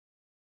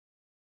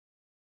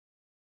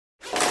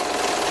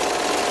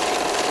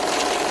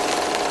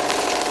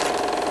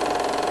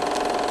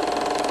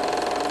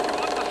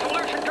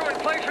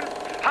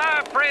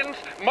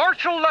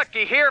Marshall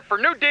Lucky here for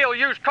New Deal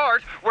Used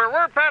Cars, where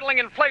we're battling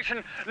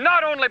inflation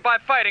not only by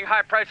fighting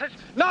high prices,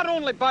 not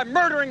only by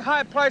murdering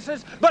high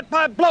prices, but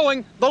by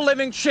blowing the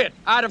living shit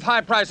out of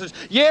high prices.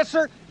 Yes,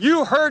 sir,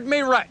 you heard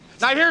me right.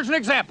 Now, here's an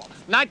example.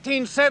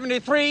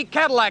 1973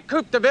 Cadillac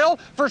Coupe de Ville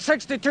for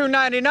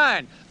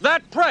 $62.99.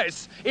 That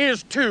price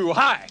is too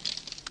high.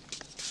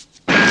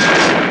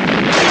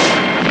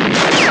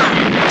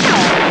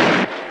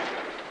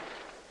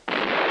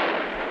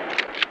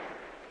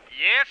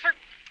 Yes, sir.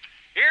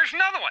 Here's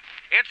another one.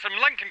 It's some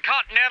Lincoln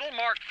Continental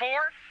Mark IV,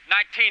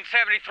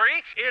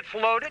 1973. It's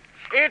loaded.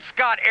 It's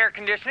got air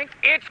conditioning.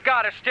 It's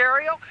got a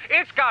stereo.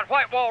 It's got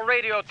white wall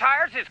radio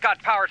tires. It's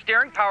got power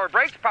steering, power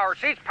brakes, power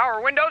seats,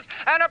 power windows,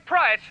 and a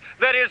price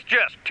that is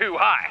just too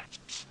high.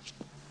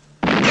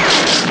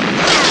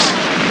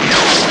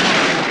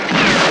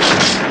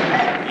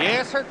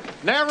 Yes, sir.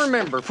 Now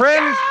remember,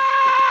 friends.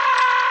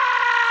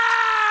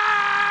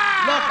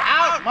 Look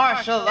out,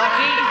 Marshall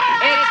Lucky.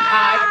 It's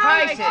high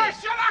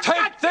prices.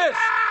 Take this,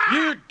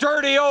 you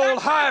dirty old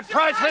high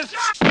prices.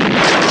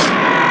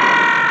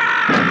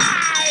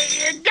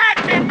 You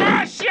got me,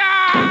 Marshall!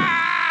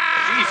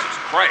 Jesus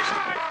Christ.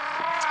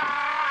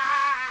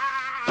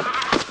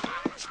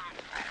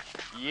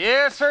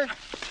 Yes, sir.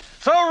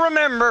 So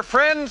remember,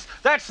 friends,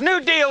 that's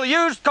New Deal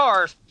Used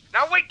Cars.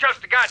 Now wait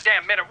just a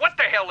goddamn minute. What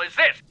the hell is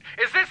this?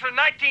 Is this a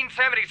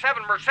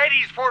 1977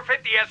 Mercedes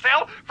 450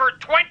 SL for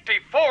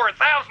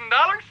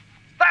 $24,000?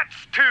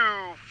 That's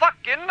too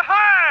fucking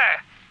high.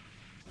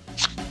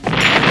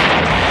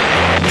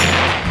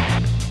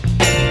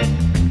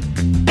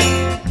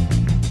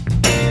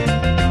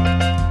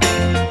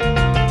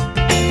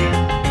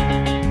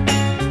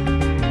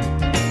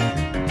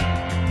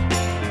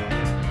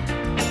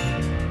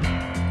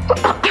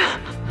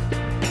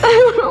 I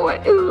don't know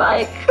what you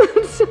like.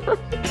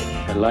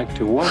 I like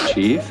to watch,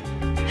 Eve.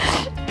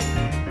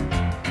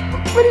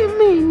 What do you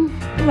mean,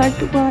 you like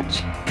to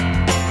watch?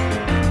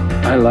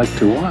 I like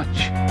to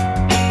watch.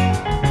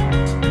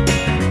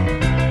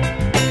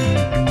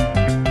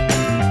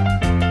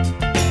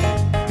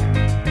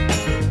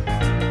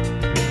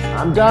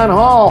 I'm Don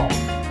Hall.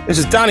 This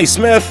is Donnie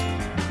Smith.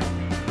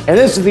 And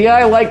this is the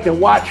I Like to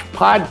Watch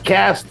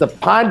podcast, the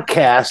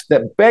podcast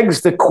that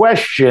begs the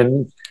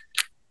question,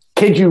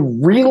 could you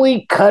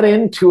really cut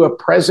into a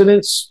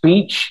president's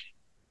speech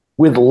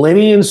with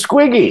Lenny and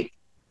Squiggy?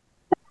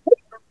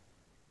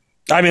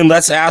 I mean,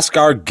 let's ask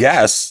our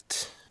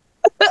guest,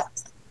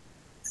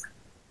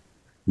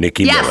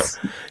 Nicki Miller.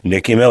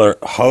 Nicki Miller,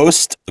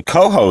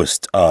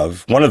 co-host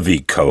of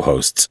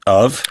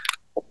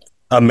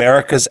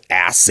America's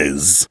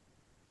Asses,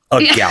 a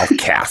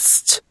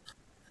Galcast.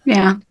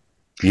 Yeah.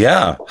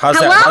 Yeah. How's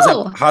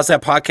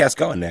that podcast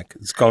going, Nick?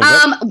 It's going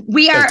good.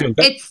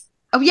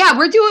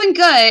 We're doing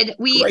good.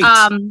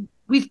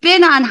 We've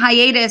been on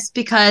hiatus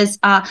because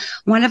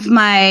one of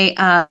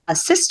my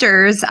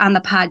sisters on the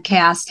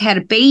podcast had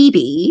a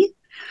baby.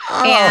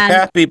 Oh,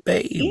 happy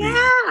baby.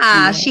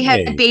 Yeah, she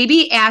had a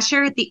baby,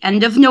 Asher, at the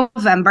end of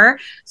November.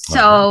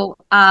 So,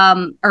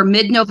 or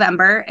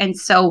mid-November. And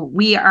so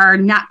we've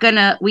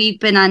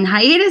been on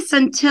hiatus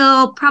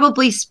until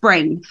probably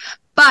spring.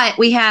 But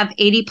we have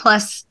 80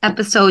 plus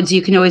episodes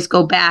you can always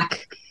go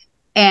back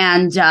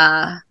and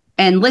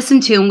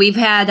listen to. And we've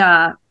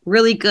had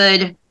really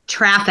good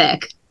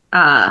traffic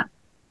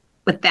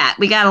with that.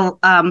 We got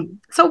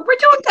so we're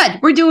doing good.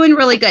 We're doing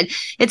really good.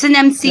 It's an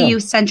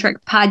MCU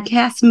centric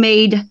podcast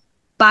made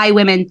by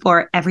women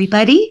for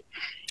everybody.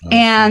 Okay.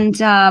 And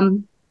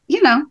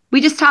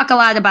we just talk a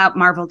lot about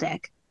Marvel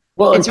Dick.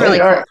 Well, it's really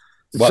cool.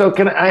 So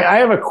I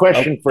have a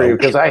question for you,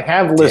 because I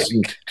have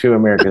listened to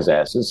America's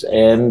Asses,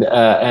 and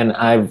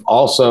I've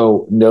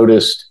also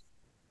noticed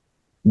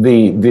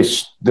the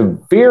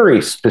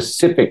very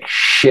specific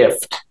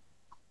shift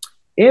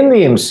in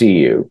the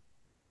MCU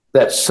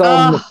that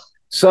some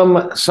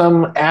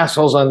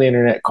assholes on the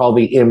internet call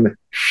the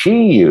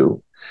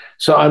MCU.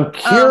 So I'm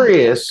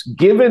curious,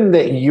 given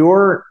that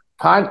your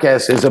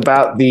podcast is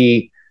about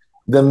the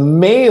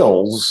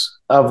males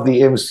of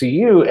the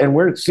MCU and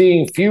we're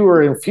seeing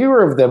fewer and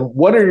fewer of them,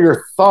 what are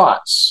your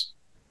thoughts?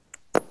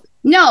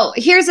 No,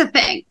 here's the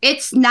thing.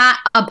 It's not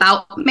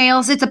about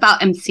males. It's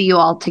about MCU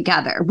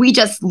altogether. We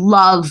just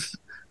love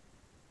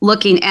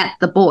looking at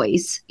the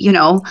boys,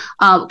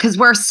 because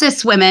we're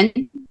cis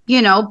women,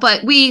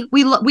 but we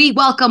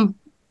welcome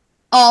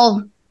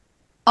all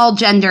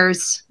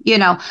genders,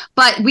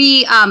 but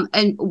we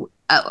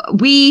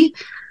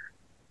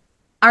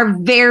are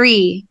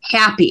very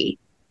happy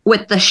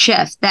with the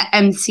shift that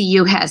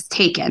MCU has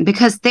taken,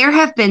 because there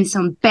have been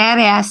some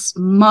badass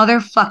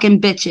motherfucking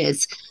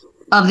bitches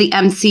of the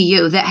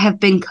MCU that have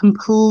been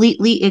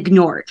completely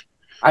ignored.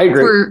 I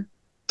agree. For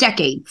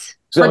decades.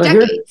 But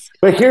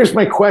here's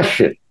my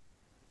question.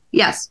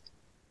 Yes.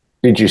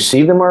 Did you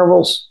see the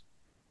Marvels?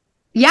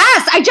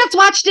 Yes, I just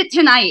watched it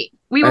tonight.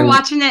 We were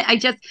watching it.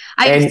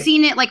 I've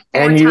seen it like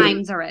 4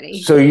 times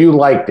already. So you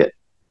liked it?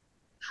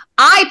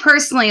 I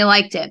personally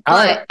liked it,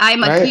 but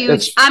I'm a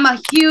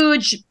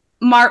huge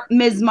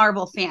Ms.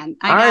 Marvel fan.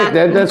 All right,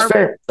 that's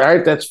fair. All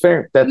right, that's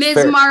fair. That's Ms.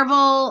 fair.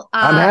 Marvel,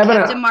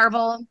 Captain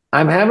Marvel.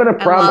 I'm having a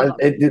problem.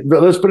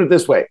 Let's put it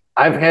this way.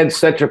 I've had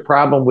such a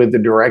problem with the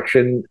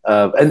direction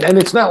of, and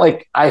it's not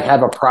like I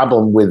have a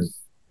problem with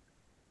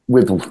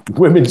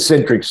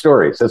women-centric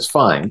stories. That's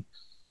fine.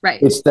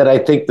 Right. It's that I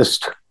think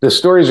the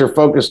stories are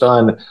focused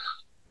on.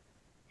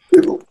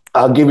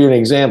 I'll give you an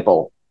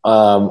example,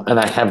 and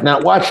I have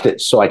not watched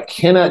it, so I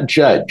cannot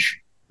judge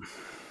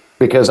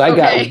because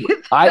I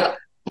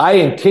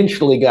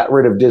intentionally got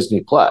rid of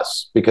Disney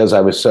Plus because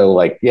I was so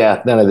like,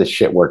 yeah, none of this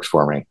shit works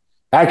for me.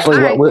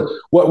 Actually,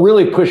 what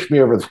really pushed me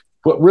over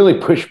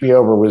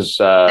was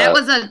that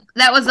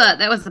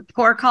was a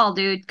poor call,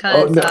 dude.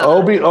 Because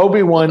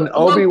Obi-Wan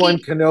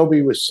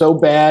Kenobi was so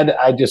bad.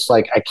 I just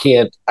like I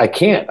can't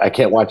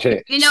watch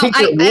it.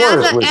 Secret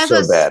Wars was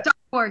so bad. Star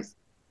Wars.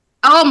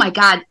 Oh my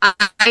God,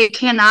 I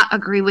cannot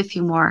agree with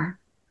you more.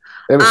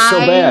 It was so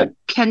bad.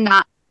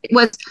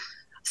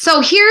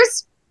 So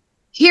here's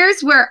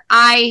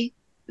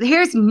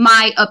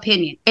my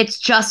opinion. It's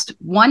just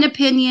one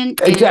opinion.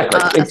 Exactly.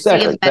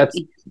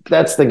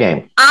 That's the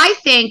game. I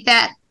think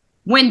that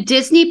when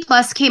Disney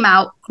Plus came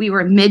out, we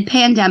were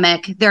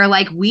mid-pandemic. They're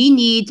like, we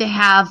need to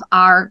have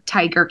our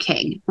Tiger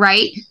King,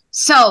 right?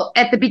 So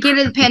at the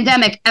beginning of the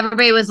pandemic,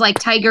 everybody was like,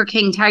 Tiger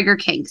King, Tiger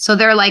King. So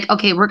they're like,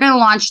 okay, we're going to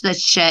launch this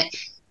shit.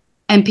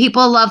 And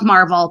people love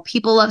Marvel.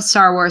 People love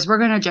Star Wars. We're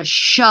going to just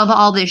shove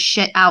all this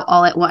shit out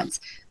all at once.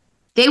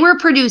 They were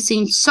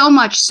producing so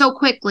much so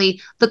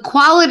quickly. The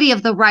quality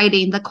of the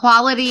writing, the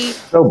quality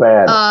so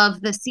bad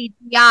of the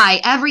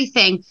CGI,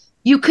 everything.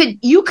 You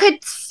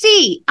could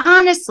see,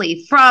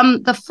 honestly,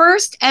 from the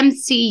first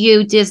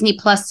MCU Disney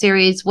Plus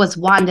series was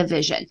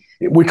WandaVision.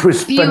 Which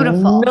was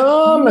beautiful.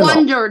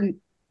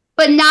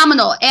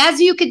 Phenomenal. As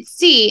you could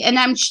see, and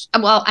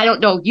I don't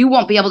know, you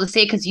won't be able to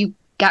say because you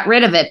got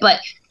rid of it, but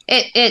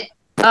it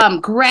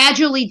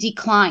gradually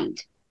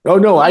declined. Oh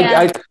no,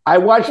 I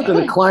watched the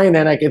decline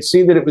and I could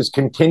see that it was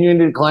continuing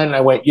to decline and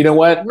I went, you know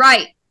what?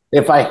 Right.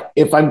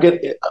 What I'm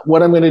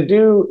going to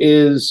do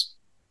is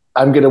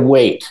I'm going to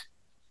wait.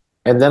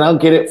 And then I'll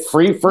get it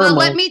free for a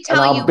month and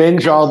I'll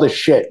binge all the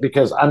shit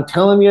because I'm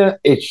telling you,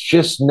 it's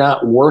just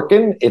not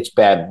working. It's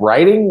bad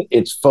writing.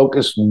 It's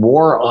focused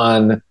more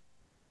on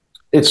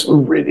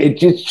it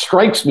just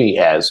strikes me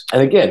as,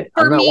 and again,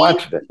 I'm not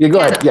watching it. You go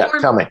ahead. Yeah,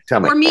 tell me.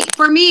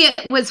 For me,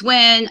 it was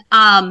when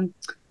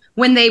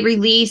they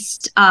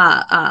released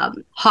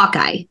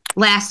Hawkeye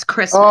last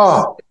Christmas.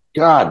 Oh,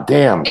 God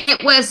damn.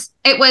 It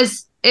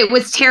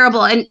was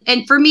terrible.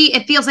 And for me,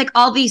 it feels like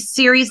all these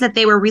series that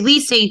they were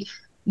releasing,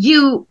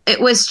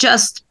 it was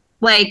just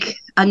like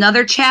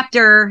another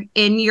chapter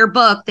in your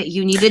book that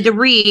you needed to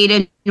read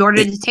in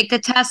order to take the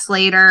test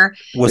later.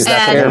 Was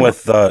that the one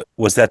with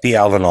was that the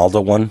Alan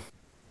Alda one?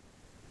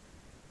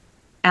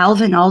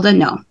 Alvin Alda?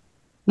 No.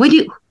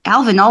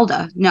 Alvin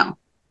Alda? No.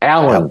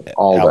 Alan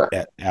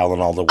Alda. Alan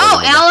Alda.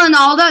 Oh, Alan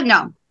Alda?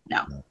 No.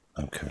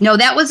 Okay. No,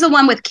 that was the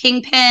one with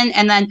Kingpin,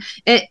 and then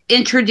it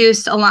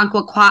introduced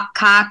Alonqua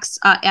Cox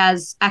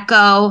as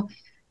Echo,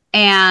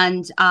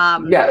 and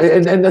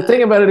and the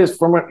thing about it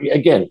is,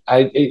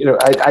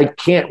 I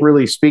can't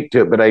really speak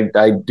to it, but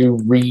I do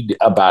read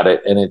about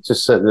it, and it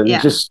just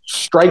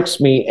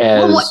strikes me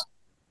as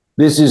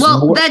this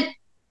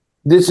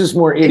is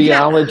more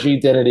ideology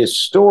than it is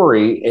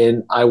story,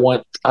 and I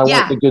want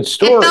the good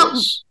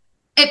stories.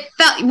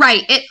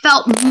 It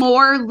felt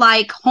more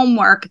like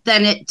homework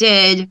than it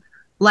did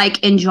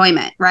like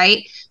enjoyment,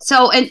 right?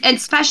 So, and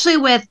especially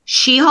with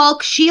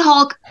She-Hulk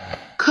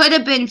could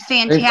have been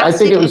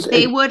fantastic if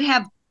they would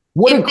have.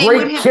 What a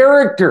great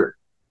character!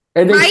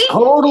 And they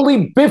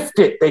totally biffed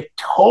it. They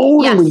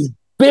totally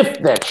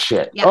biffed that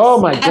shit. Yes.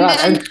 Oh my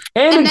God!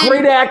 And a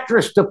great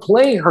actress to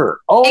play her.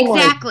 Oh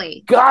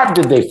my God!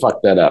 Did they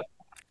fuck that up?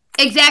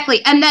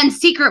 Exactly. And then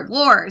Secret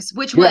Wars,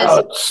 which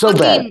was so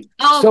bad.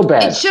 So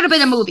bad. It should have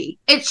been a movie.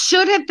 It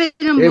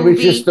was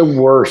just the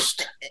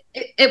worst.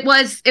 It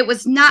was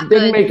not good. It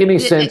didn't make any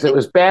sense. It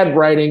was bad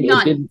writing.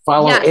 None. It didn't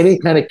follow any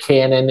kind of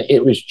canon.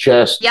 It was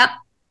just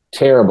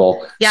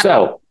terrible. Yep.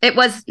 So it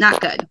was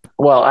not good.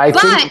 Well,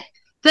 but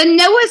the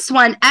newest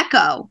one,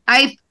 Echo,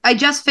 I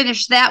just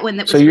finished that one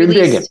that was you're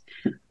released.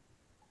 Digging.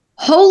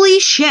 Holy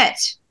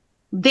shit.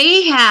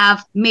 They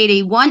have made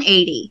a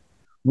 180.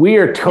 We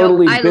are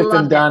totally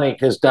biffing Donnie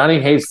because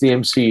Donnie hates the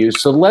MCU.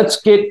 So let's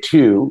get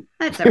to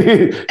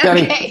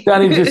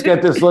Donnie just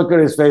got this look on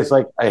his face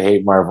like, I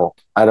hate Marvel.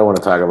 I don't want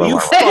to talk about Marvel.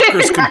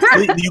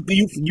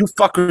 You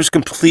fuckers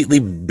completely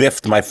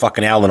biffed my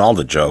fucking Alan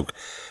Alda joke.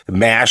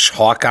 MASH,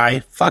 Hawkeye.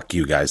 Fuck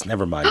you guys.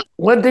 Never mind.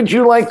 What did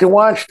you like to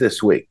watch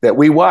this week that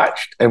we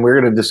watched and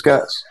we're going to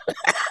discuss?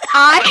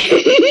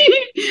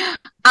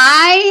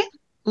 I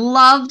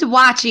loved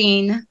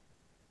watching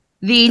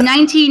the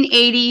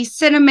 1980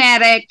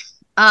 cinematic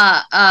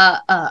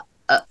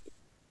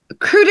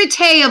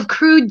crudité of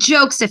crude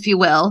jokes, if you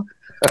will,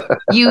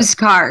 used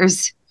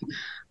cars.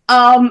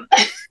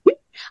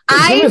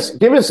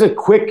 Give us a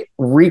quick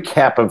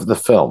recap of the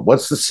film.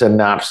 What's the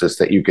synopsis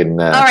that you can?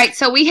 All right,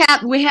 so we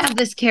have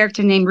this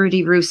character named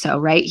Rudy Russo,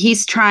 right?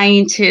 He's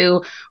trying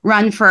to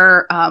run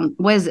for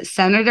what is it,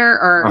 senator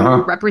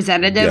or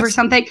representative or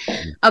something?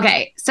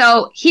 Okay,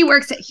 so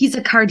he's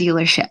a car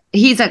dealership.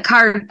 He's a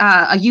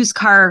used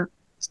car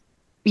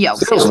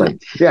salesman.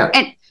 Yeah,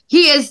 and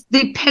he is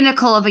the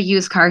pinnacle of a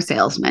used car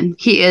salesman.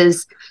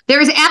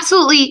 There is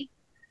absolutely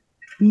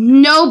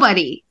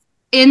nobody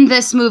in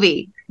this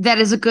movie that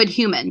is a good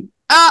human.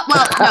 Well,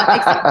 no,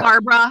 except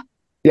Barbara.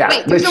 Yeah,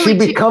 wait, but she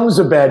becomes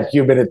a bad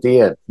human at the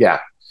end. Yeah.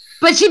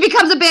 But she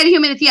becomes a bad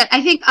human at the end.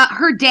 I think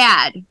her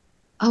dad,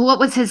 what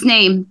was his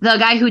name? The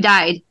guy who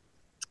died.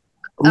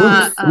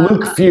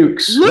 Luke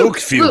Fuchs. Luke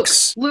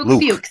Fuchs.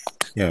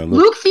 Yeah,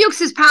 Luke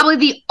Fuchs is probably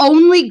the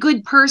only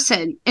good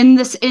person in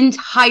this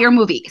entire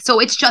movie. So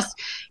it's just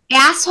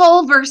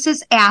asshole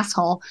versus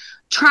asshole,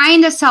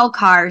 trying to sell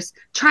cars,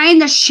 trying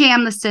to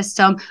sham the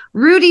system.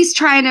 Rudy's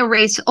trying to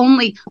raise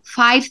only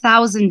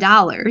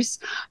 $5,000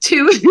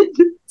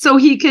 so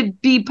he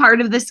could be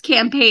part of this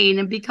campaign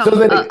and become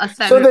a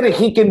senator. So that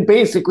he can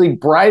basically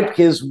bribe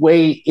his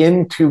way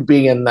into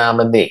being a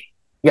nominee.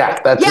 Yeah,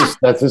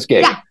 that's his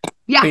game.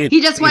 Yeah,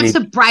 he just wants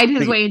to bribe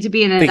his way into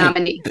being a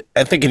nominee.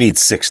 I think he needs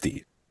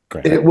 60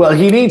 grand. Well,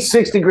 he needs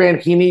 60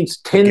 grand. He needs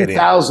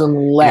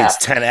 10,000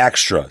 left. He needs 10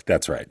 extra.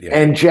 That's right. Yeah.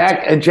 And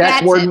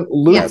Jack Warden,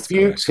 Luke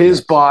Fuchs,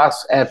 his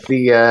boss at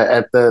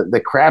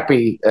the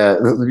crappy.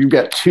 You've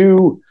got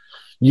two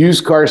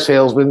used car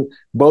salesmen,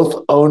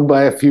 both owned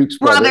by a Fuchs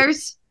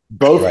brothers.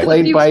 Both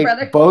played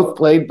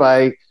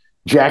by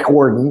Jack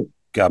Warden,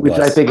 which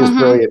I think is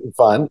brilliant and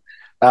fun.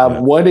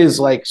 One is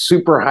like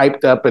super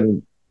hyped up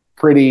and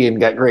pretty and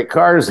got great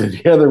cars, and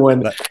the other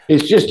one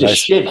is just a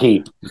shit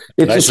heap.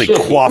 It's nicely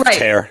coiffed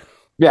hair.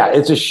 Yeah,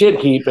 it's a shit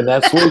heap, and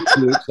that's Luke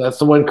Fuchs. That's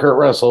the one Kurt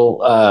Russell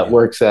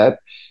works at,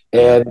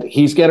 and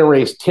he's got to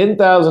raise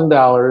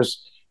 $10,000.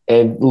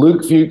 And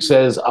Luke Fuchs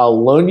says,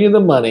 "I'll loan you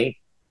the money,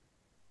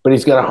 but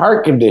he's got a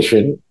heart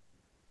condition,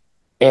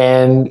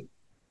 and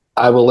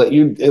I will let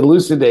you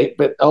elucidate."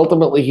 But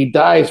ultimately, he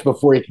dies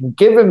before he can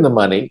give him the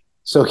money,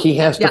 so he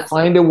has to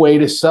find a way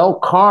to sell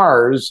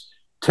cars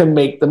to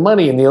make the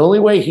money. And the only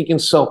way he can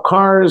sell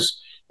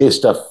cars is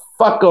to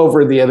fuck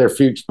over the other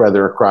Fuchs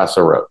brother across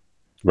the road.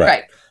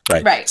 Right.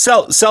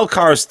 Sell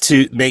cars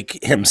to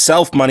make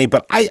himself money.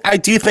 But I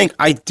do think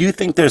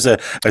there's a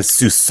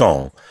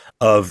soupçon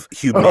of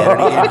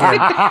humanity in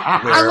him.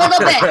 A little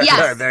bit,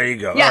 yes. There you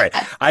go. Yeah. All right.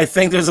 I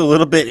think there's a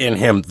little bit in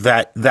him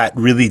that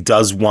really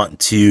does want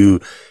to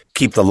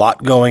keep the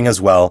lot going as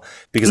well,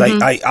 because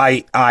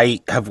I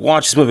have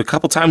watched this movie a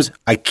couple times.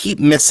 I keep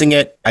missing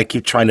it. I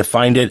keep trying to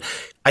find it.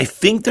 I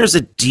think there's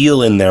a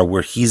deal in there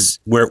where he's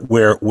Jack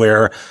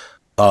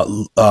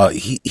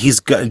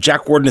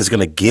Warden is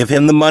going to give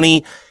him the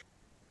money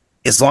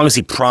as long as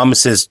he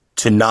promises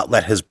to not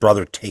let his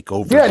brother take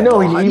over. Yeah,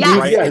 no,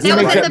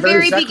 that was at the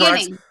very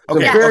beginning.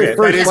 Okay, the very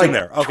first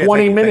like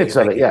 20 minutes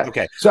of it. Yeah.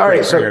 Okay.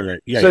 Sorry. So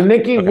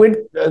Nicki,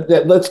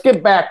 let's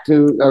get back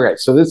to. Okay.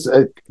 So this.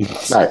 All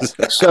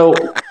right. So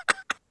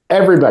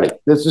everybody,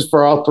 this is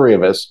for all three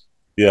of us.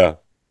 Yeah.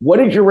 What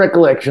is your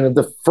recollection of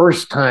the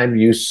first time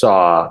you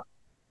saw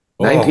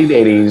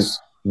 1980s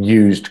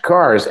used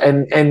cars?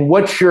 And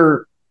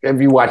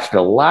have you watched it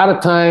a lot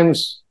of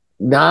times?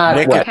 Not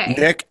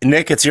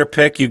Nick, it's your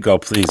pick. You go,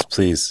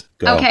 please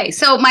go. Okay,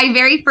 so my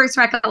very first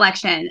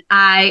recollection,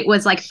 I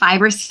was like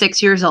 5 or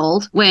 6 years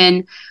old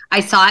when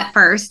I saw it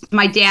first.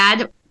 My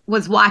dad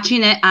was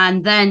watching it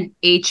on then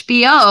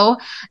HBO,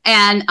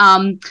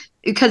 and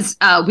because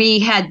we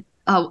had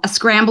a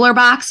scrambler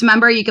box.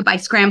 Remember, you could buy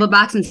scrambler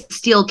box and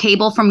steal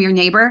cable from your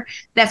neighbor.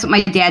 That's what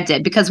my dad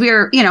did, because we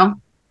were,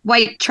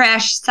 white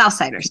trash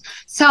Southsiders.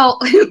 So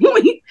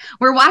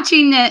we're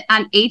watching it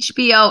on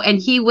HBO, and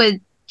he would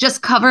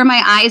just cover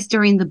my eyes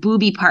during the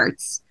booby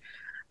parts.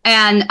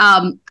 And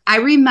I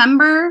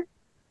remember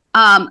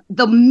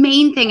the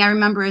main thing I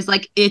remember is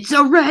like, it's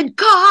a red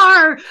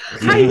car.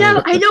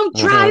 I don't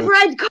drive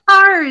red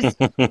cars.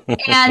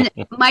 And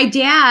my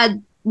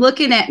dad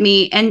looking at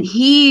me, and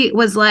he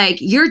was like,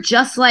 you're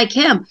just like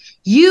him.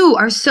 You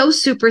are so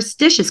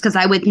superstitious, because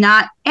I would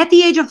not, at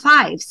the age of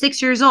 5,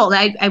 6 years old,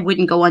 I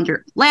wouldn't go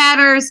under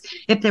ladders.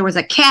 If there was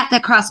a cat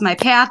that crossed my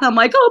path, I'm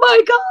like, oh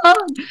my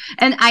God.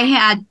 And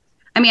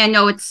I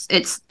know it's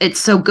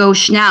so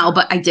gauche now,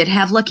 but I did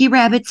have Lucky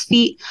Rabbit's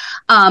feet.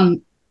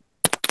 And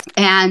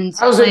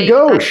how's it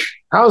gauche?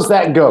 How's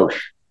that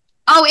gauche?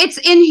 Oh, it's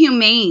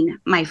inhumane,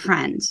 my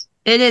friend.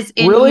 It is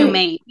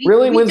inhumane.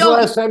 Really? When's the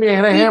last time you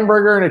had a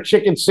hamburger and a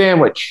chicken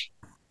sandwich?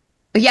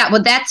 Yeah,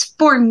 well, that's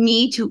for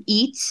me to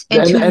eat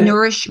and to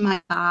nourish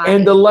my body.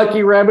 And the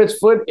Lucky Rabbit's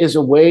foot is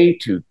a way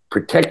to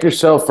protect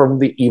yourself from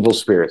the eval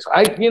spirits.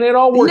 It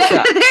all works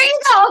out. There you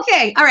go.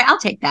 Okay. All right. I'll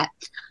take that.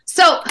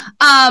 So,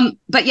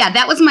 but yeah,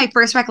 that was my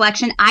first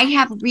recollection.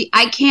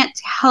 I can't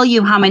tell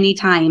you how many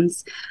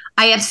times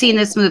I have seen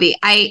this movie.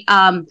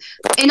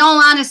 In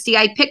all honesty,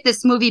 I picked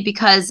this movie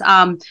because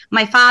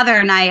my father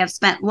and I have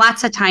spent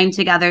lots of time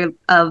together.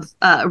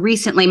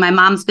 Recently, my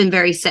mom's been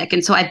very sick,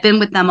 and so I've been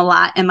with them a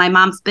lot. And my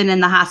mom's been in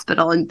the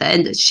hospital,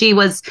 and she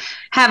was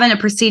having a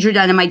procedure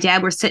done, and my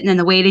dad were sitting in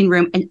the waiting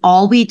room, and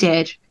all we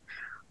did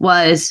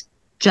was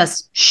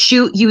just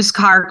shoot used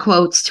car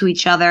quotes to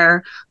each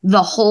other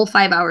the whole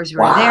 5 hours we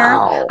were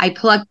there. I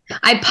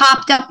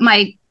popped up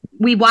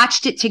we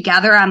watched it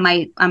together on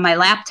my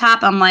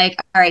laptop. I'm like,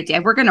 all right,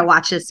 Dad, we're going to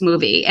watch this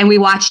movie. And we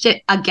watched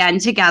it again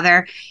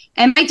together.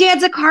 And my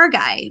dad's a car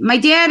guy. My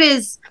dad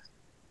is,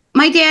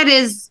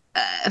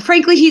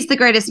 frankly, he's the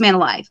greatest man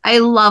alive. I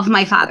love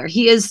my father.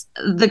 He is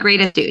the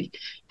greatest dude.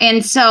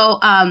 And so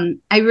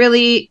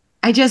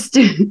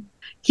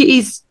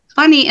he's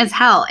funny as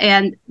hell.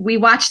 And we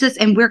watched this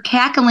and we're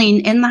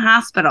cackling in the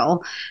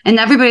hospital. And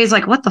everybody's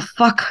like, what the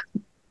fuck?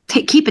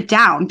 Keep it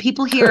down.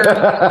 People hear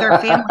their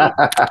family.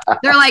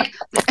 They're like,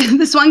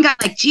 this one guy,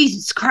 like,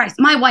 Jesus Christ,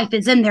 my wife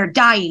is in there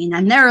dying,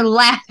 and they're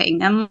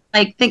laughing. I'm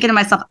like thinking to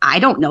myself, I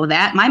don't know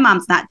that. My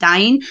mom's not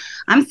dying.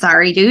 I'm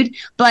sorry, dude.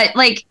 But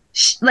I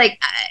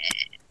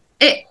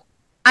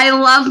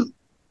love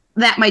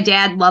that my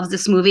dad loves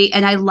this movie,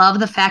 and I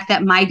love the fact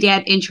that my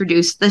dad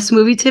introduced this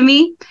movie to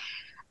me.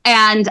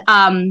 And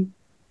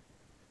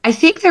I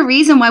think the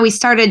reason why we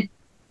started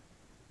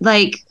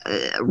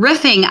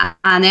riffing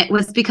on it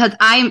was because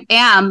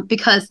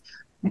because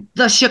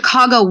the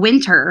Chicago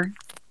winter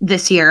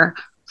this year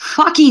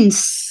fucking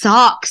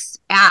sucks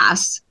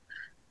ass.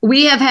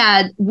 We have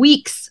had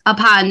weeks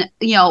upon,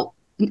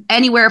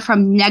 anywhere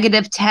from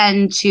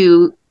 -10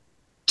 to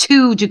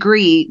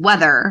 2-degree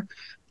weather,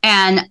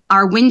 and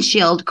our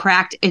windshield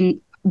cracked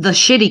in the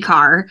shitty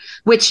car,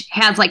 which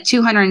has like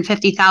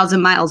 250,000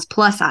 miles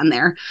plus on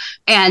there,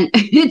 and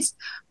it's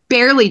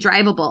barely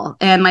drivable.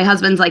 And my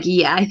husband's like,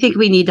 yeah, I think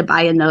we need to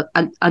buy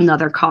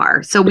another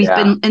car. So we've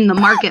been in the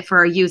market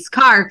for a used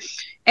car.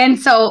 And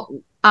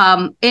so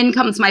in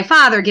comes my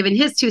father giving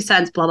his 2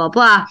 cents, blah, blah,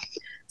 blah.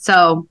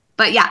 So,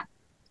 but yeah,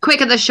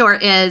 quick of the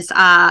short is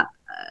I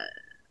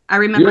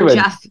remember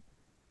Jeff.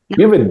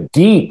 You have a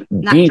deep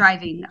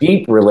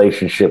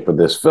relationship with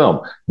this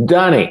film.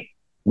 Donnie,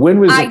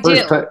 when was the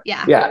first time?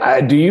 Yeah.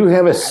 Do you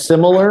have a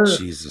similar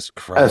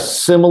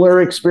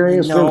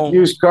experience with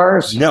used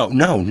cars? No,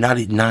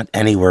 not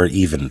anywhere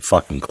even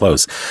fucking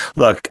close.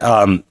 Look,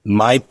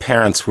 my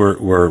parents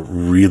were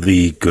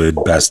really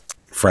good best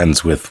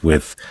friends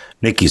with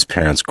Nicki's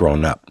parents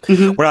growing up.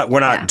 Mm-hmm. We're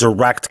not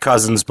direct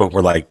cousins, but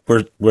we're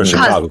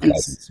Chicago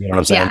cousins. You know what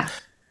I'm saying?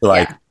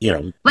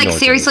 Yeah.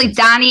 Seriously,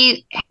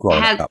 Donnie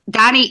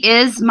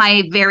is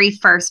my very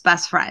first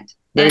best friend.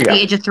 At the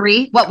age of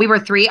 3, we were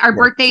 3. Our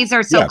birthdays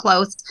are so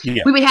close.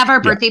 Yeah. We would have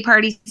our birthday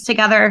parties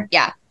together.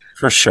 Yeah,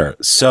 for sure.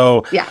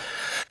 So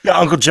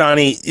Uncle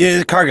Johnny,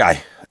 car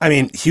guy. I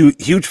mean,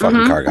 huge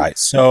fucking car guy.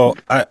 So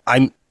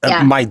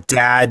my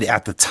dad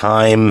at the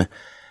time.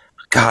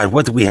 God,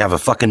 what did we have? A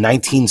fucking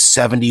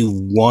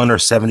 1971 or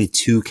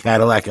 72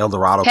 Cadillac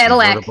Eldorado. Oh,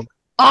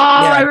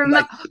 I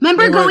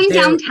remember going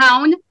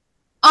downtown.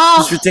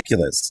 Oh, it's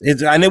ridiculous.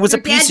 And it was a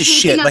piece of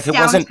shit. Like it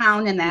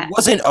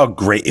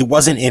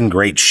wasn't in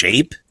great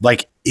shape.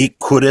 Like it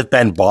could have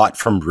been bought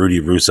from Rudy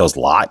Russo's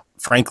lot,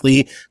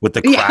 frankly, with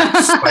the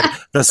cracks,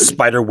 the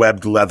spider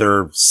webbed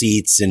leather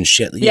seats and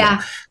shit.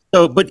 Yeah.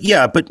 So, but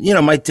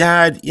my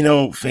dad,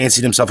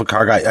 fancied himself a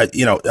car guy.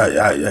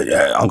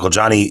 Uncle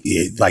Johnny,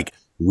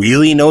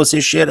 really knows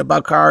his shit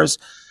about cars.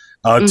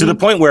 To the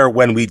point where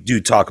when we do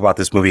talk about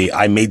this movie,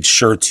 I made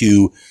sure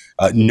to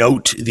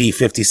note the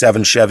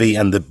 57 Chevy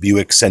and the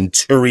Buick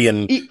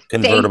Centurion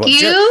convertible.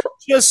 Thank you.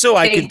 Just so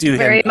I could do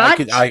him.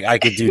 I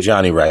could do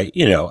Johnny right.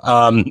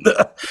 I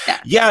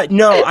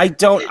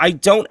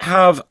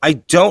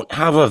don't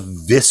have a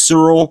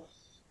visceral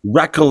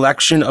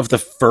recollection of the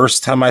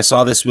first time I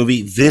saw this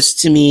movie. This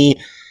to me,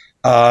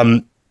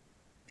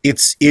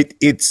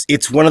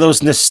 it's one of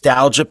those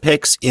nostalgia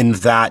picks in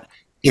that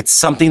it's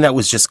something that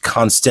was just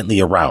constantly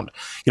around.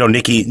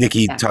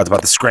 Nicki talked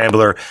about the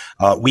Scrambler.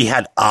 We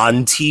had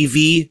On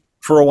TV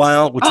for a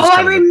while.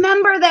 I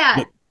remember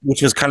that.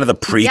 Which was kind of the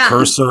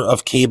precursor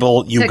of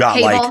cable. You got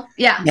cable.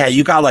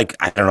 You got I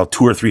don't know,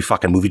 2 or 3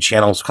 fucking movie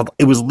channels.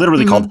 It was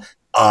literally called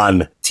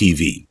On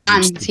TV.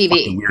 On TV.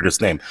 The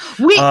weirdest name.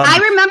 I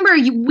remember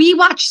we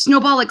watched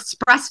Snowball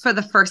Express for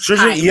the first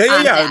time.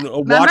 Yeah.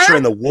 Watcher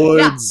in the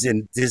Woods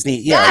and Disney.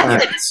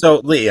 Yeah.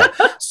 So this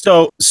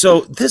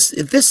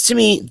to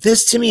me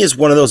is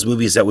one of those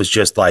movies that was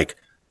just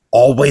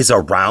always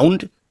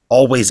around,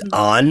 always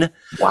on.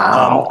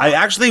 Wow. I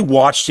actually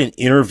watched an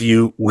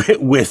interview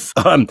with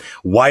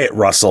Wyatt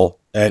Russell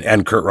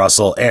and Kurt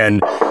Russell,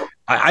 and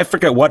I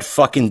forget what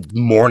fucking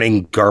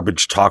morning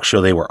garbage talk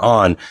show they were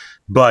on.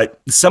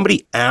 But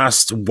somebody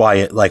asked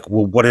Wyatt,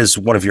 what is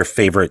one of your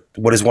favorite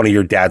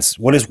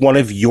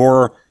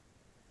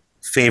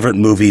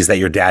movies that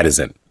your dad is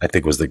in? I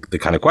think was the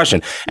kind of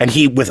question. And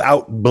he,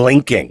 without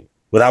blinking,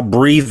 without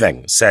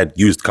breathing, said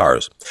used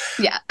cars.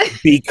 Yeah.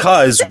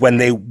 Because when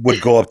they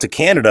would go up to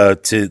Canada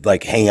to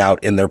like hang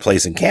out in their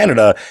place in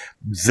Canada,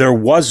 there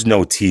was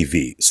no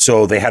TV.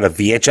 So they had a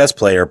VHS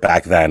player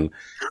back then.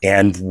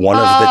 And one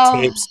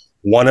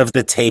of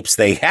the tapes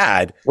they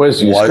had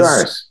was used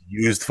cars.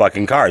 Used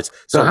fucking cars.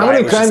 So how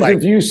many times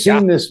have you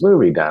seen this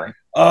movie, Donnie?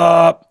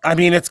 I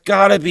mean, it's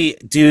gotta be,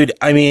 dude.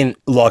 I mean,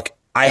 look,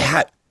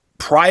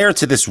 prior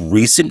to this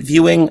recent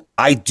viewing,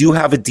 I do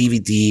have a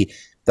DVD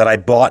that I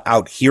bought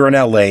out here in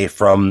LA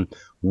from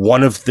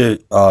one of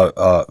the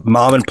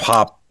mom and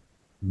pop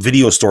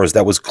video stores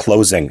that was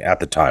closing at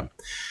the time.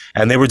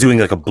 And they were doing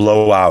like a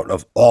blowout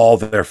of all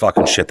their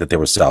fucking shit that they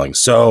were selling.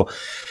 So,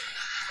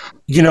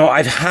 you know,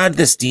 I've had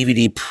this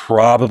DVD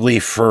probably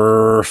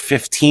for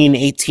 15,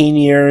 18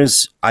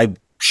 years. I'm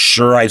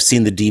sure I've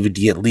seen the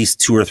DVD at least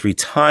 2 or 3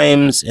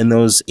 times in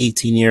those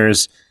 18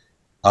 years.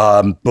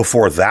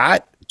 Before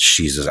that,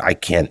 Jesus, I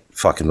can't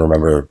fucking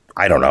remember.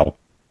 I don't know.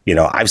 You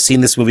know, I've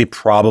seen this movie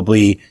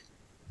probably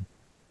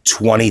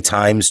 20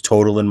 times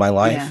total in my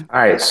life. Yeah. All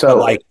right.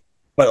 So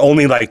but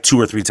only like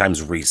 2 or 3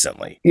 times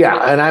recently.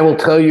 Yeah. And I will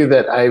tell you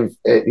that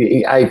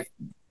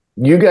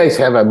you guys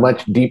have a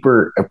much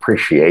deeper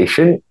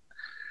appreciation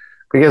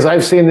because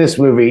I've seen this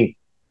movie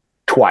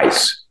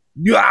twice.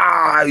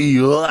 Yeah.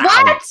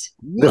 What?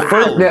 The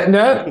first,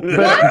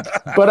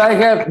 but I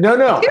have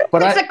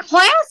It's a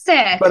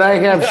classic. But I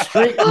have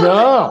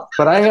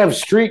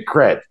street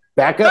cred.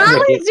 Back up,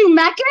 Molly Nicki.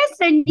 Zemeckis,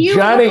 and you've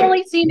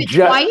only seen it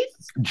twice?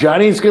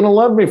 Johnny's going to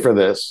love me for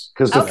this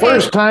because the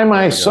first time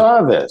I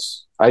saw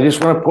this, I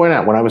just want to point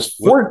out when I was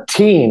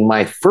 14,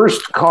 my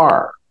first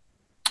car,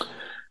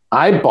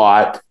 I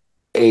bought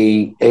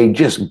a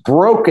just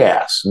broke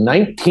ass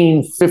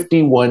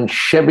 1951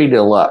 Chevy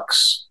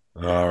Deluxe.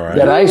 All right.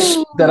 That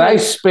I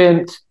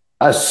spent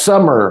a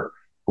summer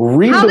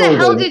rebuilding. How the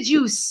hell did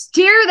you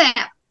steer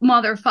that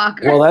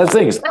motherfucker? Well, that's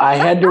the thing. I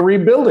had to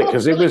rebuild it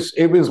because it was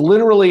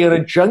literally in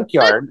a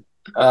junkyard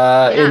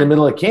in the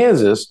middle of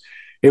Kansas.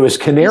 It was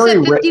Canary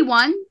You said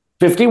 51?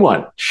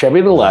 51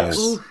 Chevy Deluxe.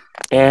 Nice.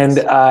 And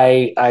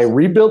I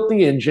rebuilt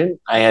the engine.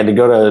 I had to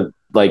go to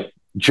like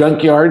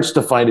junkyards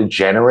to find a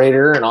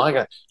generator and all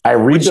that. I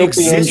rebuilt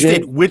the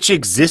engine. Which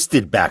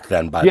existed back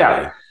then, by the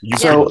way. You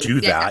can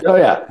do that. Oh,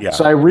 yeah.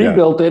 So I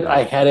rebuilt it.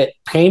 I had it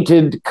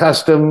painted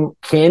custom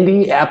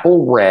candy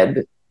apple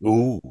red.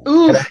 Ooh.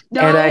 No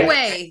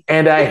way.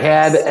 And I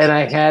had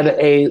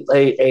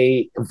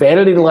a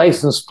vanity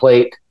license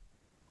plate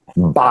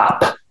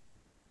BOP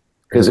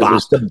because it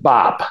was the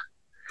BOP.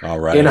 All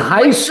right. In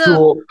high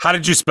school. How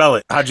did you spell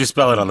it? How'd you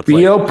spell it on the plate?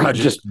 B-O-P.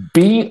 Just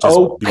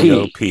B-O-P.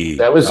 B-O-P.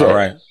 That was it.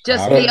 Right.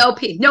 Just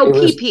B-O-P. No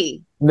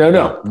P-P.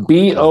 No.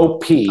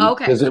 B-O-P.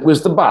 Okay. Because it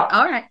was the BOP.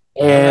 All right.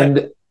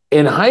 And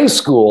in high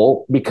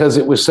school, because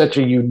it was such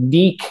a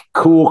unique,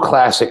 cool,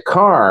 classic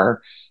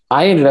car,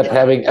 I ended up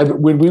having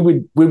when we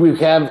would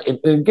have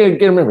again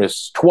remember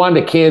it's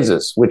Towanda,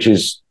 Kansas, which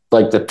is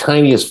like the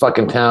tiniest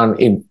fucking town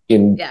in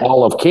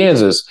all of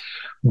Kansas.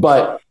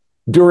 But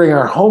during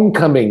our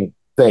homecoming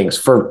things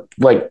for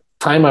like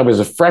time I was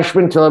a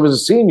freshman till I was a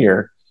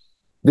senior,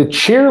 the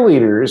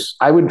cheerleaders,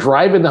 I would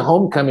drive in the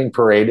homecoming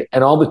parade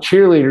and all the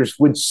cheerleaders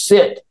would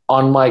sit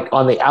on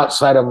the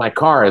outside of my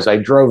car as I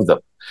drove them.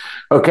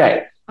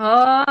 Okay.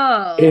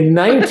 Oh. In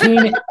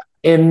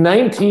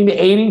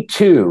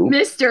 1982,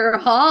 Mr.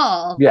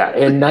 Hall. Yeah,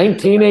 in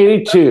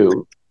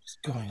 1982,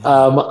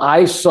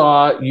 I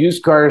saw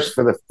used cars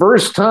for the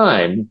first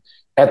time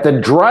at the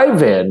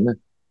drive-in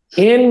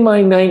in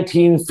my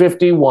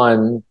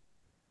 1951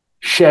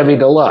 Chevy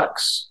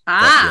Deluxe.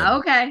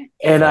 Okay.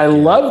 And I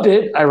loved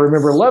it. I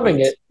remember loving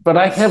it, but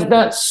I have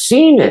not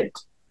seen it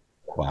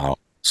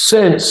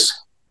since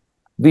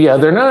the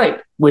other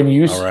night when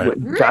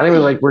Johnny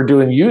was like, we're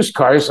doing used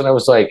cars. And I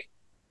was like,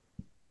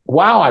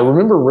 wow, I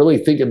remember really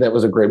thinking that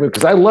was a great movie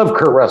because I love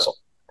Kurt Russell.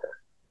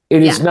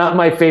 It is not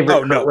my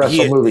favorite Kurt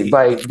Russell movie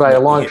by a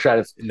long shot.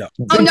 It's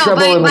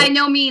by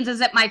no means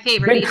is it my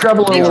favorite. Big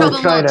Trouble in Little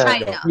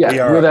China.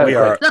 Yeah, we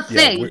are the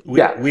thing.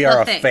 We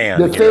are a fan.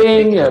 The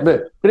thing. Yeah,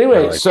 but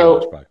anyway,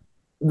 so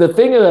the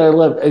thing that I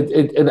love,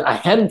 and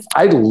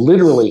I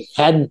literally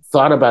hadn't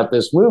thought about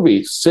this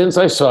movie since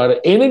I saw it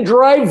in a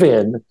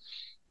drive-in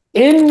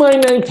in my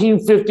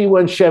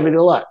 1951 Chevy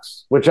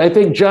Deluxe, which I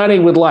think Johnny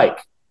would like.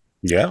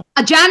 Yeah.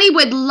 Johnny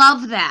would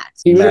love that.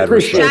 He would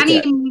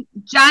appreciate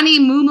Johnny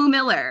Moo Moo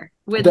Miller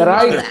would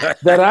love that.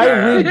 That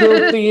I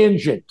rebuilt the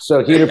engine,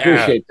 so he'd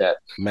appreciate that.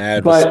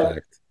 Mad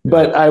respect.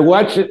 But I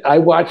watched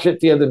it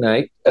the other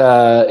night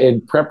in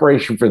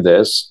preparation for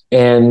this,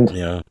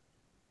 and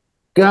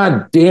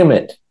God damn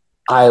it,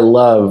 I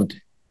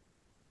loved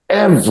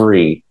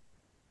every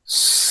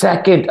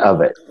second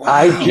of it.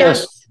 Wow.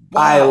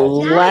 I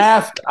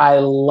laughed.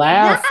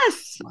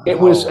 Yes.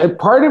 It was a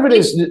part of it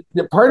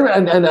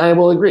and I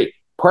will agree.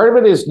 Part of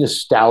it is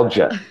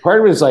nostalgia. Part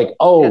of it is like,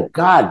 oh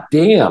God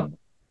damn,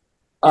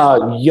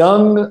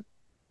 young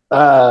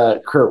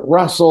Kurt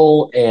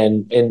Russell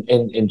and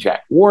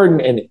Jack Warden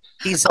and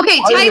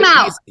time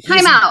out. Go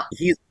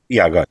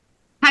ahead.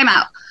 Time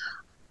out.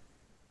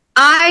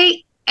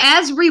 I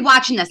as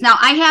rewatching this now,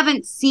 I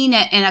haven't seen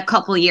it in a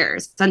couple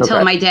years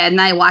until my dad and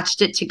I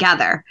watched it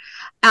together.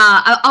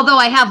 Although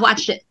I have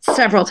watched it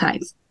several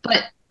times,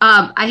 but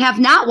I have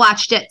not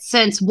watched it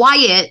since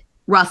Wyatt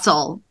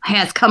Russell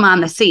has come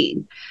on the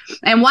scene.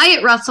 And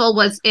Wyatt Russell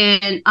was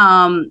in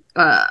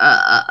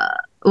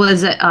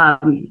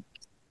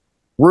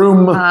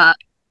Room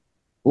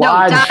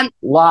Lodge.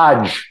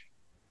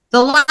 The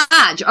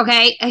Lodge.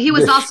 Okay, he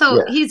was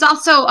he's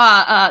also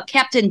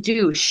Captain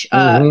Douche.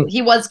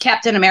 He was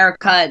Captain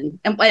America,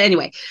 and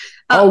anyway.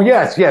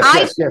 Yes.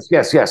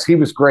 He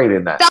was great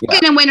in that.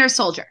 Falcon and Winter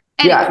Soldier.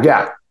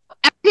 Anyway,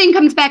 everything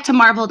comes back to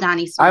Marvel,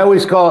 Donnie. I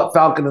always call it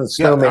Falcon and the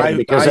Snowman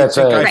because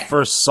I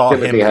first saw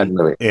him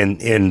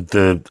in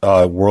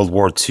the World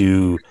War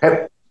II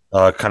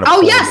kind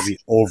of movie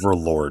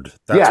Overlord.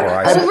 That's where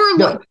I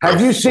Overlord.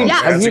 Have you seen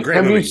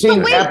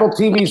Apple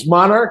TV's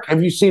Monarch?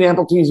 Have you seen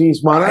Apple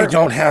TV's Monarch? I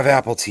don't have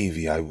Apple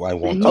TV. I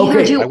won't.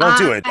 Okay, I won't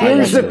do it.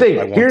 Here's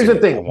the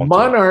thing.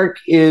 Monarch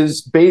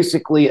is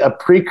basically a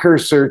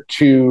precursor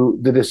to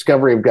the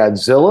discovery of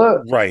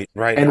Godzilla. Right.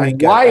 And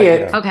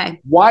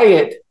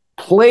Wyatt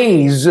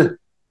plays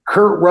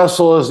Kurt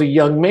Russell as a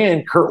young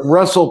man. Kurt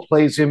Russell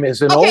plays him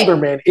as an older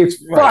man. It's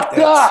fucked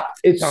up.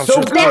 It's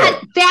so good.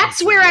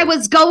 That's where I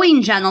was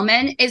going,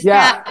 gentlemen, is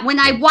that when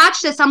I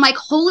watched this, I'm like,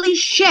 holy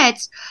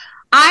shit.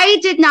 I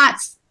did not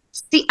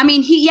see. I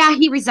mean,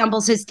 he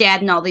resembles his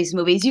dad in all these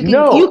movies.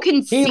 You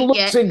can see he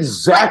looks it.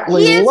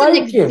 exactly he is like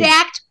an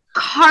exact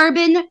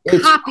carbon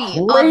copy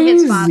of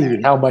his father.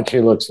 How much he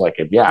looks like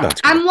him. Yeah.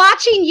 I'm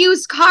watching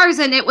Used Cars,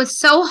 and it was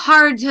so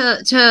hard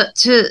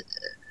to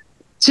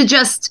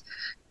just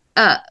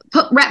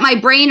wrap my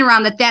brain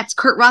around that's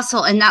Kurt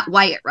Russell and not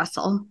Wyatt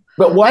Russell.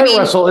 But Wyatt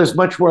Russell is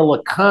much more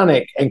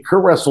laconic, and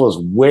Kurt Russell is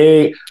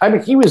way. I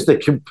mean, he was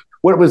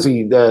what was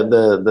he?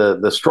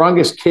 The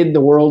strongest kid in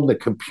the world, the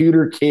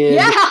computer kid.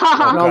 Yeah,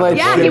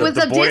 shit. He was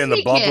a boy Disney in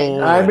the bubble.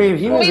 kid. I mean,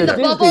 he was a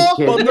Disney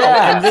kid.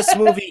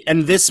 Well,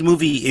 and this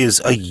movie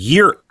is a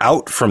year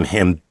out from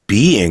him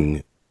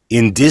being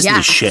in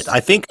Disney shit. I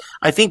think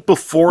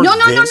before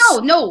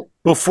No.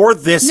 Before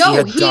this, he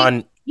had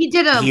done. He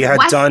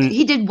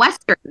did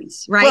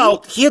westerns, right?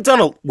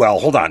 Well,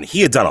 hold on.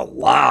 He had done a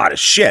lot of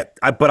shit.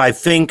 But I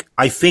think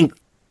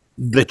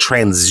the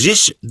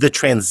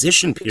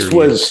transition period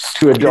was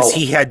to adult.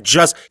 He had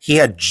just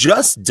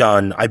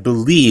done, I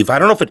believe, I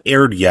don't know if it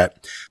aired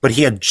yet, but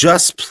he had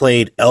just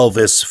played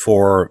Elvis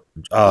for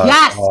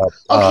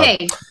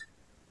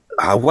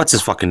what's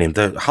his fucking name?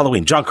 The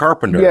Halloween, John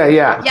Carpenter.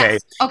 Yeah. Okay.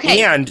 Yes.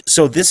 Okay. And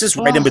so this is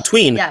right in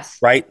between,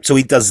 right? So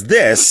he does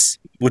this,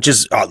 which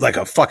is like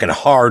a fucking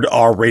hard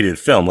R-rated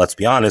film, let's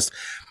be honest.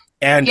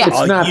 And it's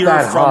not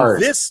that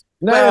hard. This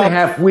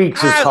 9.5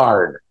 weeks is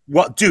hard.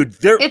 Well, dude,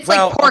 it's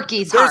like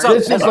Porky's hard.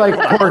 This is like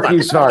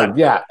Porky's hard.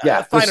 Yeah.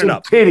 There's some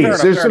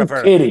titties. There's some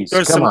titties.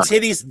 There's some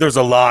titties. There's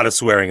a lot of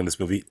swearing in this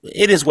movie.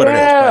 It is what it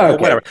is.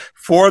 Whatever.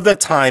 For the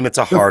time, it's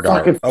a hard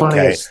R.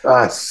 Okay.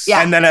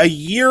 And then a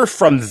year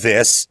from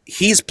this,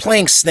 he's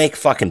playing Snake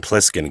fucking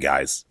Plissken,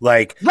 guys.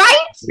 Like, right?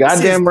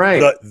 Goddamn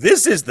right.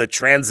 This is the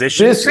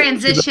transition.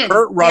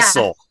 Kurt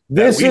Russell.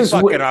 This is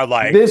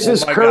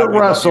Kurt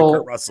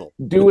Russell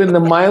doing the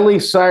Miley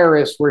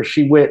Cyrus where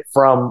she went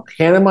from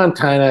Hannah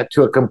Montana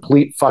to a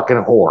complete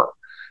fucking whore.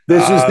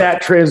 This is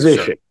that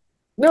transition. Sure.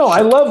 No,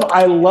 I love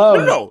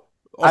Miley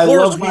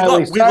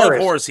Cyrus. We love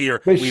whores here.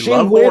 But she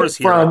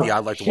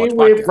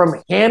went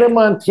from Hannah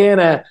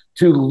Montana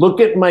to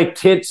look at my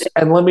tits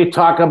and let me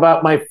talk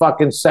about my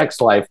fucking sex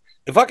life.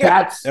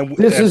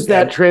 This is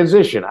that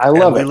transition. I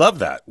love it. We love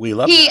that. We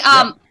love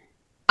that.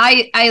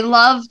 I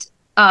loved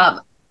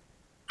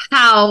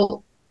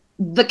how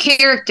the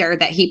character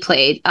that he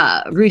played,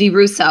 Rudy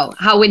Russo,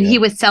 how when he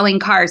was selling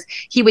cars,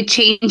 he would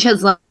change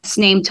his last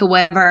name to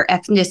whatever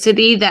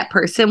ethnicity that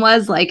person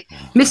was, like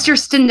Mr.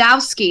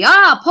 Stendowski,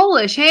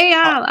 Polish. Hey,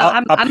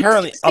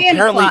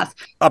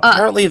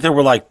 apparently there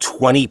were like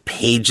 20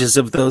 pages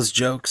of those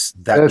jokes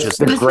that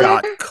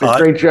got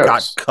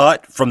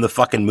cut from the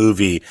fucking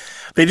movie.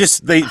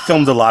 They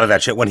filmed a lot of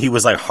that shit when he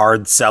was like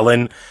hard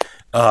selling.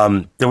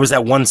 There was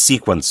that one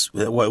sequence.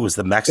 What was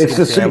the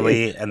Mexican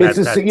family? It's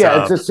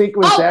a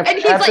sequence. And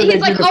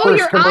he's like, oh,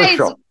 your eyes.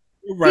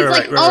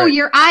 Right.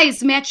 Your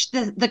eyes match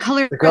the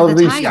color of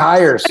the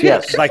tires.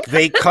 Yes. Like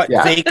they cut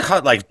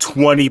like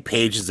 20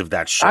 pages of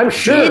that shit. I'm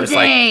sure.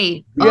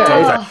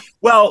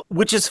 Well,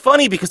 which is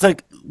funny because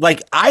like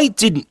I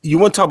didn't. You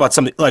want to talk about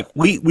something like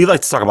we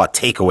like to talk about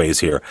takeaways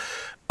here.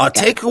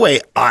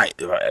 Takeaway,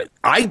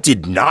 I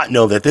did not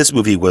know that this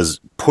movie was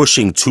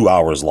pushing 2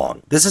 hours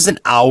long. This is an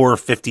hour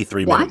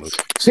 53-minute movie.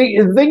 See,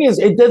 the thing is,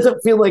 it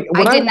doesn't feel like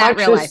when I watch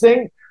this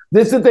thing.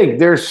 This is the thing.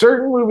 There are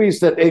certain movies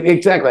that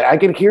exactly I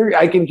can hear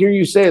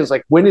you say it's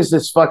like, when is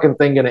this fucking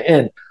thing going to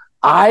end?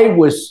 I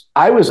was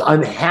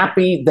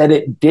unhappy that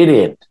it did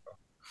end.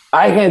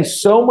 I had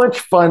so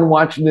much fun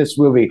watching this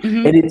movie,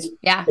 and it's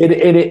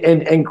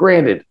and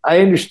granted,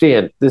 I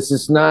understand this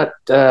is not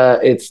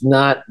it's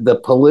not the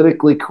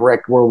politically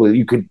correct world.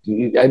 You could,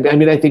 I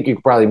mean, I think you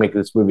could probably make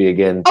this movie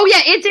again. Oh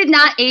yeah, it did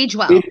not age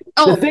well.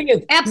 The thing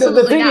is,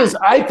 absolutely the thing not. is,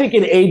 I think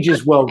it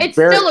ages well. It's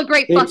still a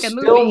great fucking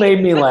movie. It still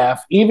made me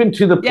laugh, even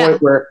to the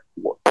point where,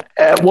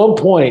 at one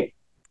point,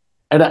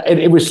 and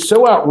it was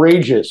so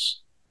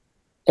outrageous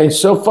and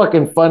so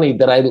fucking funny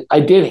that I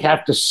did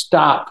have to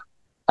stop.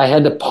 I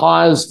had to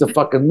pause the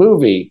fucking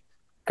movie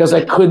because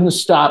I couldn't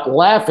stop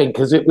laughing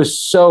because it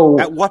was so.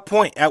 At what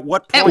point?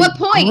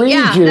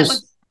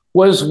 Egregious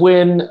was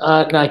when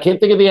now I can't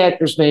think of the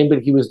actor's name, but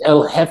he was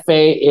El Jefe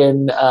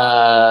in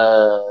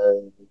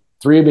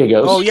Three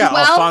Amigos. Oh yeah,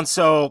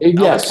 Alfonso.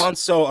 Yes.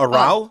 Alfonso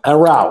Arau.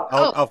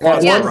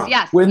 Alfonso Arau.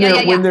 Yes. When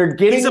they're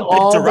getting He's a big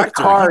all director.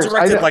 the cars, He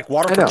directed like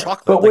Water for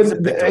Chocolate. But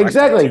when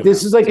exactly,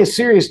 this is like a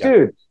serious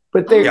dude.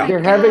 But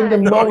they're having the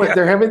moment. Yeah.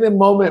 They're having the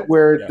moment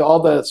where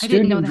all the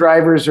student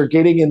drivers are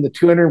getting in the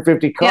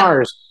 250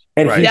 cars,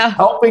 and he's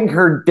helping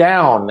her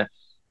down.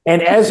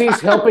 And as he's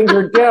helping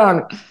her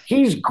down,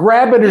 he's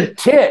grabbing her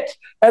tit.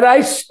 And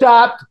I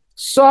saw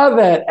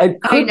that,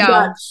 and could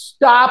not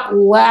stop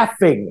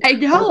laughing. I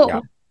know. Yeah.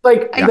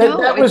 Like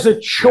that was a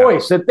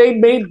choice that they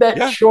made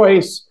that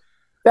choice.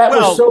 That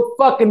was so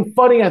fucking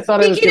funny. I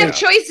thought speaking of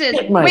choices.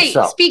 Wait,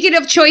 speaking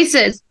of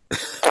choices.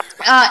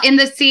 In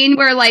the scene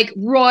where like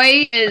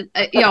Roy is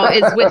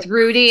with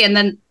Rudy, and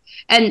then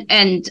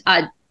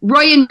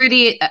Roy and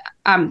Rudy.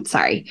 I'm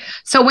sorry.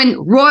 So when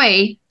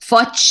Roy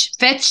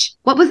Fitch,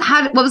 what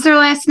was their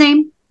last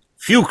name?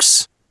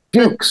 Fuchs.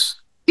 The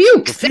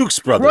Fuchs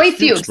brothers. Roy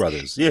Fuchs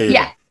brothers.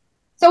 Yeah.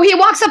 So he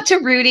walks up to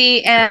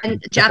Rudy,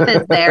 and Jeff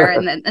is there,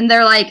 and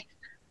they're like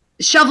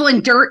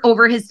shoveling dirt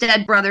over his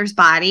dead brother's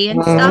body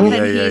and stuff,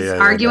 and he's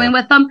arguing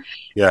with them.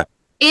 Yeah.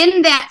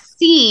 In that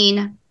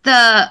scene.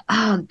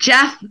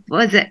 Jeff,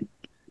 was it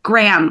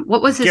Graham?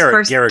 What was his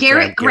first?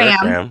 Garrett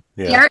Graham.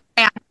 Garrett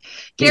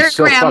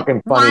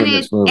Graham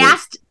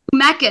asked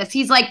Zemeckis.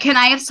 He's like, "Can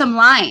I have some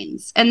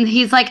lines?" And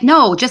he's like,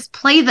 "No, just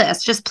play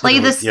this. Just play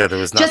this. Yeah, there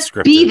was not just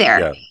scripted. Be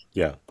there.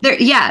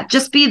 Yeah.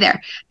 Just be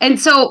there." And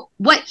so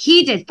what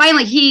he did,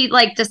 finally, he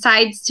like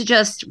decides to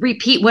just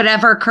repeat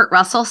whatever Kurt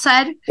Russell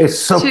said. It's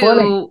so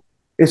funny.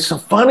 It's so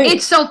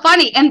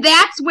funny, and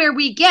that's where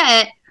we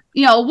get,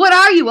 what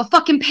are you, a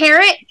fucking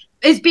parrot?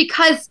 Is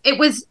because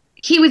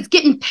he was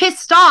getting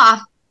pissed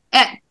off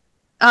at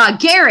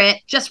Garrett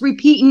just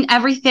repeating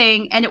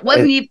everything, and it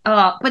wasn't even.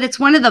 But it's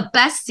one of the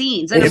best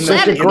scenes. And it's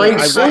such a great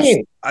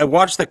scene. I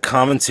watched the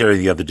commentary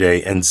the other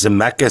day, and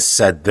Zemeckis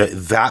said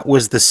that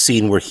was the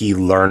scene where he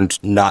learned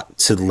not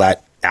to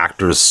let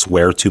actors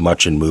swear too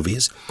much in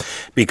movies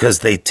because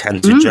they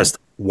tend to just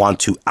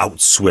want to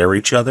outswear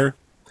each other.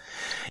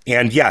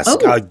 And yes,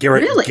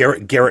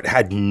 Garrett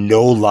had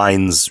no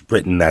lines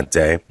written that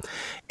day.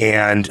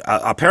 And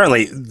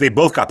apparently, they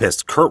both got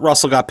pissed. Kurt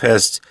Russell got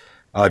pissed.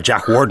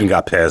 Jack Warden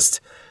got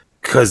pissed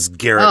because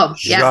Garrett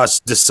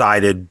just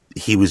decided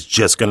he was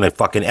just going to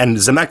fucking. And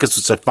Zemeckis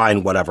said,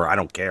 "Fine, whatever. I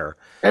don't care."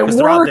 It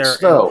works,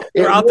 though.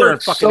 They're out there in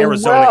fucking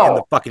Arizona in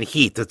the fucking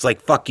heat. It's like,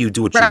 fuck you,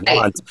 do what you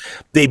want.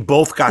 They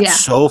both got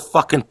so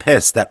fucking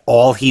pissed that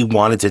all he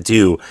wanted to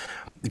do,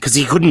 because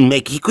he couldn't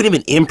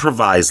even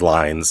improvise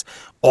lines.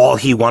 All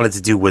he wanted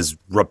to do was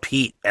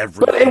repeat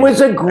everything. But it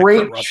was a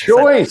great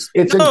choice.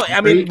 It's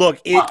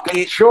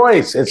a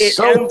choice. It's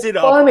so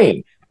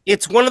funny.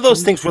 It's one of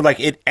those things where like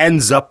it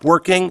ends up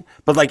working,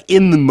 but like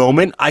in the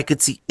moment, I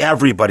could see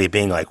everybody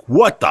being like,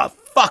 "What the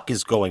fuck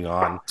is going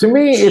on?" To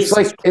me, it's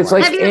like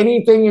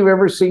anything you've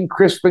ever seen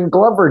Crispin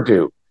Glover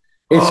do.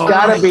 It's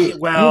gotta be. You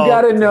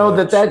gotta know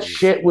that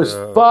shit was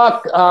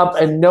fucked up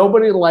and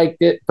nobody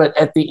liked it. But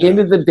at the end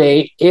of the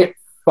day, it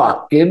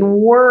fucking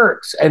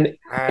works, and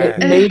it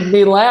made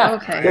me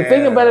laugh. The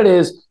thing about it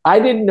is, I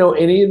didn't know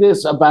any of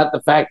this about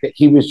the fact that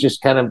he was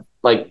just kind of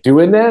like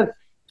doing that.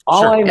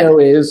 All I know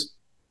is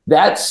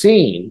that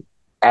scene,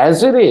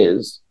 as it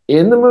is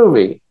in the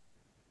movie,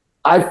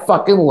 I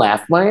fucking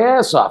laughed my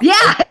ass off. Yeah,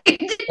 I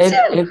did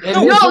too.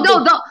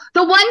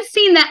 The one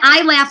scene that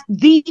I laughed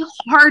the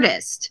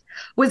hardest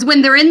was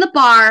when they're in the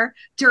bar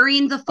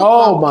during the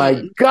football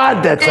game.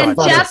 God, that's a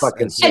funny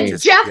fucking scene.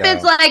 And Jeff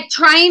is like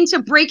trying to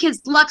break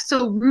his luck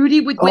so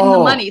Rudy would win the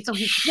money. So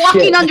he's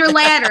walking under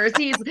ladders.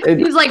 He's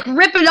like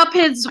ripping up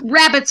his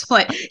rabbit's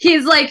foot.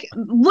 He's like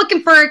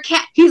looking for a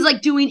cat. He's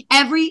like doing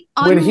every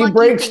when he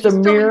breaks the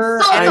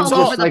mirror. I'm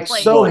just like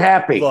so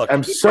happy.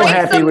 I'm so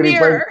happy when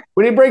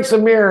he breaks the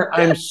mirror.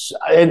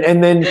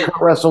 And then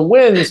Kurt Russell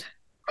wins.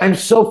 I'm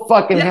so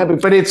fucking happy.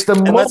 But it's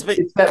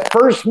it's that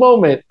first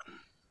moment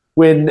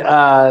when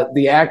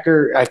the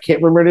actor, I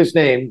can't remember his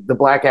name, the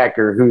black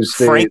actor who's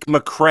Frank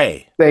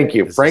McRae. Thank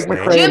you. Frank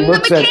McRae. Jim the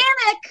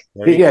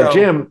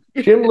mechanic.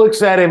 Jim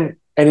looks at him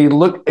and he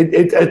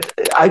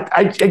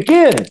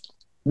again,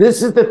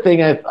 this is the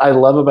thing I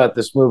love about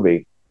this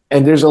movie.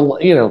 And there's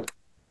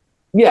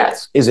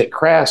yes, is it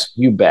crass?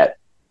 You bet.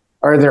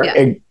 Are there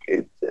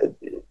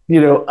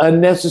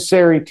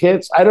unnecessary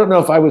tits. I don't know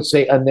if I would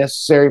say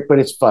unnecessary, but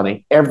it's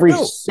funny. Every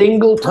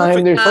single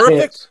time there's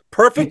tits.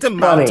 Perfect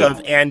amount funny.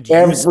 of and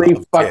use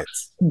of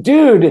tits.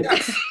 Dude,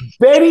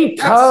 Betty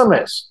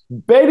Thomas.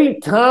 Betty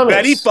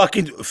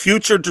fucking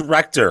future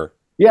director.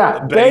 Yeah,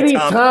 Betty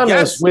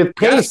Thomas with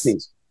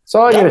pasties. That's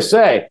all I gotta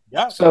say.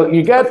 Yeah. So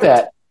you got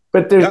that.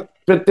 But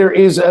there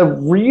is a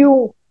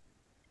real,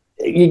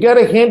 you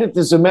gotta hand it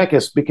to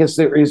Zemeckis because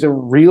there is a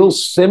real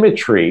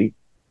symmetry,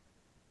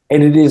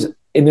 and it is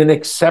in an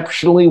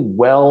exceptionally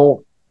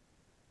well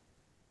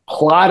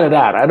plotted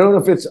out. I don't know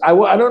if it's, I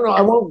don't know,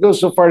 I won't go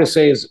so far to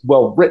say it's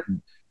well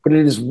written, but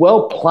it is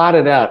well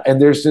plotted out. And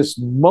there's this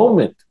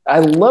moment, I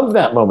love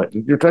that moment.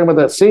 You're talking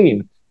about that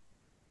scene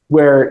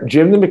where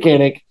Jim the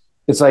mechanic,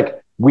 it's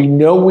like, we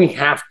know he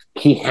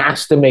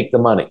has to make the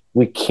money.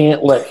 We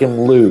can't let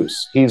him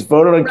lose. He's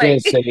voted on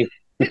Kansas City.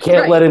 We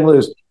can't let him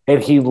lose.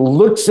 And he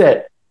looks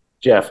at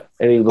Jeff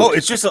and he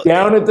looks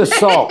down at the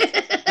salt.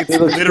 He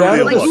looks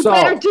down at the salt.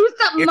 You better do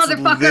something,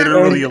 motherfucker.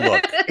 Literally a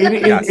look.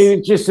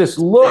 It's just this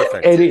look,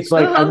 and it's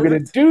like, I'm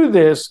going to do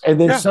this,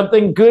 and then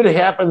something good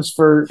happens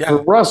for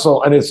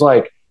Russell, and it's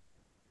like,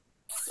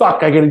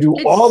 fuck, I got to do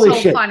all this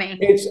shit. Funny.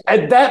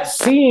 That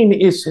scene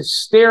is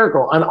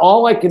hysterical, and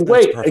all I can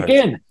wait.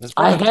 Again,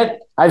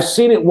 I've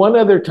seen it one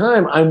other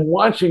time. I'm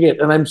watching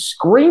it, and I'm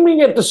screaming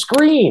at the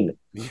screen.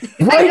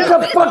 Break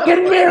a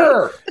fucking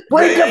mirror!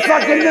 Break a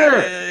fucking mirror!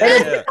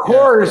 And of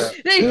course,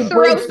 he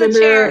breaks the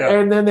mirror,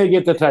 and then they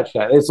get the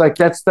touchdown. It's like,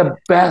 that's the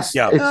best.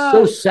 Yeah. It's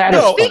so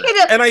satisfying.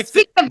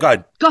 Go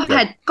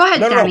ahead,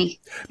 Danny.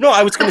 No,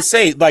 I was going to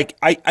say, like,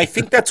 I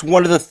think that's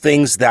one of the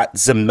things that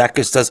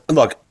Zemeckis does.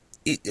 Look,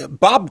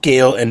 Bob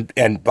Gale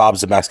and Bob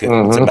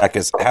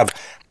Zemeckis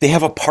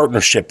have a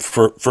partnership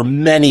for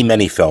many,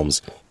 many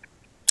films.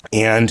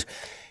 And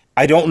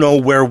I don't know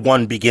where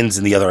one begins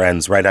and the other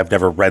ends, right? I've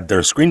never read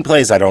their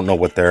screenplays. I don't know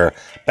what their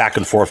back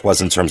and forth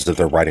was in terms of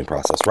their writing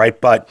process, right?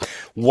 But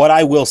what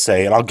I will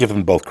say, and I'll give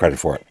them both credit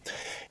for it,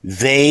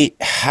 they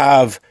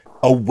have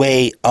a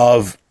way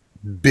of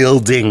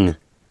building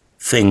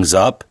things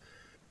up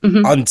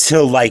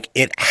until, like,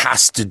 it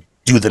has to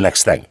do the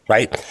next thing,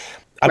 right?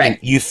 I mean,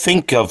 you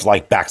think of,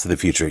 like, Back to the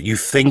Future. You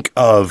think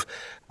of,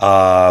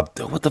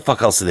 what the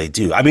fuck else do they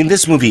do? I mean,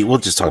 this movie, we'll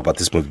just talk about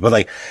this movie, but,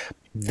 like,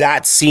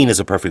 that scene is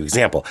a perfect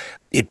example.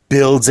 It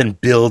builds and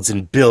builds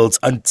and builds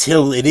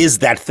until it is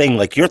that thing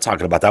like you're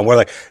talking about, that where,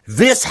 like,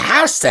 this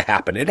has to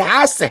happen. It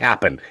has to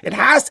happen. It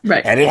has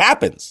to, and it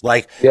happens.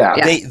 Like,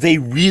 they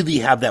really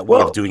have that way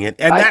of doing it.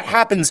 And that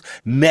happens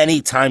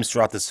many times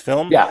throughout this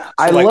film. Yeah.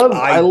 So,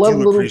 I love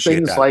little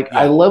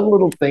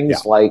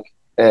things like,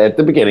 at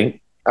the beginning,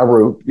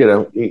 Aru,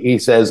 he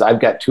says, I've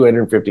got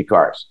 250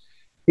 cars.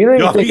 You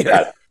don't even think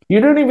about it.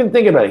 You don't even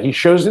think about it. He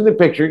shows you the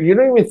picture. You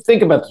don't even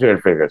think about the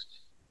 250 cars.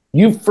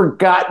 You've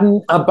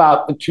forgotten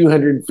about the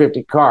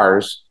 250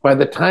 cars by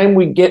the time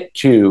we get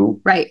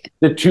to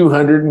the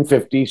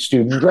 250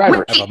 student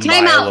drivers. Wait,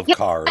 time out.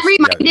 That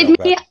reminded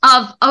me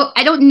of,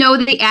 I don't know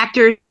the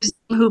actor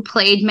who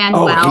played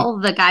Manuel,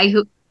 the guy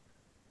who,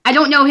 I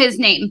don't know his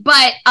name,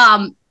 but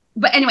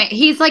anyway,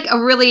 he's like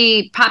a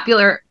really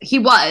popular, he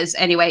was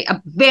anyway, a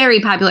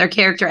very popular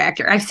character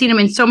actor. I've seen him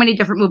in so many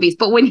different movies,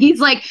 but when he's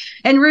like,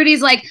 and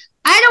Rudy's like,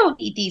 I don't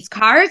need these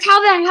cars.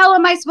 How the hell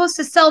am I supposed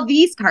to sell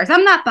these cars?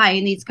 I'm not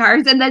buying these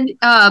cars. And then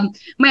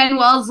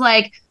Manuel's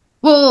like,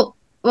 well,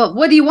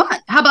 what do you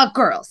want? How about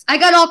girls? I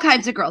got all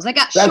kinds of girls. I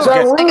got shorts.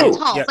 I got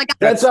talls. I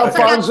got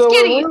Alfonso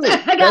skinnies.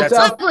 I got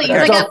uglies.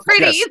 I got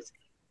pretties.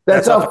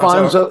 That's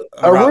Alfonso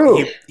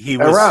Aru. He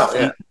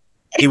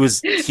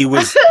was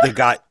the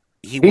guy.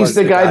 He's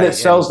the guy that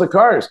sells the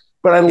cars.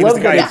 But I love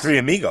the guy in Three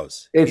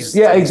Amigos.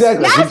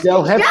 Exactly. He's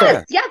El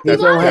Jefe. Yes, he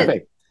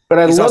was. But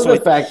I love the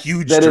fact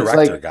that it's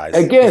like,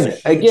 again,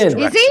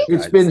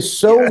 it's been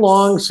so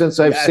long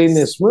since I've seen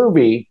this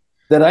movie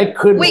that I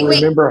couldn't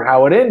remember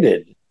how it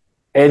ended.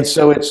 And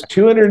so it's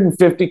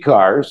 250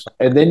 cars,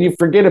 and then you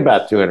forget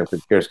about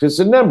 250 cars because it's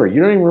a number.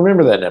 You don't even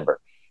remember that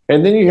number.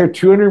 And then you hear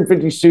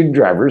 250 student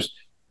drivers,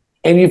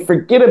 and you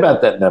forget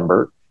about that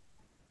number.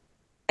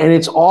 And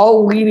it's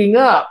all leading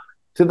up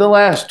to the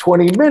last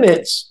 20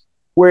 minutes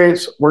where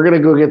we're going to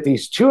go get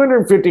these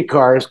 250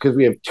 cars because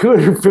we have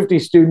 250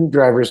 student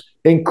drivers,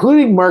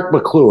 including Mark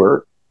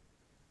McClure,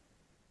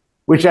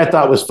 which I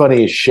thought was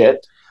funny as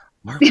shit.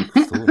 Mark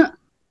McClure.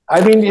 I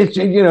mean, it's,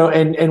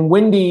 and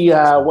Wendy,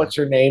 what's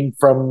her name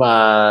from?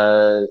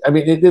 I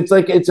mean, it's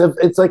like an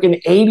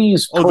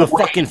 80s. Oh, the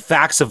fucking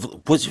Facts of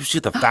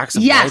the Facts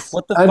of Life.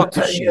 What the fuck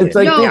is she? It's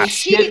like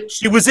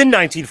she was in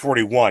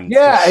 1941.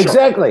 Yeah,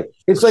 exactly.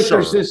 It's like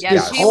there's this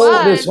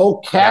whole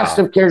cast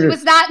of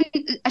characters.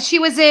 She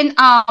was in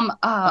that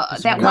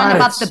one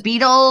about the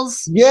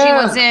Beatles. Yeah. She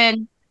was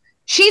in.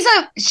 She's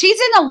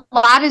in a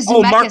lot of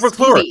Zemeckis Mark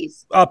McClure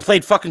movies.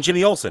 Played fucking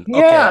Jimmy Olsen.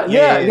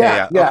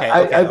 Yeah.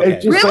 Okay.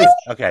 Really?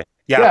 Okay.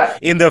 Yeah.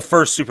 In the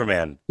first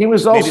Superman. He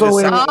was also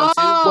in.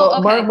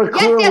 Mark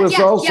McClure was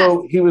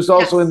also. He was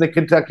also in the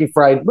Kentucky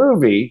Fried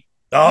Movie.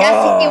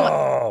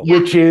 Oh,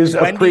 which is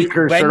a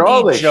precursor to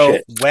all this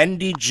shit.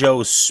 Wendy Jo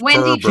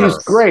Sperber. She's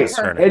great.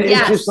 And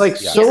it's just like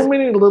so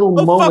many little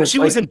moments. Fuck, she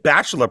was in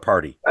Bachelor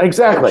Party.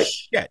 Exactly.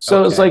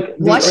 So it's like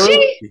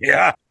she?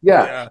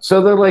 Yeah.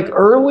 So they're like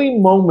early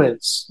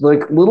moments,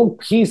 like little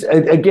piece.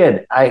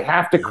 Again, I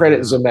have to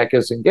credit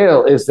Zemeckis and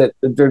Gale is that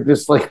they're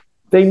just like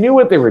they knew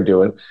what they were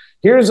doing.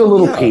 Here's a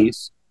little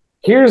piece.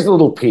 Here's a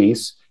little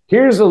piece.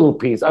 Here's a little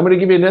piece. I'm going to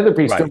give you another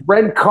piece. Right. The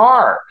red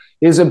car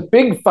is a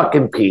big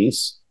fucking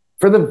piece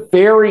for the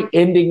very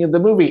ending of the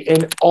movie.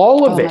 And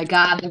all of it. Oh my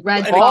God, the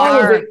red car.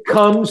 All of it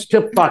comes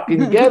to fucking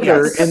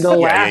together in the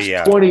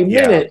last 20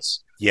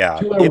 minutes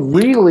to a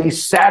really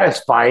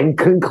satisfying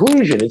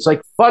conclusion. It's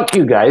like, fuck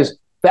you guys.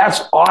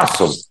 That's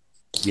awesome.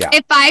 Yeah.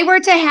 If I were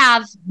to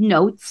have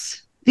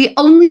notes, the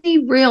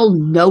only real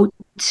note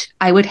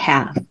I would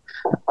have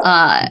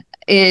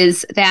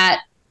is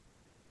that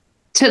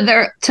to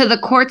the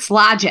court's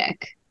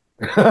logic,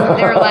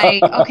 they're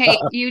like, okay,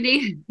 you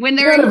need when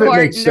they're in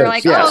court, and they're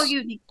like, oh,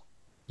 you need.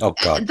 Oh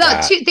God!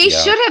 They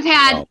should have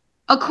had,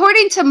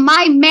 according to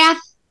my math,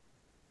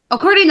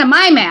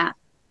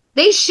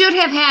 they should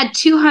have had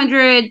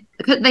 200.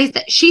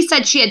 She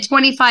said she had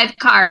 25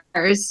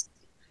 cars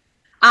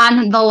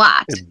on the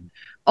lot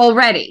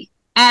already,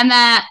 and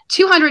that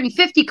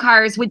 250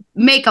 cars would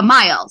make a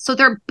mile. So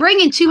they're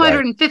bringing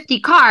 250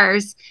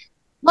 cars.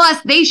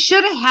 Plus, they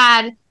should have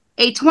had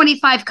a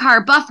 25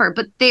 car buffer,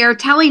 but they're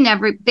telling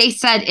they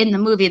said in the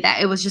movie that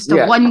it was just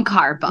a 1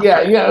 car buffer.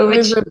 That's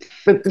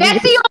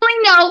the only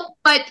note,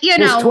 but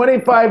this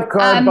 25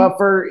 car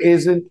buffer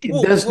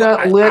does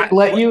not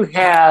let you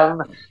have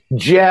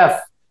Jeff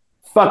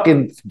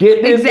fucking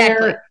getting in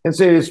there and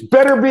say this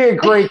better be a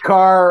great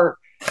car.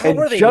 And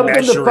jump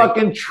in the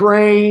fucking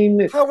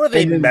train. How are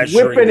they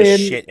measuring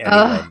this shit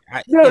anyway?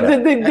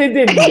 They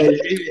didn't.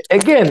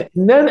 Again,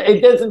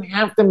 it doesn't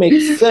have to make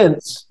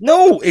sense.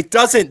 No, it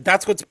doesn't.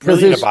 That's what's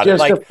brilliant about it.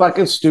 It's just a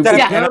fucking stupid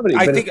comedy.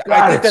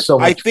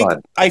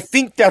 I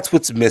think that's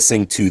what's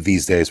missing too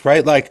these days,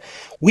 right? Like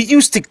we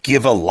used to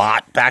give a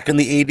lot back in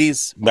the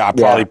 80s,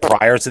 probably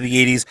prior to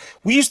the 80s.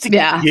 We used to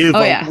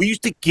we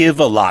used to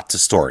give a lot to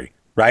story,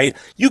 right?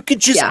 You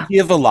could just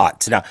give a lot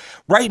to now.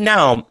 Right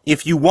now,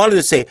 if you wanted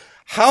to say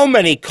how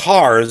many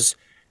cars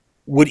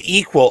would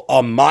equal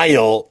a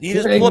mile? You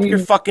just pull up your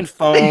fucking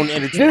phone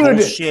and it's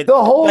bullshit. The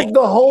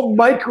whole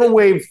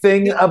microwave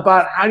thing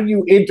about how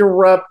you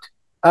interrupt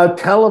a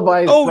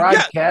televised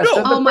broadcast.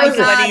 Oh my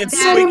God!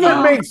 None of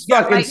it makes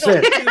fucking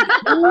sense.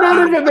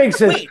 None of it makes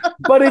sense.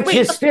 But it's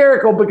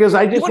hysterical because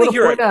I just want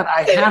to point out.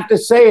 I have to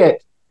say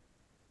it.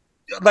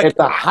 At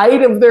the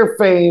height of their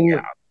fame,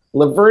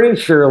 Laverne and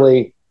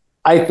Shirley,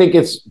 I think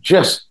it's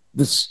just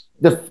this.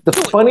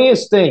 The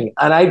funniest thing,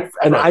 and I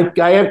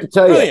have to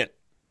tell you,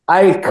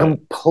 I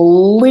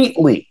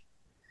completely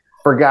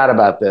forgot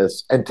about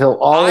this until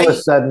all of a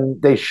sudden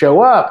they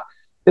show up.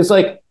 It's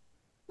like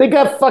they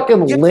got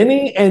fucking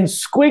Lenny and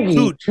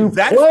Squiggy to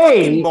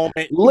play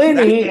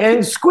Lenny and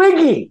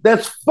Squiggy.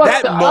 That's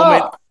fucked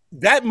up.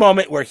 That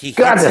moment where he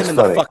hits him in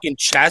the fucking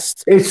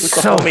chest with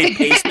the homemade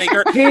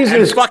pacemaker,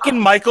 and fucking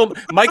Michael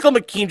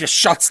McKean just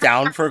shuts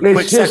down for a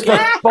quick second. It's just the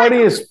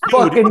funniest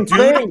fucking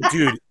thing,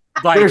 dude.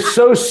 Like, they're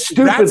so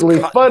stupidly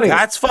funny.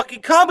 That's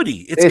fucking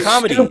comedy. It's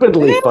comedy.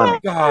 Stupidly funny.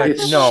 God,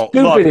 it's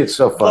stupid. Look, it's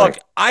so funny. Look,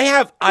 I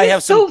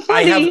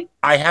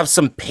have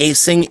some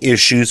pacing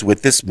issues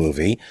with this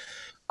movie.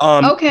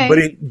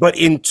 Okay. But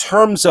in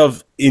terms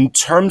of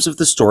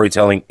the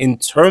storytelling, in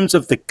terms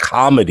of the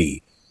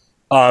comedy,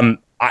 I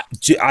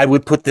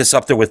would put this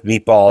up there with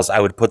Meatballs.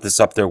 I would put this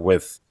up there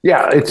with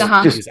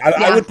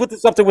I would put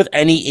this up there with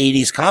any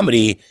 80s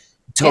comedy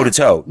toe to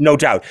toe, no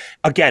doubt.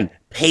 Again,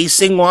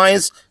 pacing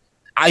wise,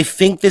 I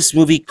think this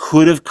movie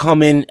could have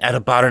come in at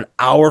about an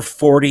hour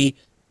 40,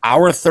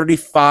 hour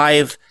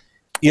 35,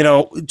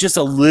 just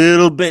a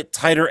little bit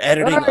tighter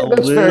editing, a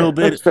little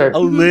bit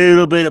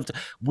of,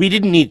 we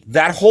didn't need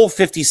that whole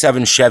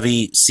 57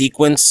 Chevy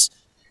sequence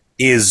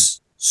is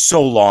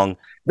so long.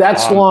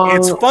 That's long.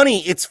 It's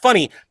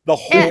funny. The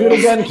whole we could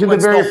have gotten to the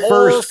very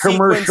first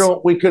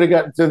commercial. We could have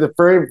gotten to the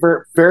very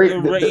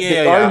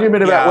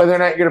argument about whether or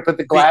not you're going to put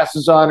the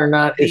glasses on or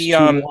not is too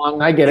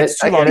long. I get it.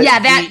 Yeah,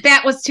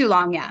 that was too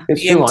long. Yeah,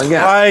 it's too long. Yeah,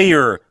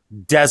 entire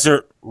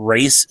desert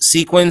race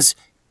sequence.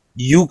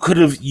 You could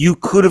have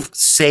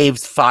saved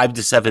 5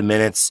 to 7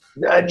 minutes.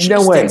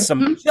 No way. I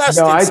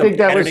think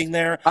that was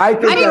there. I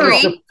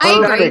agree.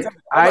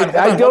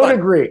 I don't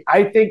agree.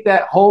 I think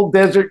that whole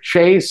desert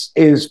chase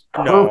is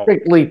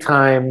perfectly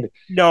timed.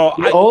 No,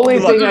 the only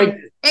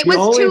thing it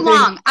was too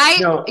long.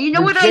 You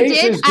know what I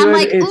did? I'm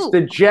like, it's the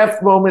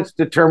Jeff moments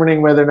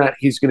determining whether or not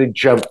he's going to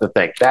jump the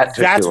thing.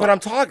 That's what I'm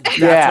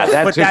talking about.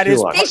 That's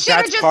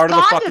part of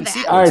the fucking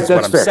sequence. All right,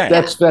 that's fair.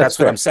 That's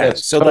what I'm saying.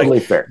 So totally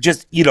fair.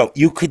 Just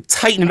you could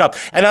tighten it up,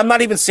 and I'm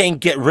not even saying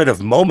get rid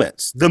of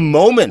moments. The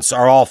moments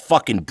are all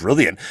fucking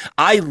brilliant.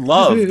 I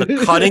love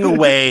the cutting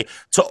away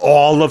to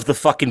all of the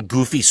fucking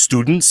goofy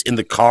students in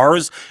the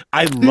cars.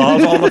 I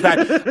love all of that.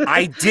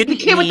 I didn't.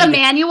 The kid with the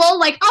manual,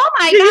 like, oh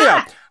my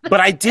god. But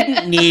I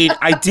didn't need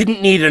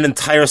an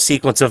entire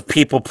sequence of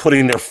people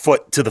putting their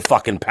foot to the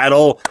fucking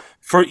pedal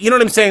for, you know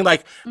what I'm saying?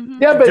 Like,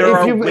 yeah, but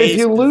if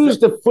you lose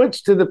the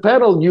foots to the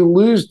pedal, you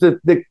lose the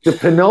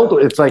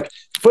penultimate. It's like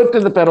foot to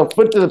the pedal,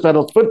 foot to the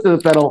pedal, foot to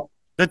the pedal.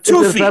 The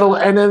 2 feet. Pedal,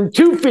 and then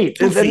 2 feet.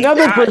 There's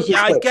another person.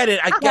 Yeah, I get it.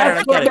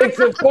 That's what makes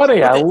it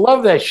funny. I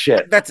love that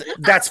shit.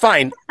 That's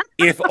fine.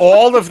 If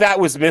all of that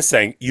was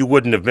missing, you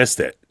wouldn't have missed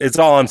it. It's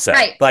all I'm saying.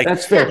 Right. Like,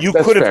 that's fair. You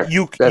that's could fair.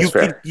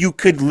 have you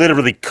could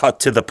literally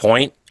cut to the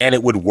point and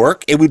it would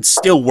work. It would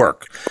still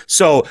work.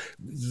 So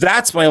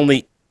that's my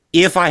only.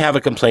 If I have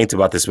a complaint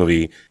about this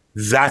movie,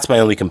 that's my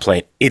only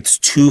complaint. It's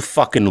too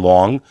fucking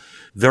long.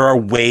 There are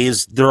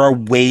ways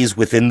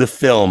within the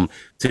film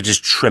to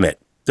just trim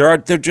it. There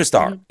just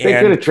are. They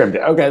could have trimmed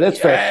it. Okay, that's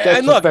fair.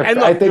 That's look,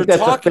 I think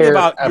that's a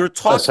fair you're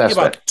talking assessment.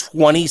 about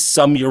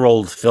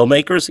 20-some-year-old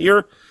filmmakers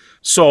here.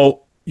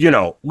 So,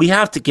 we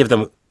have to give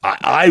them,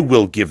 I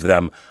will give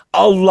them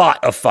a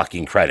lot of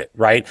fucking credit,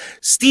 right?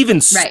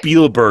 Steven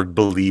Spielberg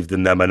believed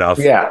in them enough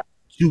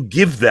to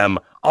give them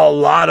a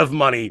lot of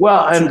money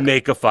to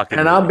make a fucking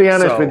movie. I'll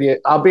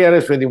be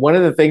honest with you. One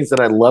of the things that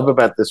I love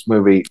about this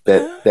movie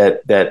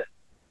that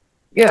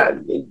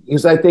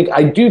is I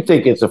do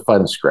think it's a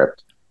fun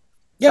script.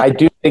 Yeah. I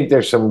do think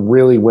there's some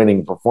really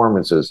winning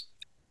performances.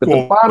 But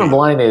the bottom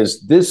line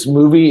is this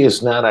movie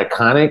is not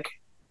iconic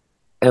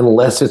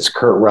unless it's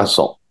Kurt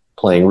Russell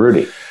playing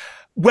Rudy.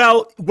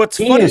 Well, what's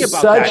funny about that... He is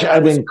such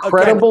an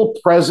incredible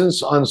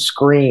presence on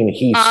screen.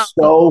 He's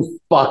so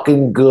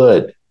fucking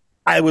good.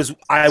 I was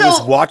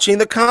watching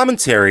the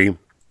commentary,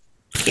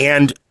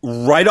 and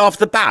right off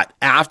the bat,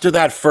 after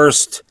that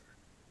first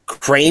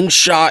crane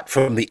shot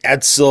from the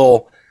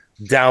Edsel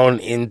down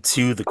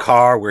into the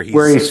car where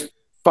he's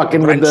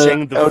fucking with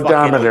the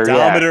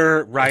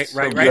odometer. Right.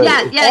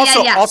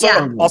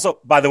 Also,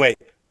 by the way,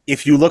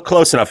 if you look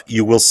close enough,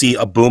 you will see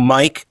a boom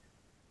mic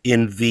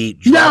in the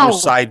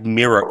driver's side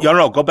mirror.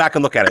 No, go back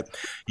and look at it.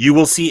 You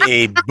will see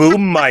a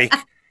boom mic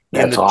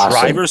in the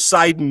driver's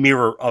side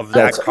mirror of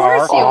that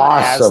car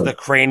as the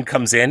crane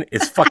comes in.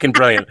 It's fucking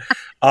brilliant.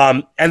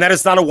 And that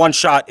is not a one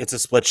shot, it's a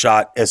split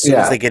shot. As soon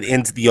as they get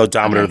into the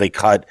odometer, they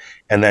cut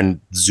and then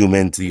zoom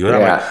into the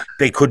odometer. Yeah.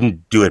 They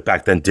couldn't do it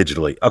back then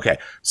digitally. Okay,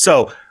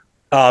 so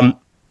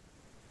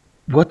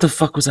what the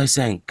fuck was I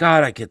saying?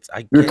 God,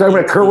 You're talking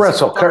about Kurt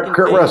Russell. Kurt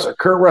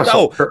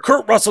Russell. No,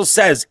 Kurt Russell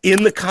says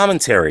in the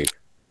commentary,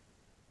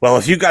 well,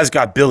 if you guys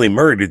got Billy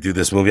Murray to do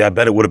this movie, I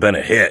bet it would have been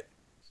a hit.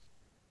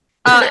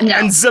 No.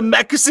 And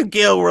Zemeckis and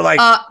Gale were like,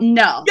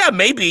 no. Yeah,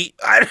 maybe.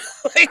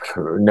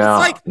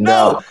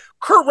 No.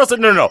 Kurt Russell,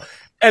 no.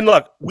 And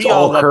look, we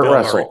all love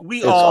Bill Murray.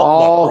 We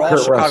all love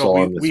Kurt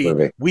Russell in this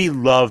movie. We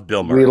love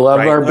Bill Murray. We love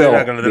our Bill.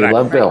 We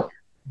love Bill.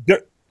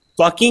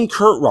 Fucking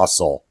Kurt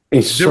Russell.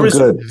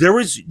 Good. There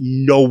is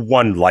no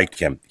one like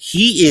him.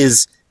 He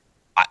is.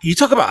 You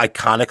talk about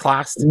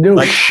iconoclast.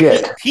 No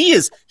shit. He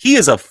is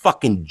a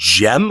fucking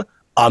gem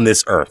on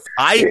this earth.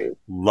 I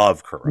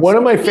love Kurt Russell. One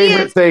of my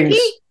favorite things.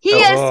 He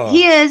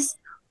is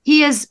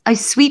a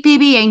sweet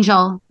baby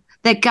angel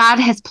that God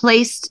has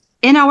placed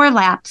in our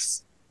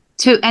laps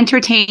to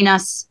entertain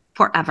us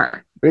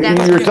forever. You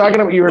were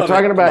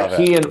talking about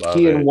he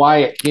and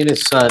Wyatt, he and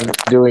his son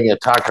doing a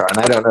talk show, and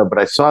I don't know, but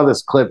I saw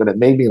this clip and it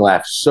made me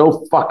laugh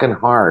so fucking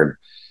hard.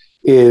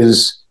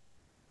 Is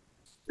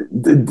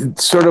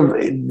sort of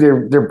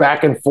they're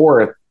back and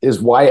forth. Is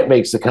Wyatt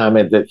makes the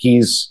comment that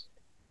he's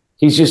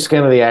just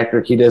kind of the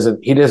actor. He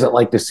doesn't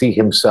like to see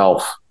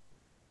himself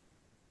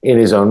in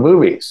his own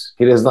movies.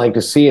 He doesn't like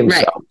to see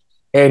himself,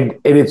 and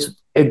they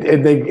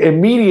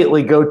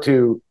immediately go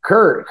to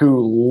Kurt,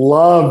 who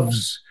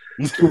loves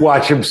to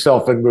watch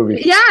himself in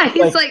movies. Yeah,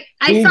 he's like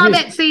I saw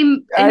that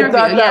same interview. I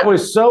thought that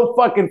was so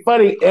fucking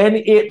funny, and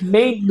it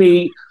made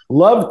me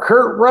love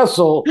Kurt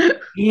Russell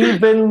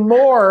even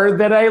more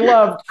than I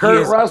loved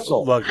Kurt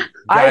Russell. Look,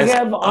 guys, I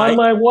have on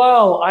my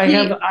wall. I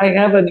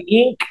have an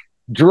ink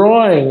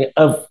drawing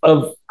of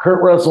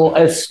Kurt Russell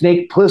as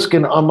Snake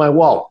Plissken on my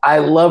wall. I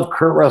love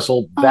Kurt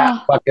Russell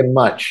that fucking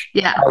much.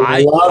 Yeah,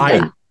 I love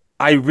him.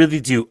 I really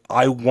do.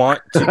 I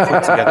want to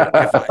put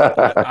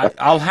together.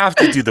 I'll have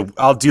to do the.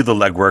 I'll do the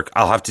legwork.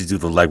 I'll have to do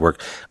the legwork.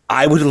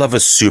 I would love a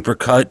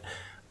supercut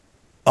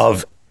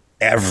of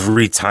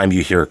every time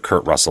you hear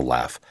Kurt Russell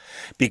laugh,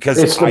 because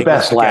it's the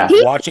best laugh.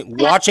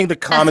 Watching the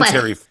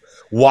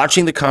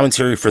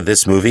commentary for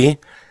this movie,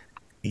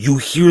 you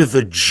hear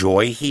the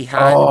joy he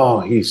had.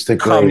 Oh, he's the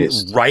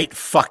greatest. Right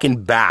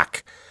fucking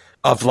back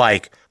of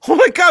like, oh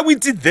my God, we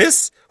did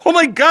this. Oh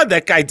my God,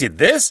 that guy did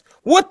this.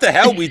 What the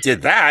hell? We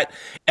did that.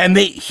 And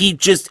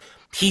he's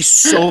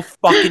so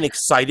fucking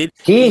excited.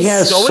 He's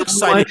has so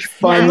excited. Much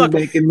fun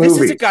making movies.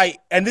 This is a guy.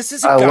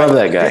 I love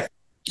that guy.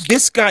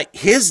 This guy,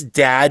 his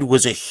dad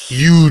was a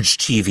huge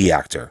TV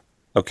actor.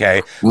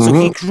 Okay. Mm-hmm. So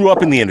he grew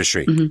up in the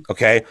industry. Mm-hmm.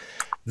 Okay.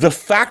 The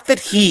fact that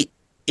he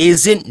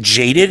isn't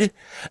jaded,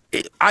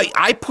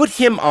 I put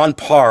him on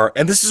par,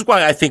 and this is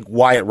why I think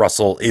Wyatt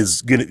Russell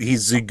is good.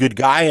 He's a good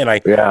guy, and I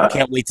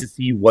can't wait to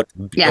see what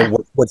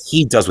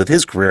he does with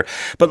his career.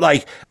 But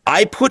like,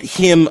 I put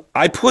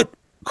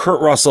Kurt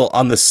Russell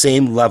on the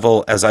same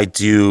level as I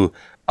do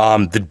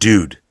The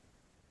Dude.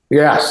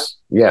 Yes.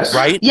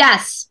 Right?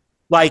 Yes.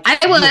 Like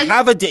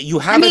you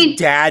have a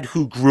dad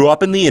who grew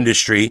up in the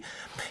industry.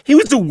 He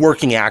was a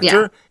working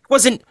actor. Yeah. He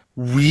wasn't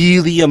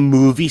really a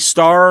movie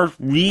star.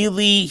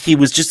 Really, he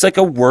was just like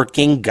a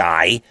working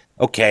guy.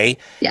 Okay.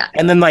 Yeah.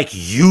 And then like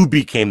you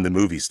became the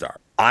movie star.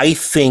 I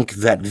think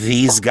that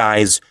these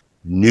guys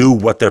knew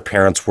what their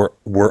parents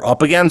were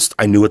up against.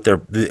 I knew what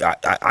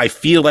I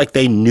feel like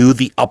they knew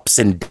the ups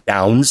and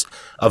downs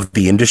of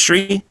the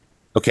industry.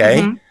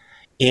 Okay. Mm-hmm.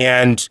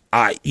 And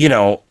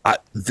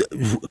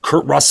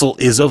Kurt Russell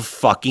is a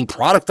fucking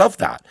product of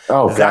that.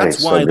 Oh,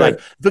 that's why, like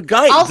the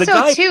guy.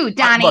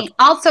 Donnie.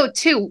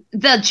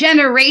 The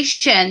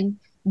generation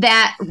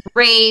that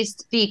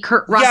raised the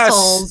Kurt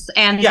Russells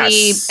and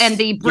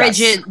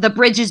the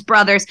Bridges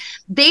brothers,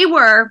 they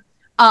were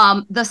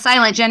the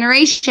silent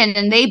generation,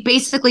 and they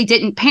basically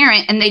didn't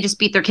parent, and they just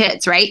beat their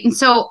kids, right? And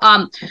so,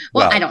 I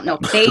don't know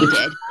if they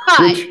did.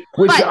 But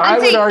I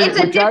would argue, it's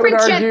a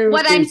different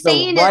what I'm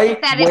saying right is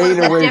that it was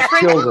a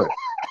different children.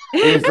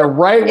 It's the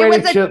right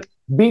way to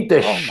beat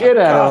the shit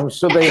out of them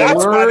so they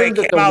learn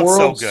that the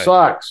world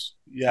sucks.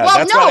 Yeah,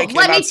 well, no,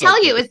 let me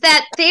tell you is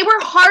that they were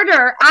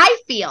harder. I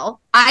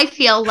feel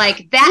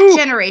like that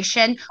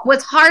generation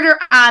was harder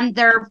on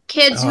their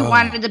kids who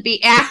wanted to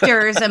be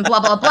actors and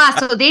blah, blah, blah.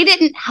 So they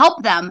didn't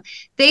help them.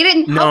 They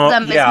didn't help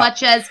them as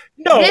much as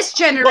this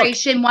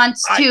generation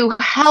wants to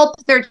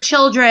help their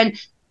children,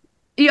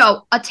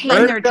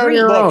 attain their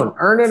dreams.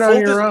 Earn it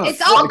on your own.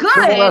 It's all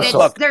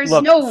good. There's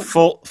no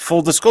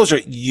full disclosure.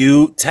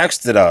 You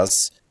texted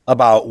us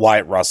about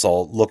Wyatt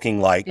Russell looking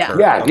like Kurt.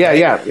 Yeah.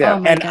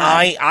 Oh and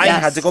I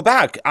had to go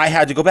back.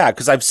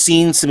 Because I've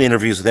seen some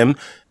interviews with him.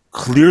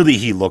 Clearly,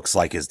 he looks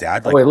like his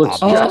dad. Like, he looks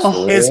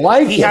just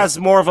like he has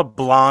more of a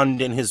blonde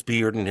in his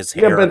beard and his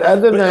hair. Yeah, but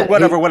other than that,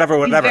 whatever.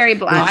 He's very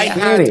blonde.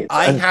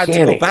 I had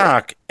to go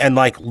back and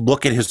like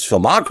look at his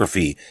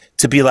filmography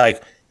to be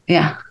like,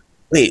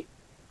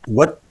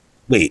 what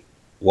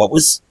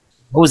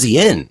was he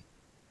in?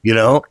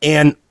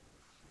 And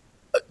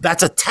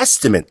that's a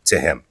testament to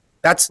him.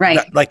 That's right.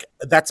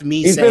 That's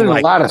me he's saying been in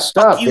a lot of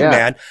stuff, you,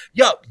 man.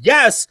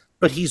 Yes,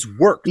 but he's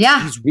worked.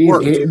 Yeah, he's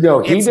worked. He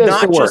does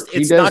the work.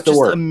 It's not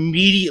just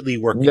immediately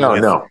working.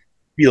 No.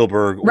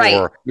 Spielberg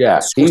or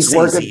he's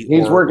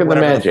working the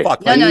magic.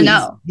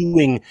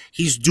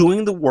 He's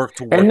doing the work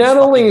to work. And not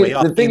only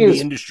the thing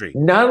is, industry.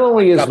 Not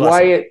only is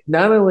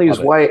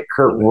Wyatt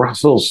Kurt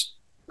Russell's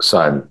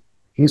son.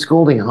 He's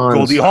Goldie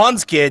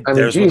Hawn's kid.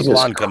 There's where the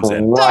blonde comes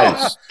in.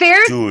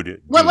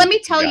 Dude. Well, let me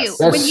tell you.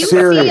 That's when you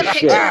serious see a picture,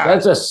 shit.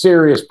 That's a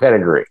serious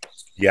pedigree.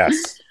 Yes.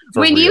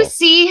 When you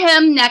see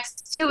him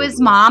next to his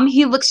mom,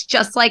 he looks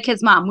just like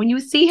his mom. When you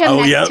see him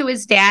next to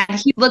his dad,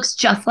 he looks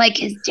just like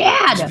his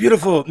dad. It's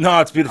beautiful. No,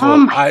 it's beautiful. Oh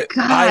my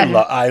God. I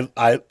love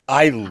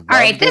all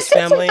right, this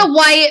family. isn't the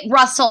Wyatt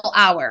Russell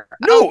hour.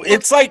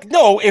 It's like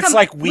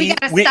we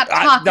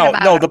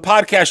the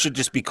podcast should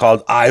just be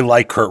called I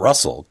Like Kurt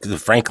Russell,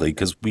 frankly,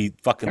 because we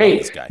fucking love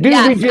this guy. Dude,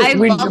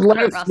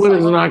 last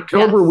in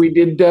October we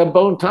did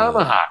Bone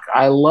Tomahawk.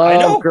 I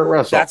love Kurt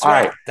Russell. That's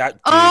right.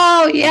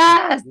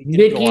 Yes.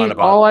 Nikki,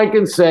 all I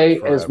can say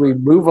as we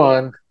move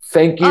on,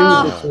 thank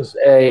you. This is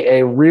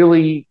a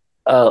really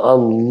a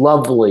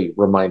lovely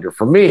reminder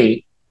for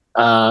me.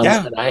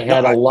 And I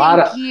had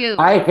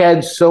I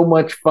had so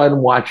much fun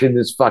watching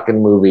this fucking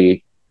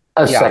movie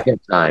a second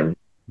time.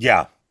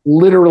 Yeah.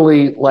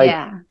 Literally,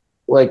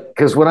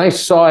 because when I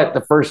saw it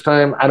the first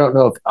time, I don't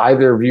know if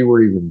either of you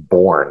were even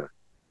born.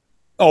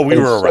 Oh, we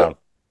were around.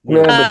 We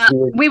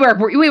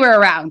were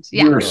around.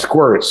 Yeah. We were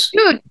squirts.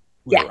 Dude.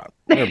 We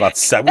were about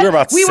seven. We were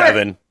about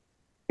seven.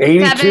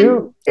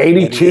 82?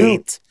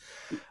 82?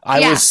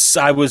 I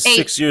was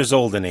 6 years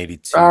old in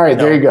 82. All right,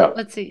 there you go.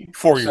 Let's see.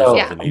 4 years old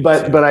in 82.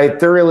 But I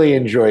thoroughly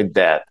enjoyed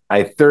that.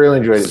 It.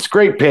 It's a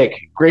great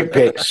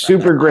pick.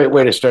 Super great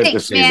way to start the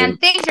season. Man.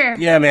 Thanks for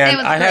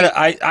man.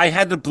 I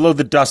had to blow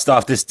the dust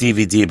off this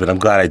DVD, but I'm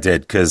glad I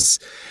did because,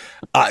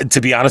 to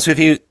be honest with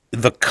you,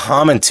 the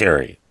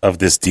commentary of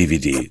this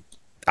DVD.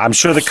 I'm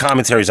sure the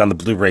commentary is on the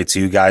Blu-ray to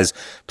you guys.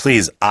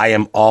 Please, I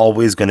am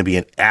always going to be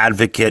an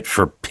advocate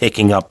for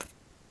picking up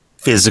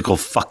physical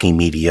fucking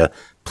media.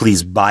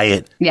 Please buy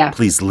it. Yeah.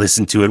 Please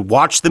listen to it.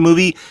 Watch the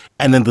movie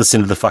and then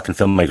listen to the fucking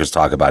filmmakers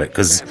talk about it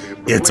because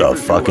it's a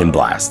fucking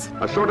blast.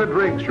 Assorted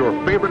drinks, your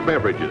favorite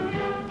beverages,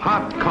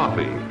 hot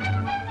coffee,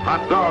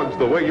 hot dogs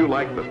the way you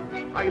like them.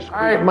 Ice cream.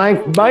 All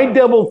right, my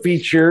double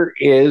feature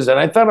is, and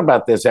I thought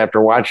about this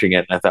after watching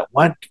it, and I thought,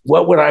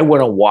 what would I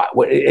want to watch?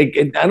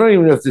 I don't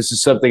even know if this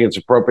is something that's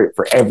appropriate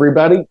for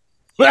everybody.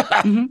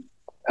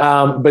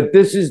 But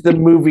this is the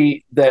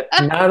movie that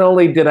not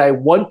only did I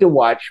want to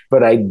watch,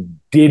 but I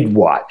did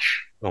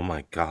watch. Oh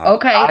my God.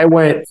 Okay. I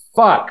went,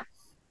 fuck.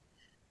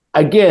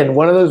 Again,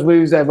 one of those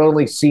movies I've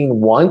only seen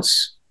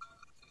once.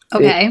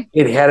 Okay.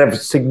 It had a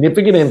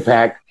significant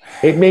impact.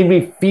 It made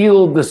me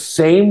feel the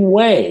same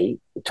way.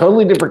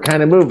 Totally different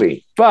kind of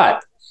movie.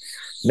 But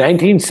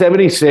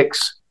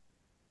 1976,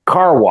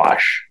 Car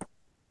Wash.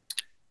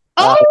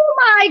 Oh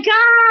my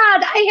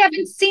God. I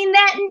haven't seen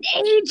that in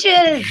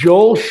ages.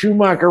 Joel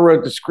Schumacher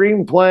wrote the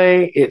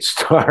screenplay. It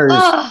stars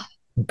Oh,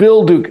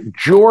 Bill Duke,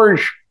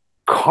 George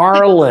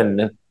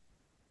Carlin,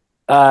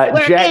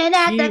 working Jack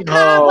at the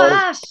car Kehoe,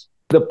 wash.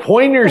 the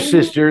Pointer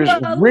Sisters,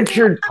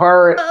 Richard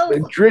Pryor,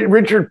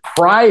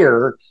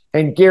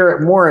 and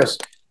Garrett Morris.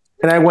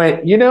 And I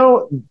went,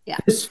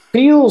 this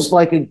feels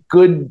like a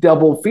good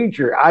double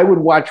feature. I would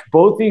watch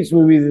both these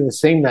movies in the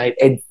same night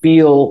and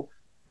feel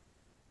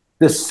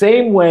the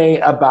same way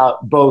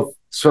about both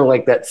sort of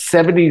like that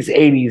 70s,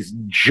 80s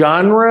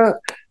genre,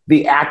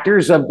 the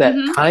actors of that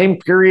time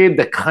period,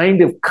 the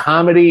kind of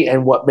comedy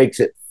and what makes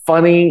it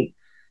funny.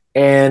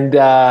 And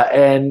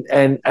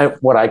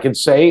what I can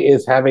say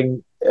is,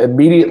 having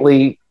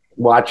immediately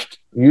watched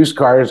Used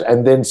Cars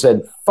and then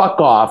said, fuck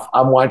off,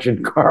 I'm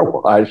watching Car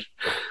Wash.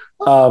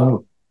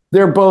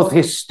 They're both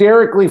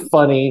hysterically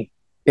funny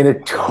in a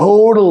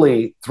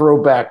totally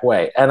throwback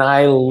way. And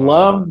I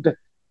loved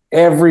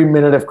every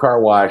minute of Car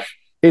Wash.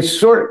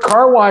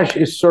 Car Wash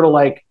is sort of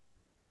like,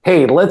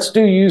 hey, let's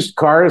do Used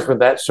Cars with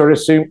that sort of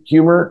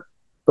humor,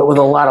 but with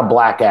a lot of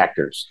black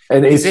actors.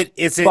 And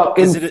it's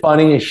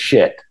funny as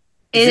shit.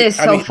 It is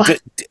so funny.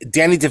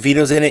 Danny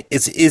DeVito's in it.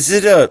 Is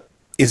it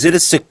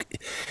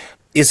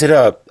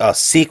a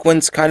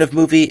sequence kind of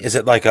movie? Is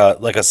it like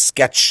a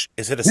sketch?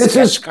 Is it a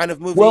sketch kind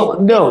of movie? Well,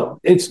 no,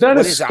 it's not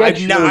a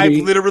sketch movie.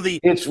 I've literally.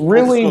 It's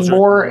really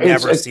more.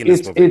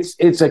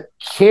 It's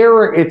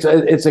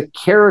a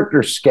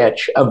character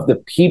sketch of the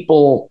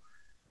people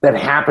that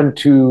happen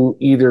to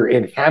either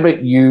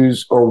inhabit,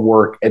 use, or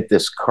work at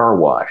this car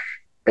wash,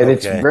 and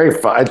it's very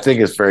fun. I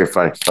think it's very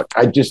funny.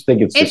 I just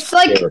think it's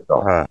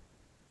hysterical.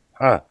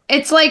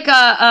 It's like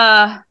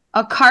a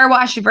car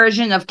wash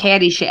version of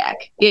Caddyshack.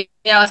 It's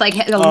like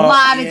a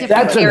lot of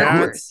different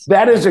characters.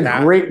 That is a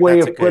great way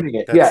of putting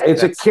it. Yeah,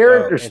 it's a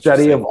character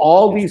study of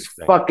all these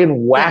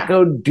fucking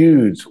wacko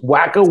dudes,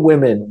 wacko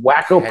women,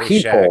 wacko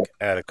people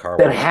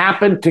that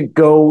happen to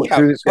go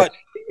through this.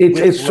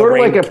 It's sort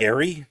of like a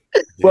Gary.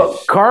 Well,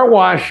 Car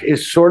Wash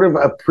is sort of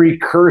a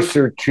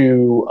precursor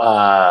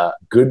to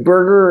Good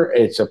Burger.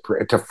 It's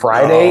to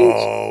Fridays.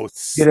 Oh,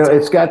 it's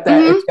got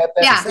that. It's got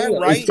that. Yeah,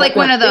 right? It's like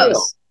one of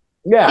those.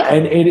 Yeah,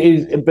 and it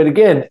is. But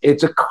again,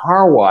 it's a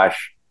car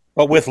wash.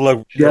 But with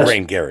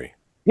Lorraine Gary.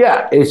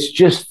 Yeah, it's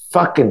just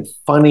fucking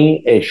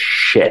funny as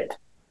shit.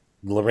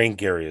 Lorraine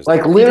Gary is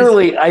like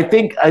literally. I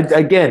think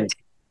again,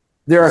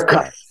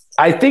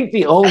 I think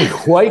the only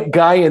white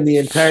guy in the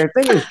entire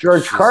thing is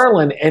George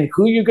Carlin, and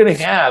who you're going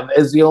to have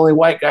as the only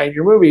white guy in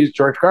your movie is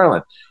George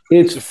Carlin.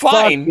 It's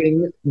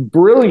fucking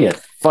brilliant,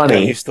 funny. Yeah,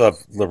 you still have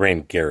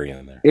Lorraine Gary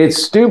in there.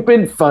 It's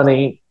stupid,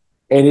 funny,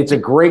 and it's a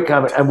great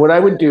comment. And what I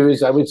would do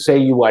is I would say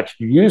you watch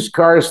Used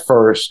Cars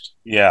first.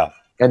 Yeah.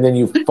 And then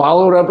you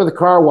follow it up with a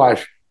Car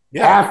Wash.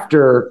 Yeah.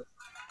 After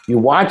you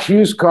watch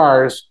Used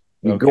Cars,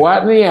 you go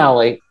out in the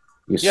alley,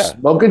 you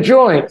smoke a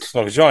joint.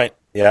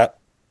 Yeah.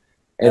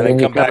 And then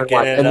you come back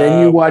in and then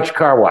you watch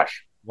Car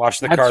Wash. Watch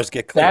the cars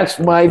get clean. That's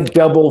my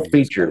double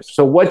feature.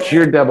 So what's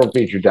your double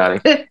feature, Donnie?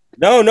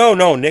 No,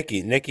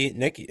 Nikki.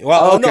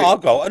 Well, okay. I'll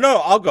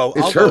go.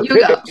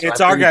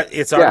 It's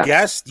our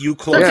guest. You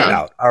close it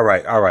out. All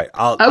right.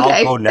 I'll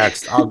go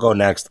next.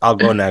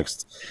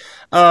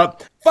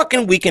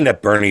 Fucking Weekend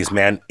at Bernie's,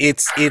 man.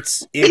 It's a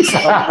movie.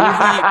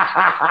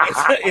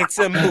 It's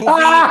a movie.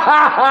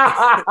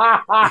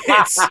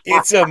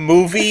 It's a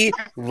movie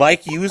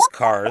like Used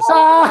Cars.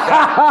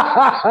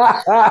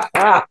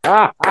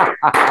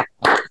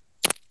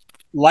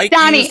 Like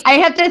Donnie, I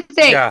have to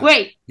say,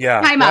 wait,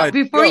 time out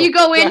before you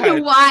go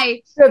into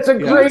why. That's a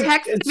great. You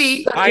texted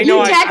me. I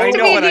know. You texted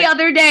me the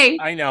other day.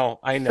 I know.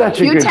 You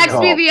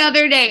texted me the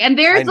other day, and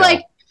there's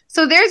like.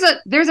 So there's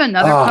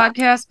another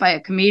podcast by a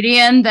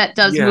comedian that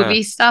does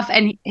movie stuff,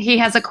 and he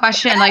has a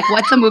question like,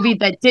 what's a movie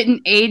that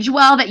didn't age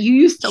well that you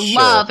used to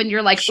love, and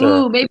you're like,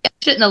 ooh, maybe I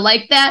shouldn't have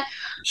liked that.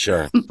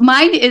 Sure.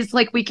 Mine is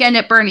like Weekend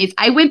at Bernie's.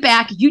 I went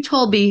back. You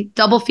told me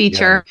double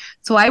feature,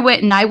 so I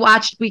went and I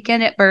watched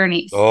Weekend at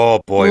Bernie's. Oh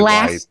boy,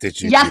 why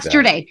did you?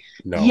 Yesterday.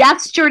 No.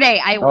 Yesterday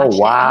I watched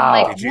it.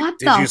 I'm like,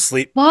 did you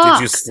sleep?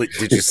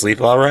 Did you sleep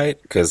all right?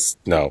 Because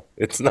no,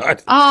 it's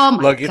not. Oh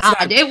my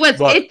God!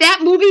 That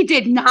movie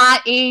did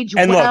not age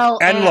well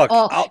at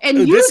all.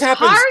 And Used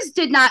Cars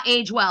did not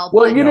age well.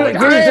 Well,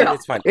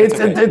 it's fine.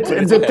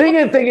 The thing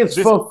I think is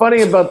so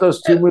funny about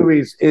those two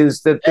movies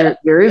is that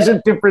there is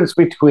a difference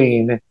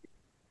between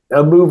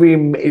a movie,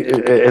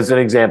 as an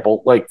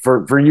example, like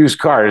for Used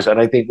Cars, and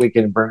I think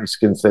Bernie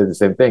can say the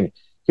same thing.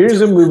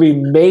 Here's a movie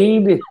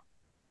made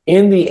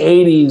in the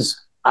 80s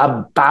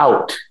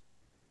about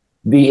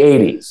the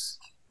 80s.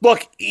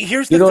 Look,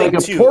 here's the thing,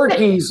 like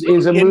Porky's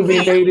is a movie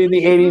made in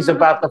the 80s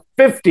about the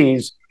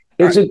 50s.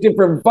 It's a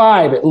different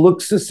vibe. It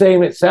looks the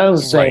same. It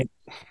sounds the same.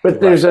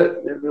 But there's a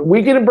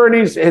Weekend at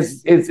Bernie's.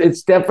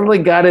 It's definitely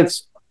got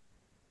its.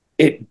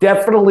 It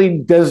definitely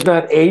does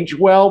not age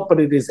well, but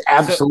it is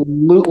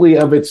absolutely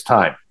of its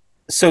time.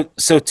 So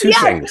two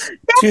things.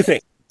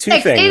 It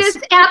is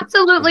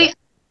absolutely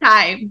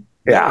time.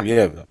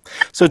 Yeah.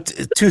 So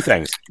two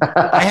things.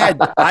 I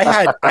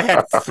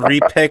had 3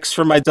 picks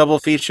for my double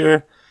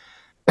feature.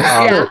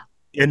 Yeah.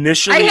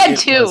 Initially, I had it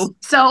two. was-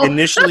 So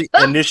initially,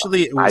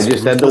 it was. I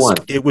just had the one.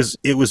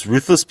 It was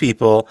Ruthless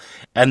People,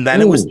 and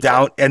then it was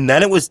down, and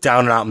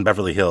and Out in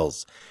Beverly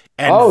Hills.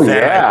 And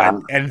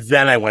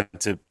then I went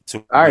to.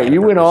 All right,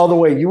 you went all the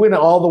way. You went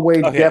all the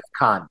way. Okay.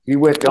 DEFCON. You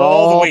went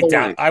all the way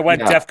down. I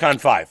went DEFCON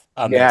 5.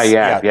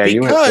 Yeah.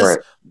 You went for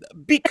it.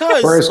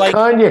 Because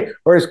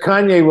whereas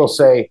Kanye will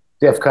say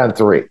DEFCON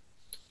 3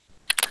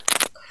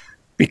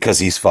 because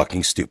he's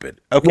fucking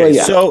stupid. Okay,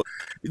 so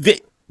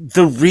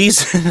the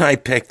reason I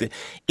picked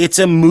it's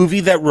a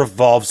movie that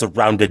revolves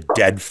around a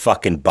dead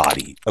fucking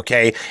body.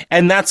 Okay,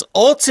 and that's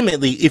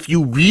ultimately, if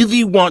you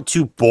really want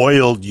to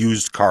boil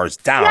used cars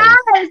down.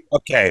 Yes!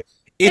 Okay,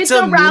 it's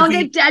around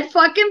a dead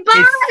fucking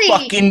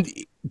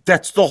body.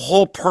 That's the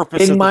whole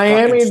purpose. In of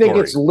Miami, they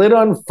gets lit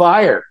on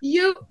fire.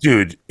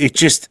 Dude, it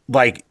just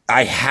like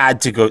I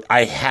had to go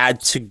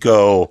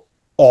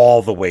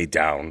all the way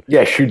down.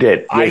 Yes, you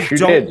did. Yes, you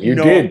did. You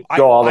did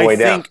go all the way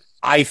down.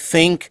 I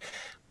think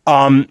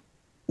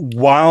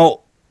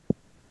while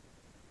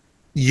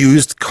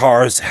Used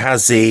Cars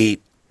has a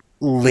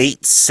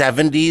late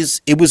 70s,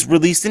 it was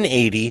released in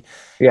 80.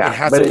 Yeah, it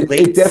has a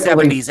late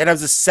 70s. It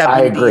has a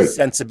 70s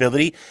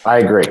sensibility. I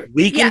agree.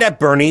 Weekend at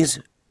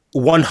Bernie's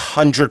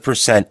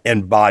 100%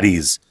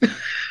 embodies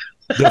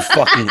the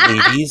fucking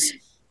 80s,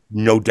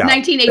 no doubt.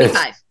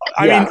 1985.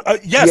 I mean,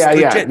 yes,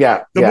 legit.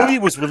 The movie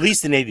was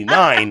released in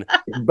 89,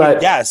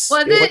 but yes.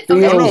 Was it?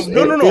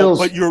 No,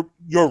 but you're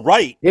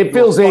right. It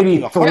feels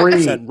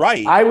 83.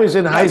 Right. I was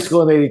in high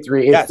school in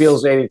 83. It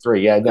feels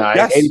 83. Yeah, no,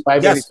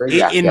 85,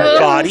 83. It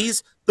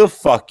embodies the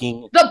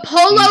fucking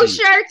polo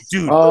shirts,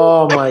 dude.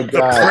 Oh my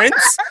god,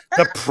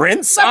 the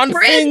prints on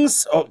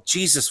things. Oh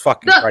Jesus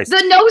fucking Christ!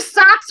 The no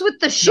socks with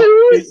the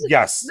shoes.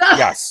 Yes.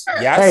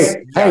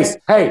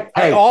 Hey!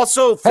 I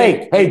also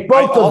think.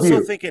 Both of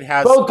you. Think it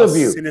has both of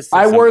you.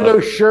 I wore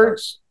those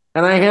shirts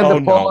and I had the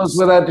polos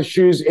without the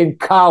shoes in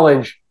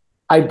college.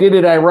 I did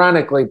it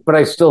ironically, but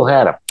I still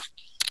had them.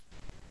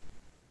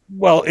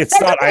 Well, it's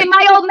not. Okay.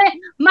 My old man,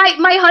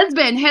 my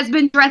husband has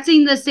been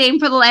dressing the same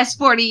for the last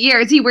 40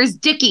 years. He wears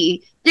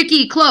Dickie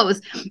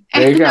clothes.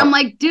 And I'm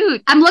like,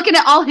 dude, I'm looking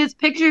at all his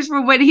pictures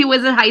from when he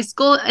was in high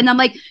school. And I'm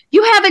like,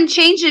 you haven't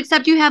changed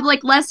except you have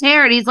like less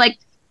hair. And he's like,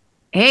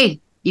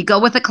 hey, you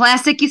go with a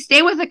classic, you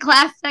stay with a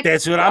classic.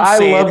 That's what I'm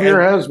saying. I love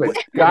your husband.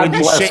 God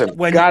bless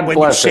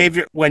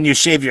him. When you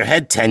shave your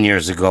head 10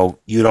 years ago,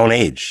 you don't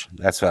age.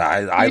 That's what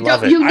I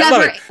love it. I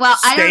love it. Well,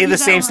 stay the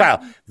same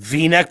style.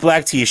 V-neck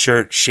black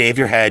t-shirt, shave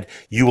your head.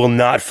 You will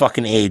not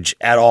fucking age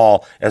at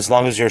all as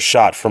long as you're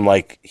shot from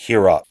like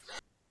here up.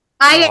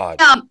 I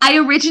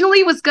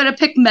originally was gonna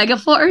pick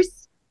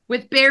Megaforce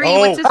with Barry.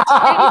 What's his name?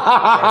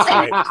 That's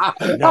right.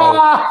 No,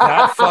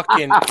 not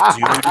fucking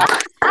dude.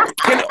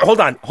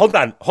 Hold on.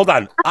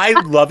 I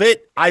love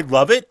it. I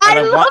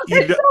want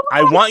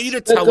you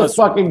to tell us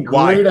fucking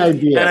why. Great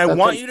idea. And I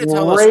want you to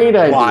tell us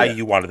why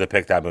you wanted to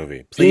pick that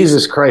movie. Please.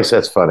 Jesus Christ,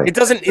 that's funny.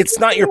 It's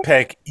not your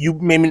pick. You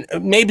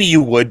maybe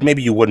you would,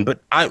 maybe you wouldn't,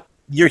 but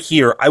you're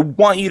here. I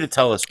want you to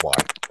tell us why.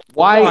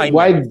 Why?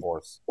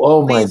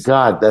 Oh my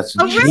God, that's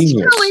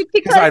genius.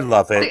 Because I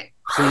love it.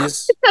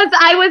 Please. Because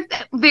I was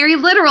very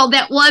literal.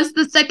 That was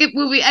the second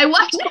movie I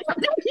watched.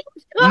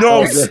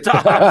 No,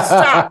 stop.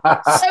 That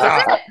was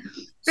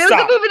the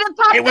movie that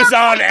popped It was up.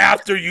 on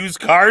after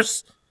Used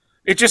Cars.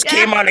 It just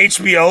came on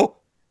HBO,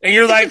 and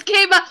you're like,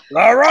 came up.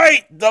 all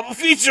right, double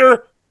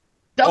feature.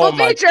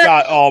 But I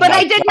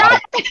did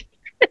not.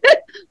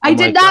 I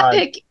did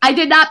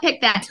not pick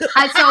that. So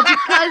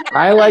because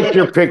I liked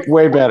your pick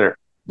way better.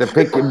 The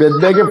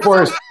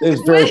Megaforce is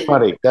very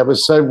funny. That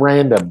was so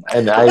random,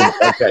 and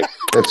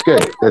that's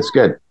good.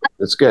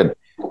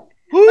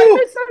 I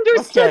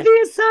misunderstood the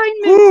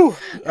assignment.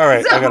 All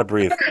right, I gotta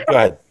breathe. Go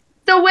ahead.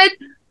 So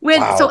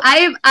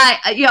I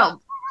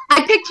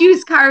picked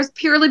Used Cars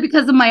purely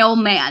because of my old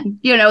man,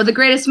 the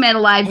greatest man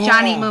alive,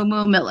 Johnny Moo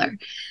Moo Miller.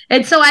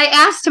 And so I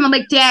asked him, I'm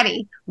like,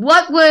 Daddy,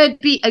 what would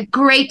be a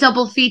great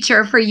double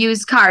feature for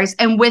Used Cars?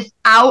 And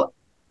without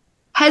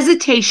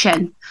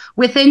hesitation,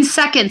 within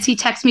seconds, he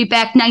texted me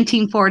back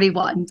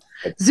 1941.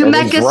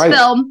 Zemeckis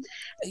film.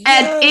 Yeah.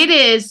 And it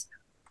is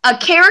a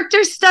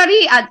character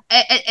study.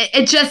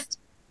 It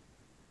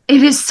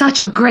is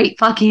such a great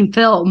fucking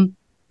film.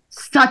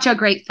 Such a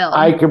great film.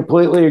 I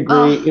completely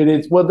agree. It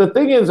is. Well, the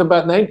thing is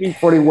about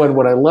 1941,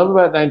 what I love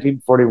about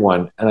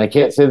 1941, and I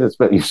can't say this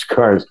about Used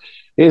Cars,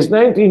 is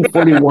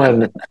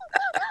 1941.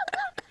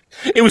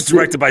 It was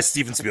directed by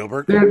Steven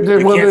Spielberg. There's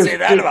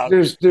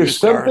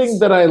something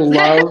that I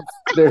love.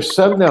 There's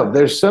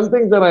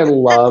something that I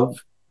love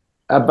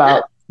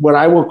about what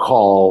I will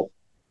call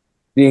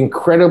the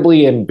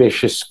incredibly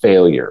ambitious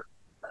failure.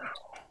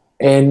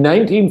 And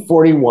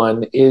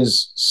 1941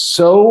 is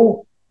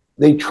so.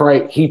 He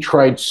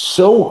tried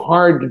so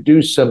hard to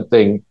do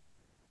something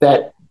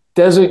that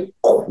doesn't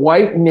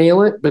quite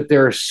nail it, but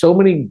there are so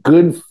many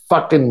good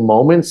fucking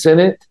moments in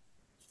it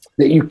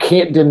that you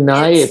can't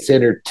deny it's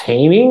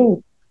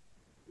entertaining.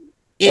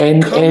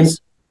 My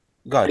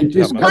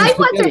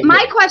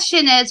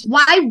question is,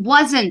 why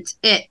wasn't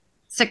it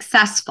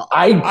successful?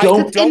 I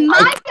don't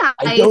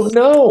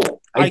know.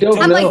 I don't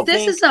know. I'm like,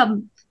 this is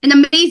an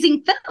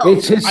amazing film.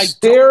 It's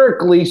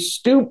hysterically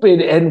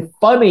stupid and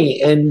funny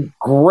and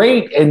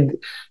great, and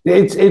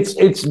it's Dan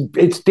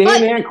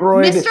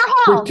Aykroyd Mr.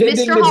 Hall,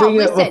 pretending Mr. to Hall, be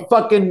a listen,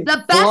 fucking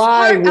the best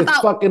fly part with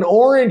about- fucking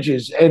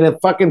oranges and a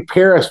fucking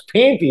pair of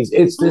panties.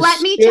 It's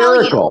Let me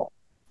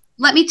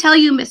tell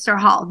you, Mr.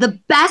 Hall, the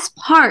best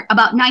part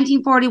about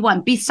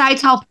 1941,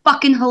 besides how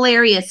fucking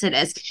hilarious it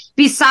is,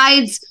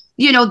 besides,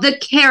 the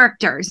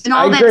characters and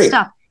all that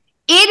stuff,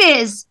 it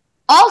is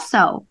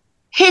also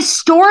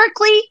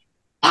historically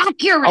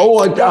accurate.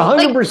 Oh,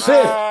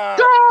 100%.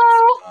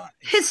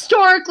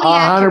 Historically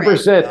accurate.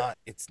 100%.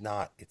 It's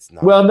not.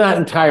 Well, not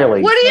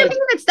entirely. What do you mean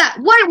it's that?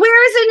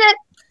 Where isn't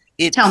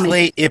it? Tell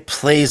me. It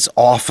plays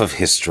off of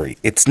history.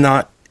 It's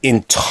not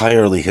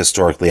entirely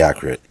historically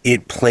accurate.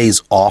 It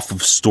plays off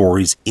of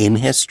stories in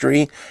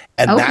history,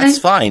 and that's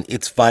fine.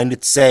 It's fine to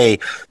say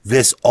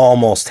this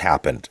almost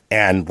happened,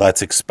 and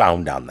let's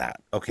expound on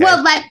that. Okay.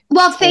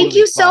 Well, thank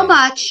you so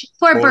much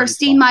for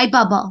bursting my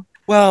bubble.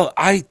 Well,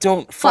 I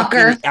don't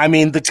Fucker. I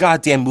mean, the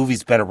goddamn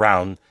movie's been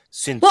around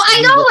since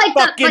I know,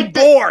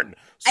 born.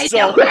 I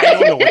don't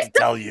know what to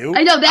tell you.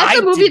 I know that's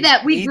a movie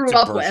that we grew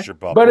up with.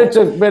 But if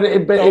you've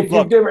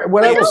never,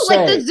 what I will say,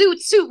 like the Zoot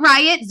Suit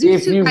Riot.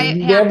 If you've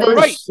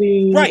never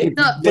seen,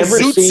 the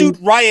Zoot Suit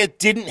Riot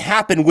didn't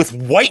happen with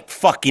white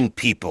fucking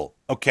people.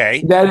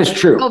 Okay, that is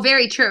true. Oh,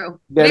 very true.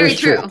 That very is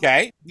true.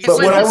 Okay, but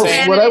what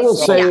I will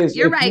say is,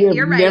 you're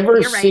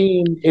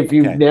if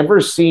you've never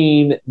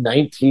seen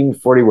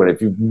 1941,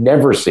 if you've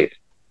never seen it,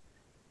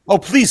 oh,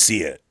 please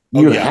see it.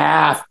 You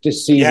have to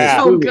see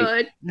this movie.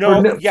 Good.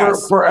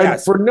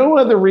 For no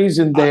other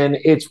reason than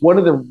it's one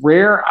of the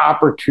rare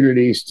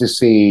opportunities to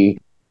see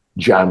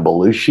John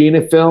Belushi in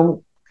a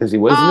film, because he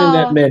wasn't in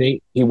that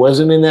many. He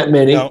wasn't in that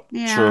many. No,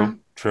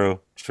 true.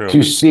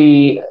 To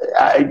see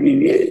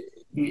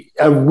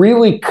a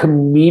really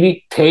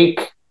comedic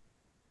take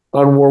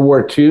on World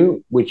War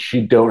II, which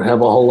you don't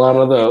have a whole lot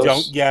of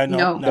those.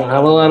 Don't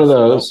have a lot of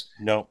those.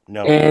 No.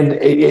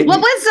 And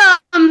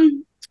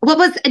what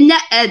was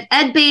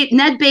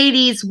Ned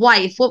Beatty's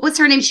wife? What was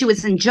her name? She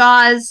was in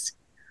Jaws.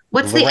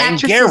 What's the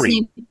actress's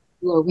name?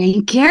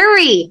 Lorraine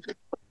Gary.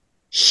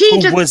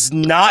 She was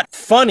not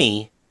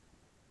funny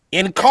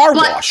in Car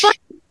Wash.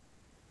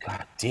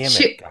 God damn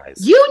it,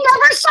 guys! You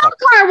never saw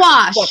Car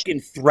Wash.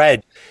 Fucking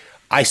thread.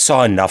 I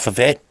saw enough of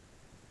it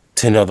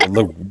to know that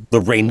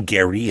Lorraine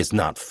Gary is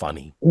not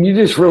funny. You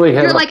just really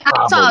have I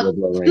saw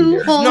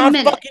two whole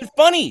minutes. Not fucking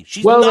funny.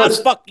 She's not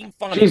fucking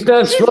funny. She's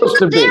not supposed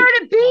to be. She's there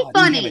to be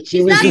funny.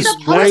 She's not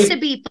supposed to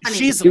be funny.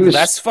 She's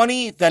less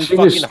funny than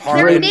fucking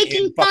Harlan. They're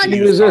making fun.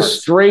 He was a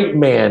straight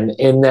man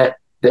in that.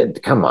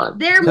 Come on.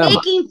 They're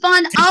making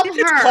fun of her.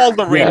 Just call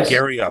Lorraine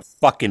Gary a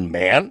fucking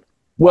man.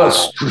 Well,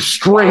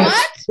 straight.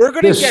 What? We're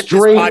gonna get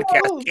this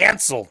podcast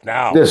canceled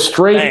now. The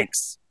straight.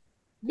 Thanks.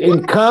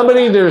 In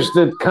comedy, there's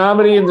the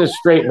comedy and the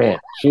straight man.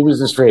 She was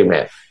the straight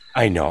man.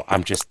 I know.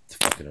 I'm just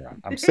fucking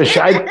around. But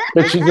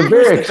she's a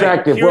very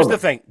attractive woman. Here's the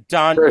thing,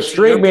 Don. For a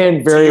straight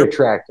man, very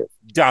attractive.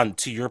 Don,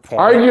 to your point.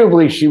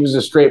 Arguably, she was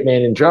a straight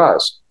man in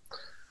Jaws.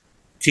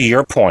 To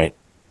your point,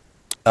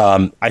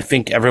 I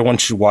think everyone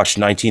should watch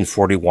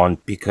 1941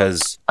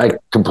 because I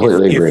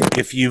completely agree.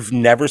 If you've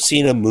never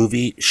seen a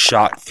movie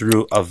shot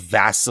through a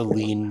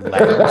Vaseline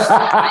lens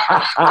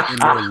in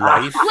your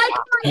life,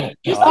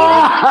 you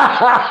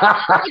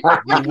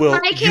will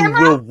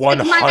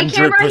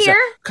 100%.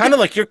 Kind of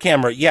like your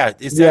camera, yeah.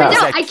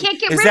 I can't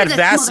get rid of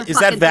this. Is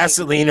that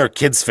Vaseline or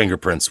kids'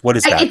 fingerprints? What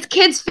is that? It's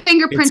kids'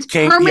 fingerprints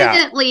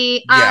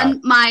permanently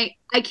on my.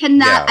 I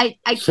cannot. I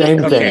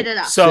can't get it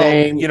up. So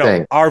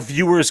our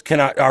viewers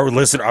cannot. Our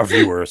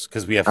viewers,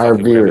 because we have a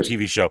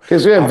TV show.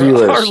 Because we have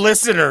viewers. Our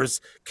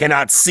listeners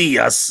cannot see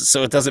us,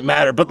 so it doesn't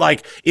matter. But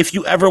if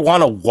you ever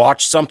want to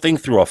watch something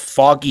through a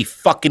foggy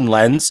fucking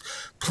lens,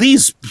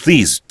 please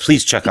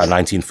check out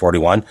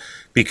 1941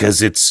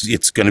 because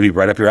it's going to be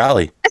right up your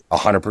alley.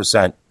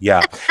 100%.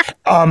 Yeah.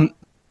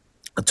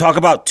 Talk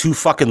about too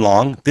fucking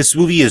long. This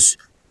movie is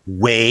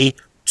way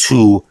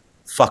too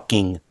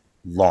fucking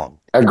long.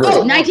 Agreed. Oh,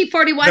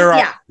 1941.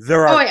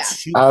 There are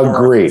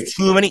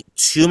too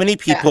many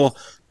people,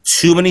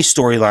 too many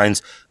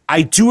storylines.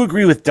 I do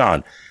agree with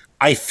Don.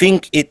 I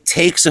think it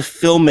takes a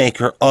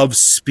filmmaker of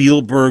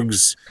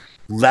Spielberg's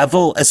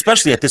level,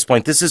 especially at this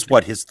point. This is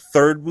his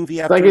third movie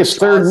after his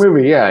third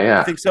movie. Yeah.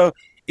 I think so.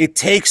 It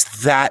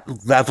takes that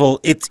level.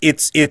 It's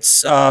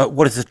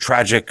what is the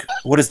tragic?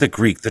 What is the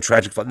Greek? The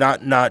tragic?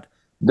 Not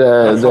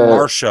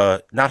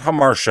Hamartia. Not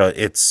Hamartia.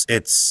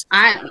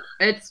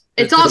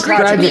 It's all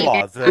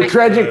tragic. The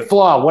tragic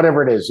flaw,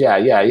 whatever it is.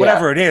 Yeah.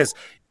 Whatever it is.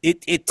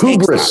 It takes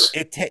hubris.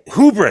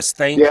 Hubris.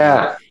 Thank you.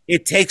 Yeah.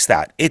 It takes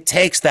that.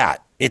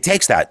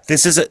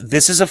 This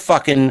is a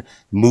fucking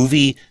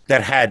movie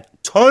that had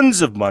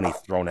tons of money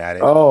thrown at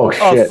it. Oh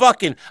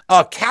shit!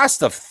 A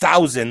cast of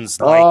thousands.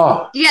 Dan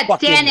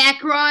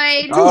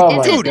Aykroyd.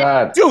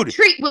 Dude.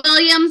 Treat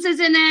Williams is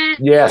in it.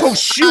 Yes.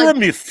 Toshiro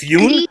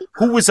Mifune,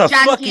 who was a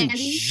fucking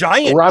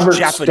giant Robert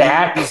Japanese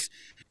Stack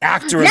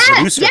actor and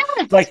producer.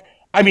 Yes.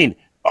 I mean,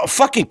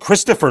 Fucking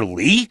Christopher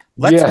Lee.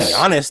 Let's be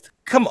honest.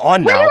 Come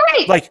on now.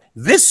 Wait. Like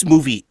this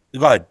movie.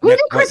 God, Who did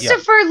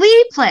Christopher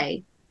Lee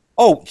play?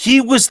 Oh,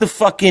 he was the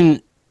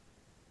fucking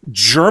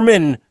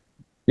German,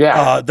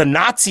 the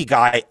Nazi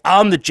guy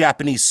on the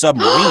Japanese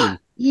submarine.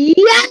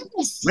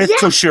 Yes, with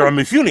Toshiro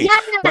Mifune,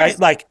 right?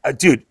 Like,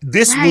 dude,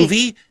 this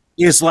movie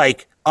is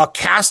like a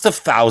cast of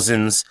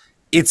thousands.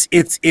 It's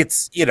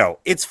you know,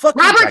 it's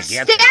fucking Robert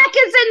gigantic. Stack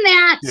is in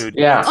that, dude.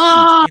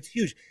 Yeah, it's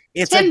huge.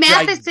 It's Tim a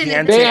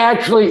Matheson. They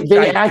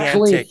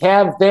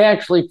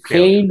actually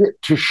paid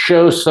to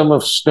show some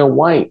of Snow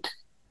White.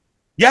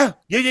 Yeah.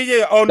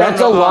 Oh, that's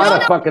a lot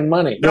of fucking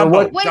money.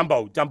 Dumbo.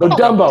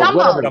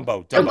 Whatever.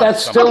 But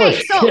that's still a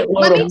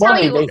shitload of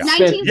money. They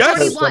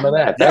spent some of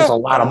that. That's a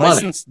lot of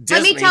money.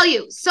 Let me tell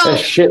you. So,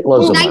 that's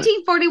shitloads of money.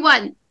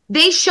 1941,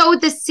 they showed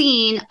the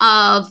scene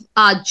of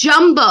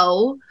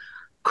Jumbo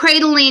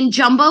cradling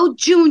Jumbo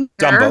Jr.,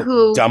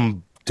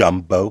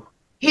 Dumbo.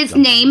 His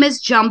name is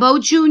Jumbo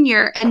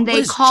Jr., and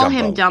they call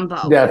him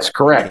Dumbo. That's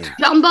correct.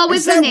 Jumbo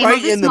is the name of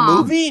his mom.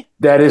 Movie?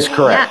 That is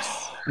correct.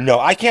 Yes.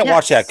 No, I can't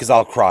watch that because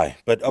I'll cry.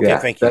 But okay,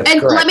 thank you.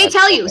 And let me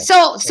tell you,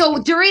 so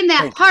during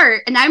that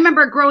part, and I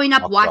remember growing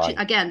up watching.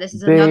 Again, this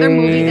is another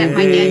movie that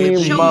my dad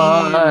would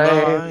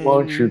show me.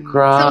 Won't you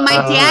cry? So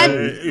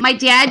my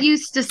dad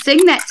used to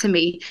sing that to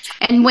me,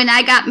 and when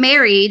I got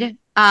married,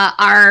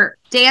 our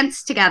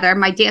dance together,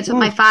 my dance with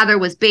my father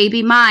was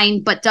 "Baby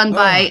Mine," but done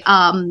by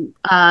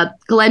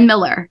Glenn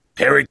Miller.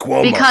 Perry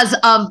Cuomo. Because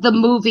of the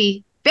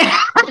movie.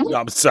 No,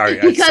 I'm sorry.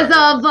 Because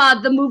of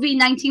the movie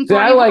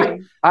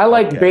 1941. I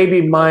like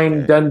Baby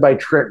Mine done by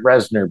Trent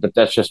Reznor, but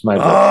that's just my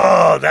vote.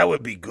 Oh, that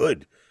would be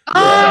good.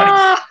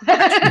 Johnny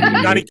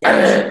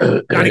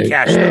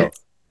Cash though.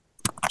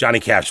 Johnny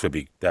Cash would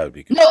be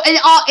good. No,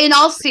 in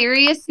all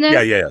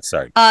seriousness. Yeah.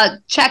 Sorry.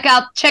 Check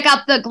out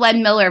the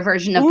Glenn Miller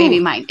version of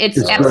Baby Mine. It's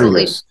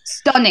absolutely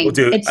stunning. Well,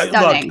 dude, it's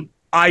stunning. Look,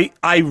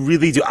 I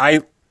really do.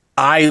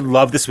 I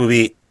love this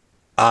movie.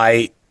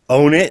 I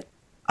own it.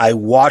 I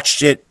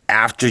watched it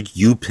after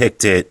you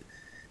picked it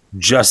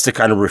just to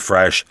kind of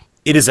refresh.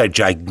 It is a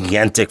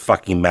gigantic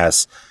fucking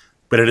mess,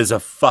 but it is a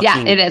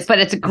fucking it is, but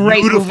it's a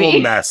great beautiful movie.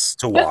 mess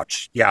to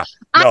watch. Yeah,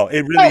 no,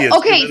 it really is.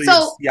 Okay, it really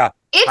so is. Yeah,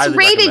 it's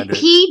rated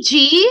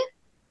PG.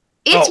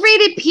 It's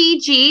rated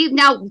PG.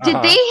 Now,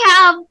 did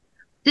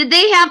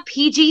they have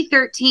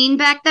PG-13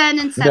 back then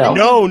in 70?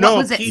 No. What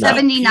was it,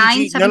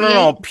 79, 78?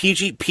 No.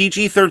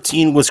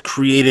 PG-13 was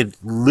created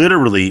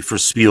literally for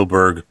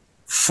Spielberg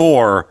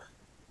for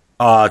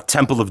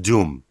Temple of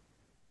Doom.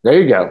 There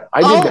you go.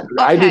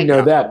 I didn't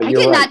know that, but I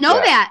you're did right. not know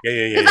that.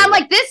 Because I'm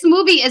like, this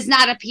movie is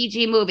not a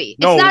PG movie.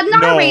 No, it's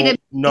not no,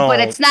 rated, no, but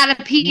it's not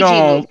a PG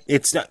no, movie.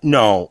 it's not.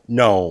 No.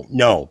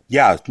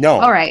 Yeah, no.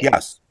 All right.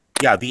 Yes.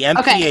 Yeah, the MPAA.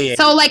 Okay,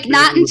 so like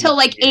not until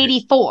like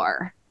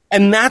 84.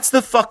 And that's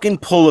the fucking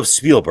pull of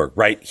Spielberg,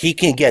 right? He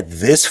can get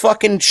this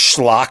fucking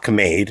schlock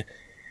made.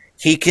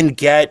 He can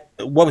get,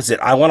 what was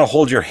it? I Want to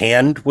Hold Your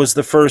Hand was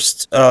the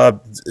first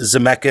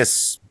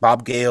Zemeckis,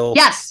 Bob Gale.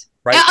 Yes.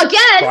 Right?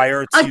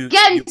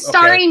 Again,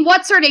 starring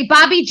what's her name?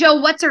 Bobby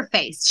Joe, what's her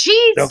face?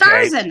 She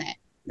stars in it.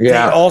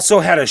 Yeah. They also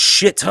had a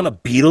shit ton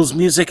of Beatles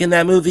music in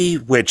that movie,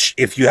 which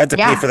if you had to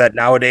pay for that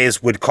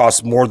nowadays would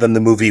cost more than the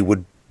movie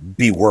would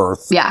be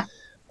worth. Yeah.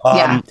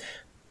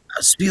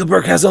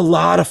 Spielberg has a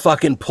lot of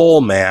fucking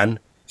pull, man.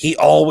 He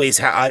always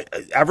had,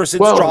 ever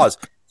since Jaws.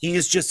 He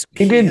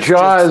did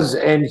Jaws,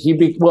 and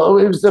it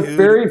was the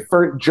very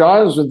first.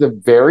 Jaws was the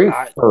very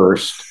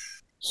first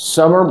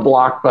summer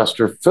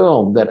blockbuster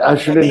film that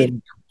ushered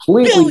in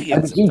completely.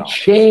 He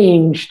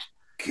changed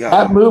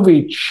that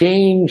movie.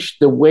 Changed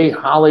the way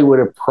Hollywood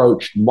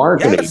approached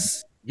marketing.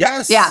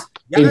 Yes.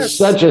 In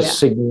such a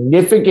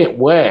significant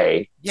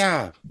way.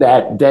 Yeah.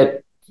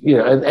 That you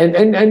know,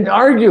 and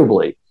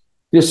arguably,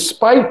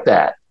 despite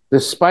that,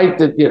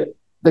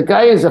 the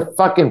guy is a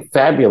fucking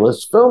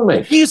fabulous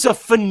filmmaker. He's a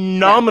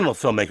phenomenal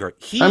filmmaker.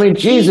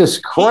 Jesus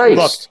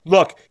Christ. I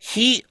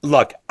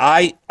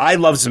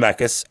love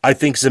Zemeckis. I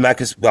think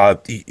Zemeckis,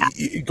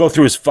 you go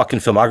through his fucking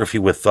filmography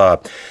with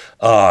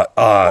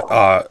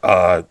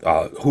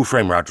Who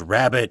Framed Roger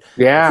Rabbit.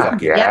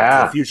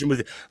 Future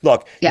movie.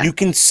 Look, you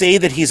can say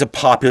that he's a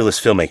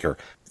populist filmmaker.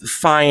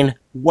 Fine,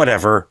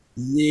 whatever.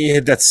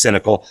 Yeah, that's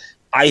cynical.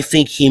 I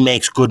think he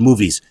makes good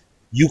movies.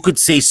 You could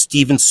say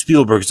Steven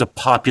Spielberg is a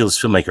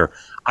populist filmmaker.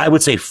 I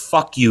would say,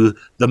 fuck you.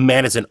 The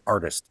man is an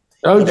artist.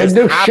 Oh,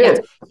 no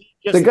shit.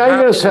 The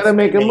guy knows how to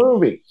make a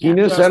movie. He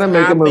knows how to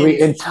make a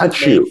movie and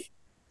touch you.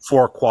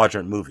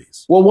 4-quadrant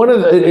movies. Well, one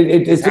of the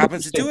it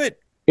happens to do it.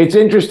 It's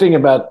interesting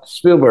about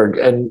Spielberg,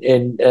 and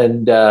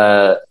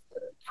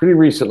pretty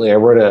recently I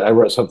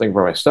wrote something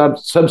for my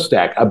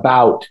Substack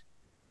about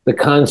the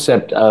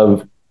concept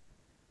of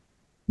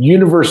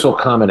universal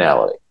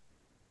commonality.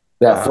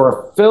 That for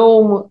a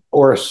film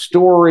or a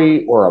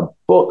story or a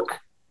book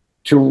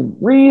to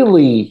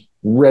really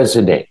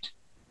resonate,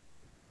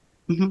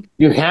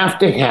 you have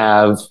to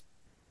have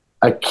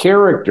a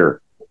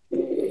character.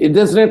 It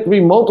doesn't have to be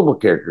multiple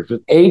characters,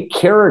 but a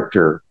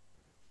character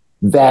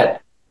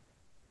that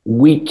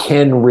we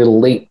can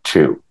relate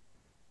to.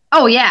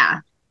 Oh, yeah.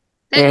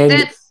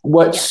 That's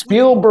what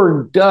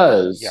Spielberg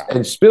does,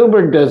 and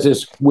Spielberg does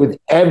this with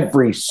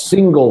every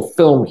single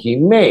film he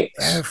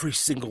makes. Every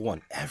single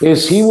one.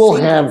 Is he will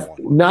have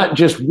not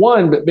just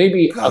one, but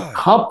maybe a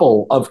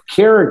couple of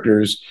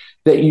characters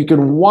that you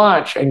can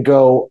watch and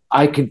go,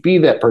 I could be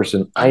that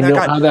person. I know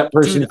how that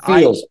person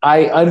feels.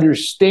 I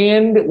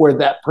understand where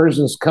that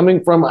person's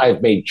coming from.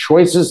 I've made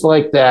choices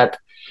like that,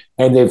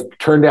 and they've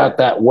turned out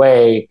that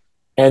way.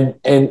 And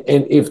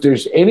if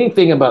there's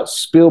anything about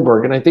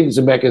Spielberg, and I think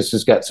Zemeckis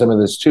has got some of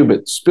this too,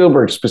 but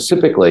Spielberg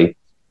specifically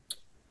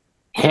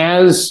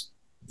has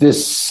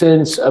this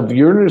sense of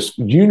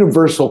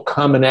universal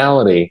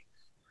commonality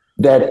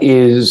that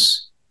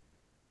is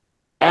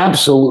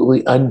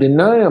absolutely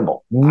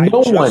undeniable.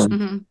 No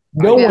one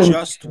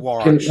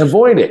can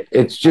avoid it.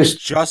 It's just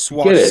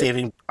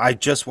I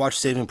just watched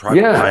Saving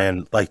Private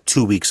Ryan like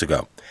 2 weeks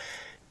ago.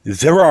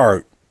 There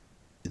are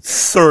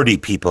 30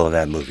 people in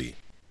that movie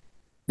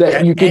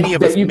that you can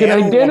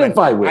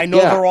identify with. I know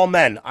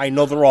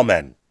they're all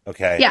men.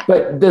 Okay. Yeah.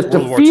 But the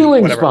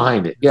feelings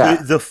behind it. Yeah.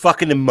 The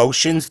fucking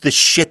emotions, the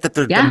shit that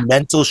the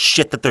mental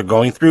shit that they're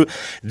going through.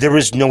 There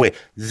is no way.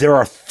 There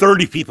are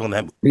 30 people in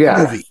that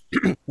movie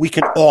we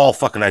can all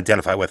fucking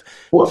identify with.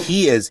 Well,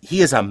 he is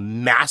a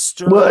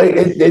master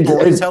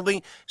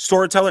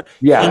storyteller.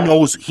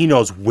 Yeah. He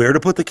knows where to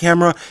put the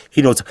camera.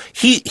 He knows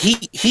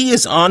he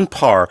is on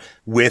par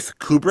with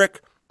Kubrick.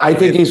 I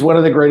think he's one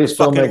of the greatest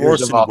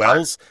filmmakers of all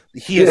time.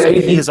 He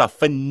is a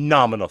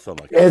phenomenal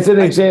filmmaker. As an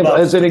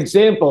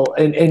example,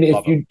 and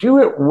if you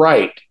do it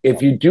right,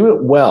 if you do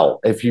it well,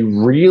 if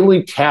you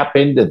really tap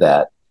into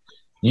that,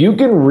 you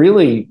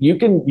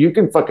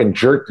can fucking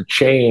jerk the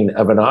chain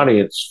of an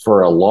audience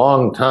for a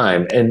long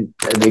time. And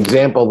the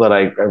example that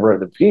I wrote in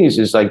the piece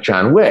is like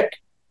John Wick.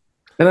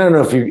 And I don't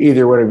know if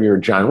either one of you are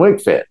John Wick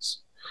fans,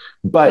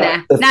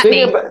 but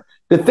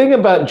the thing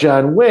about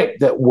John Wick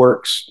that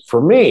works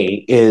for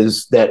me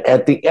is that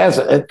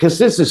because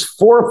this is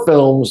 4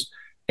 films,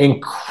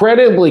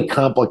 incredibly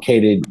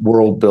complicated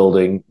world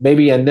building,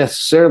 maybe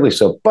unnecessarily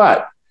so,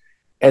 but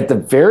at the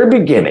very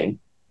beginning,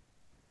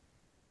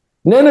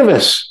 none of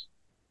us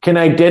can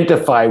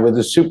identify with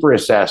a super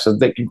assassin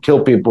that can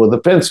kill people with a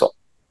pencil.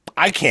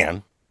 I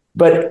can.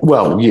 But,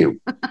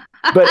 you.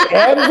 But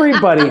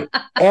everybody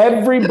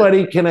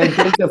can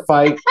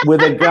identify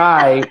with a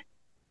guy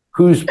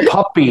whose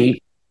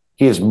puppy,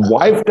 his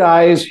wife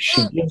dies,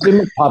 she gives him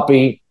a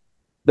puppy.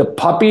 The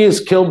puppy is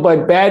killed by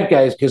bad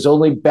guys because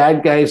only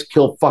bad guys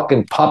kill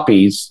fucking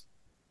puppies.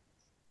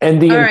 And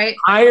the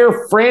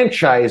entire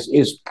franchise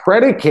is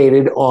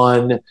predicated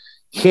on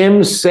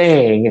him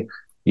saying,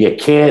 you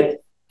can't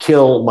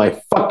kill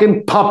my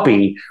fucking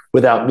puppy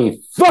without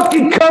me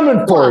fucking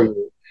coming for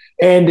you.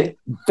 And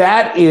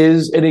that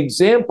is an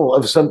example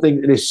of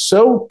something that is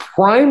so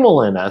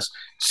primal in us.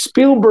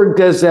 Spielberg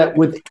does that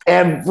with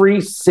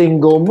every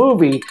single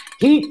movie.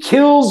 He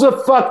kills a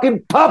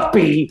fucking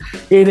puppy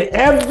in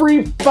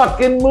every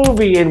fucking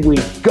movie, and we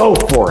go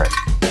for it.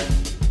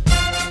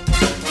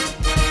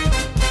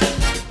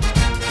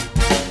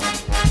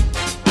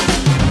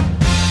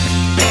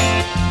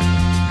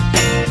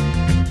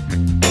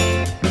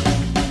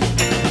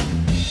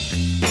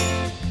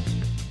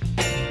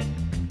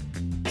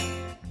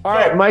 All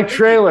right, my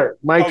trailer.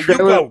 You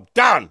go,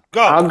 Don.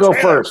 Go. I'll go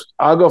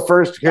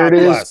first. Here it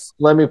is.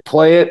 Let me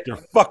play it. Your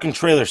fucking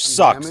trailer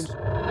sucks.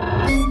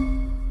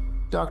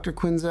 Dr.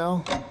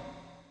 Quinzel?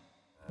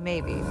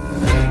 Maybe.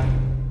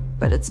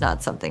 But it's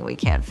not something we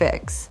can't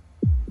fix.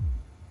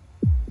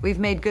 We've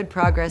made good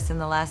progress in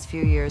the last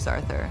few years,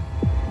 Arthur.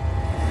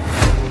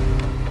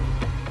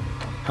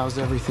 How's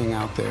everything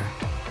out there?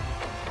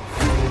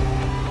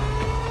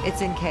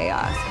 It's in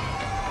chaos.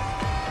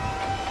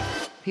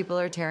 People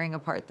are tearing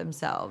apart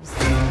themselves.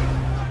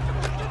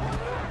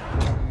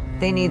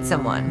 They need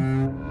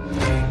someone.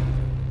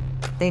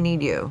 They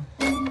need you.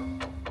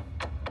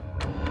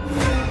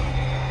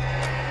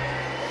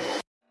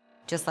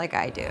 Just like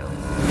I do.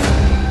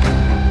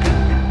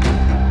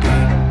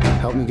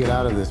 Help me get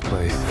out of this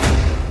place.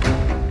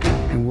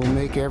 And we'll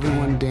make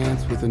everyone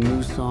dance with a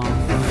new song.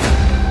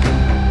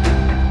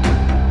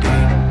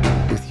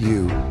 With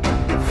you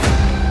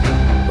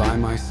by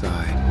my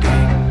side.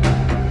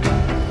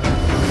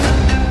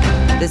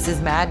 This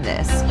is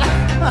madness.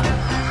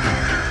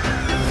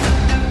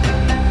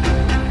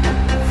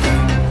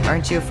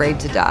 Aren't you afraid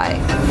to die?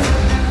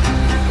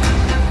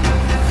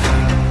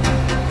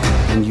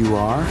 And you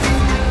are?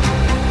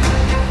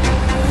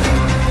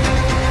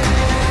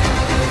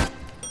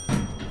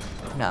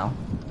 No.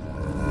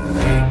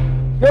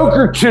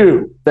 Joker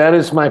 2. That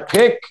is my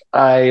pick.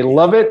 I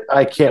love it.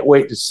 I can't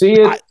wait to see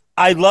it.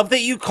 I love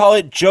that you call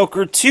it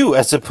Joker 2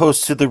 as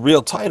opposed to the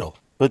real title.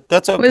 But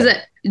that's okay. What is it?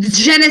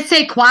 Je ne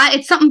sais quoi?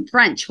 It's something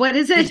French. What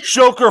is it?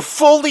 Joker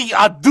Folie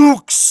à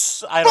Deux.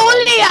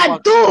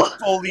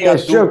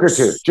 Yes, Joker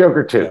 2.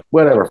 Joker 2.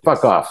 Whatever.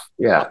 Fuck off.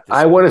 Yeah.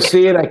 I want to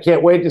see it. I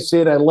can't wait to see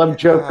it. I love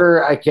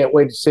Joker. I can't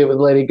wait to see it with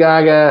Lady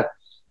Gaga.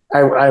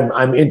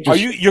 I'm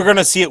interested. You're going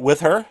to see it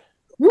with her?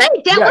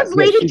 Wait, that was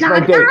Lady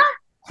Gaga?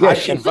 Yeah,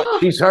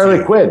 she's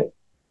Harley Quinn.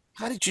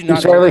 How did you not?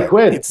 She's Harley know that?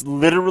 Quinn. It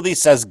literally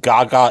says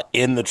Gaga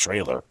in the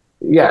trailer.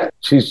 Yeah,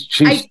 she's.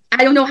 I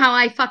don't know how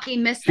I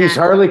fucking missed that. She's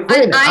Harley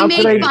Quinn. I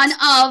made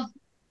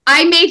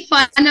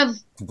fun of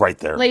right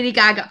there, Lady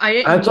Gaga.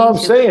 That's all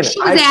I'm saying. She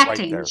was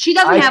acting. Right she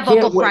doesn't have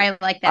vocal fry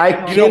like that. I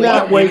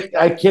cannot wait.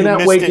 I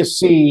cannot wait to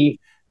see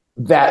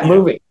that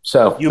movie.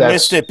 So you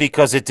missed it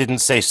because it didn't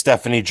say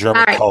Stephanie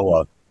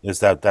Germanola. Is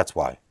that's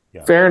why?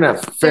 Yeah. Fair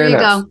enough. Fair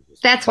enough. Go.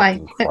 That's why.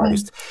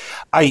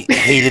 I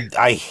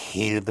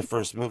hated the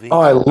first movie.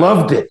 Oh, I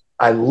loved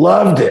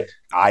it.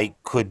 I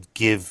could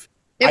give.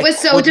 It was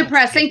so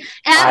depressing.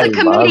 As a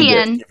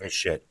comedian,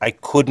 I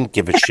couldn't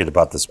give a shit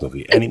about this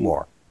movie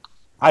anymore.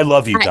 I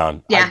love you,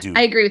 Don. Yeah, I do.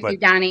 I agree with you,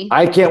 Donnie.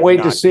 I can't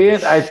wait to see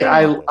it.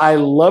 I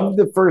loved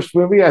the first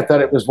movie. I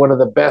thought it was one of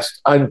the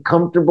best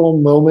uncomfortable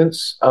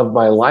moments of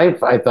my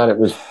life. I thought it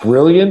was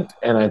brilliant,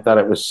 and I thought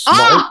it was smart.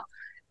 Oh,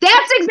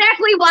 that's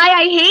exactly why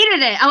I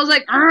hated it. I was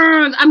like,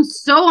 I'm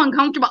so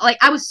uncomfortable. Like,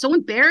 I was so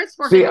embarrassed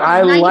for See, him.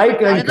 I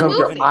like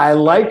uncomfortable. I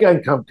like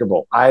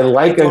uncomfortable.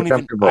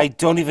 I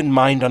don't even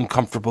mind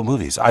uncomfortable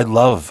movies. I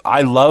love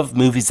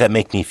movies that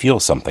make me feel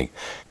something.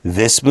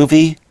 This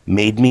movie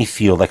made me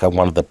feel like I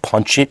wanted to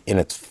punch it in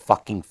its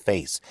fucking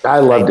face. I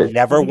loved it.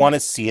 Never want to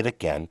see it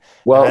again.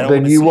 Well,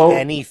 then you won't.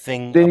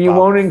 Anything. Then you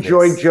won't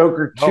enjoy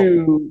Joker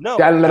 2. No.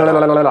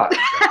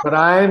 But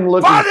I'm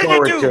looking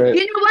forward to it.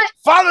 You know what?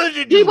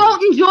 He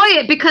won't enjoy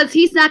it because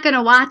he's not going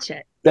to watch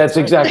it. That's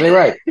exactly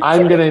right.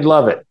 I'm going to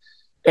love it.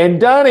 And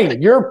Donnie,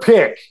 your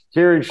pick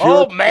here is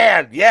Oh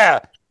man, yeah,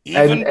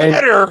 even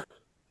better.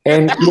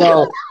 And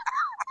well,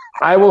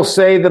 I will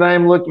say that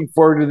I'm looking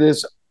forward to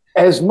this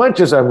as much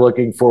as I'm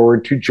looking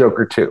forward to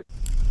Joker 2.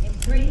 In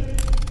 3,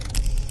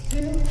 2,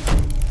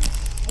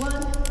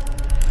 1,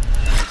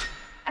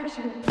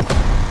 action.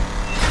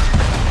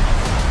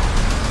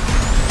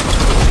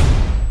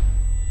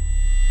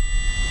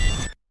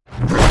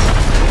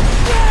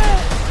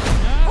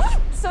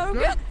 So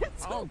good.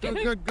 Oh,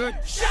 good.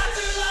 Shot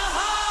to the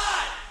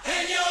heart,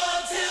 and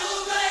you're too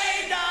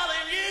late,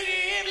 darling. You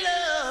give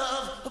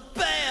love a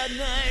bad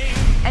name.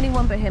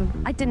 Anyone but him.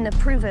 I didn't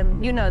approve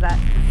him. You know that.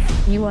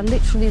 You are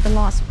literally the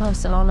last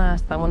person on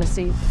earth I want to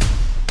see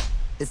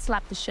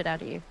slap the shit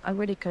out of you. I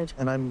really could.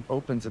 And I'm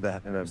open to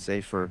that in a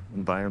safer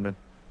environment.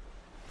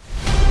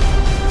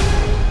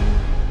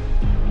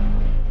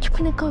 You've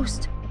been a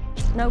ghost.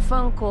 No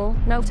phone call,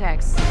 no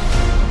text.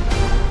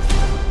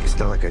 It's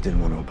not like I didn't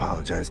want to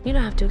apologize. You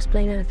don't have to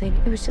explain anything.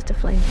 It was just a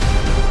flame.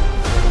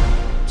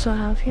 So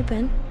how have you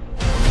been?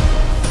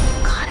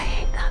 God, I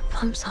hate that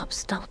thumbs up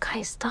stunt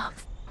guy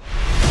stuff.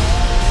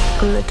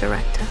 I'm the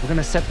director. We're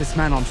gonna set this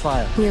man on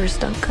fire. You're a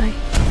stunt guy.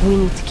 We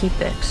need to keep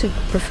it super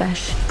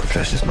profesh.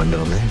 Profesh is my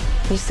middle name.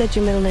 You said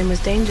your middle name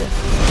was Danger.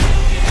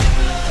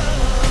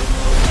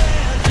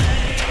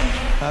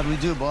 How'd we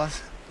do,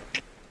 boss?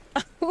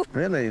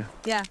 Really?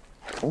 Yeah.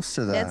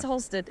 Holster that. Yeah, it's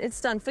holstered. It's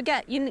done.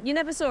 Forget. You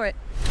never saw it.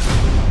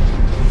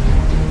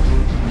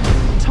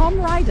 Tom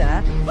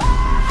Ryder,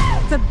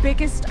 the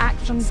biggest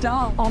action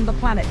star on the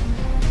planet,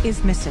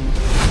 is missing.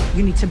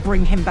 You need to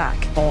bring him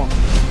back on.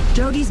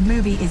 Jodie's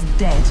movie is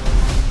dead.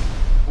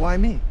 Why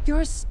me?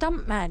 You're a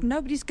stuntman.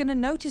 Nobody's gonna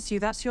notice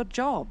you. That's your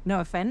job. No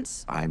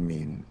offense. I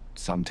mean,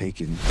 some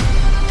taken.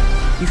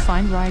 You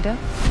find Ryder,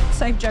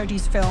 save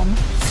Jodie's film.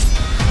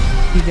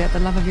 You get the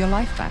love of your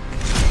life back.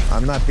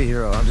 I'm not the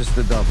hero. I'm just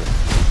the double.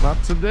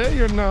 Not today,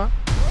 you're not.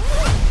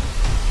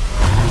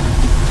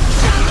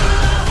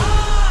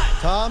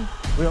 Tom,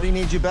 we really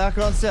need you back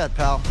on set,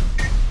 pal.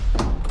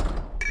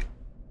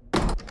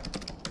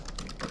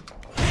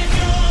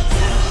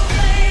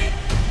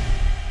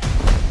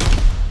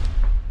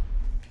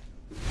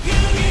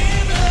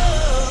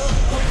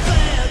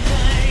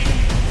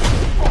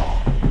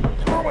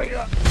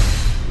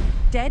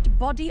 Dead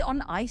body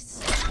on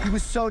ice. He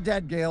was so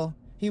dead, Gail.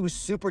 He was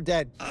super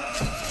dead. He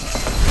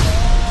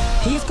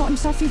has got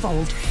himself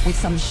involved with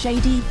some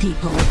shady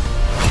people.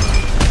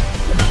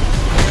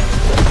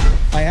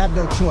 I had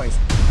no choice.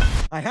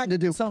 I had to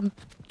do some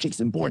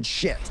Jason Bourne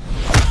shit.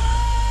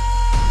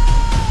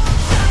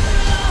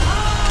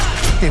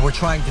 They were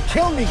trying to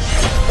kill me.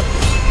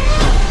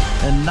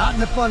 And not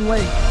in a fun way.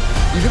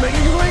 You can make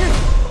it, you can make it.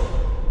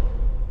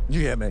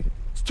 You can't make it.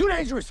 It's too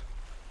dangerous.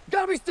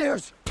 Gotta be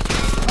stairs.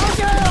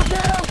 Okay.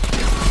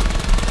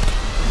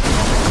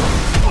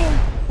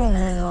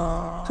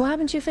 What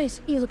happened to your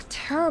face? You look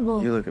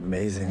terrible. You look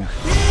amazing.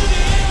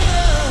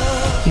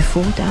 You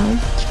fall down,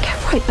 you get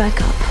right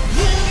back up.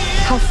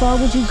 How far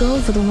would you go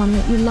for the one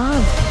that you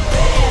love?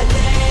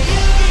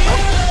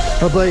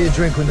 I'll buy you a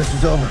drink when this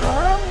is over.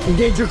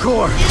 Engage your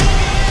core.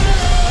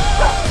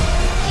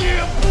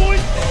 Yeah, boy!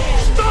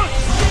 Stuck!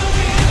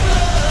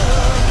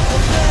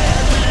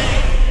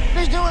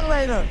 Let's do it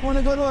later. Want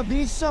to go to a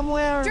beach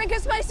somewhere? Drink a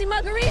spicy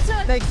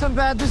margarita. Make some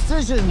bad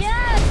decisions.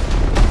 Yes.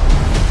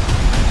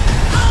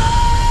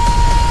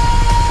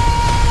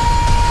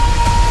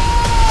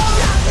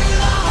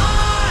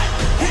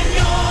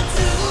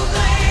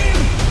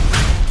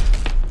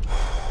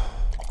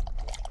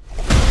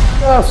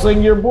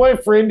 Wrestling your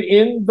boyfriend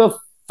in the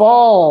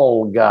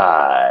Fall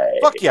Guy.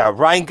 Fuck yeah,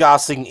 Ryan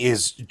Gosling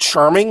is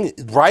charming.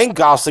 Ryan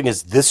Gosling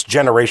is this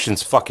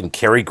generation's fucking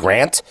Cary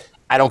Grant.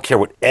 I don't care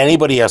what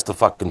anybody has to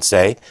fucking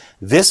say.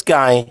 This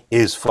guy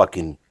is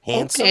fucking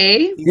handsome.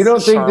 Okay. You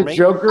don't think the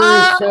Joker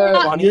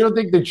is? You don't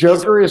think the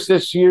Joker is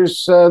this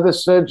year's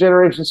this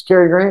generation's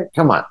Cary Grant?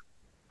 Come on.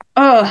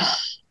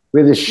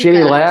 With his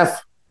shitty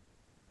laugh,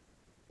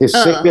 his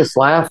sickness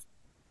laugh.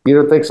 You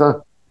don't think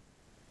so?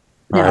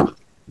 No.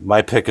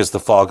 My pick is the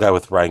Fall Guy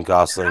with Ryan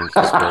Gosling.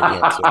 He's very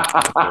handsome.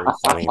 He's very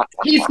funny.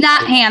 He's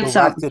not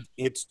handsome.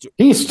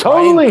 He's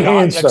totally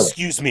handsome.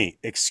 Excuse me.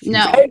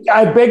 No.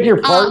 I beg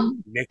your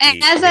pardon.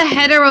 As a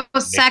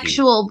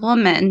heterosexual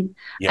woman,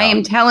 Yeah. I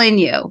am telling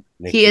you,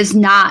 he is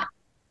not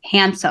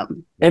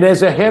handsome. And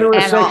as a At all.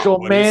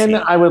 heterosexual man,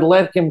 I would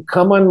let him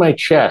come on my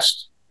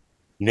chest.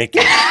 Nikki.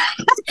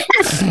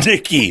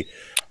 Nikki.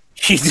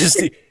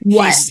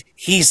 What?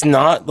 He's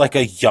not like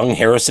a young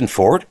Harrison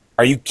Ford?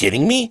 Are you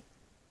kidding me?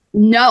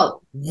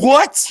 No.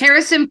 What?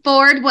 Harrison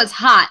Ford was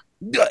hot.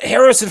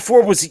 Harrison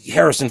Ford was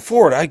Harrison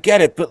Ford. I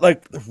get it, but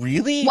like,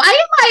 really? Why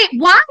am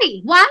I?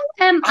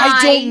 I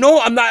don't know.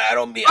 I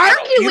don't mean.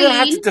 You don't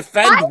have to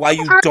defend why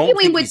you don't arguing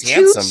think with he's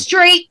two handsome.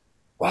 straight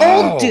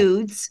Wow. old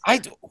dudes. Wow.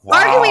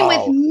 Arguing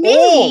with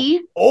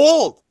me.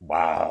 Old.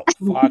 Wow.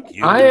 Fuck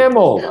you. I am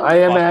old. I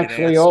am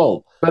actually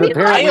old. But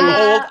apparently,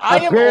 I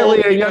am apparently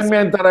old a young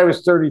man thought I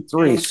was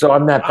 33, so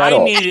I'm not that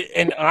old.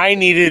 I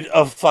needed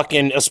a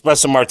fucking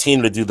espresso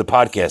martini to do the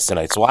podcast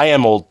tonight, so I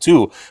am old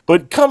too.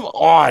 But come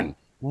on,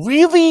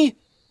 really?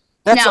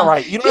 That's all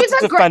right. You don't have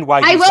to defend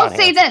why. I will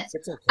say this.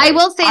 I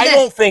will say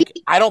this.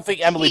 I don't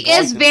think Emily. He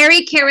is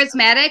very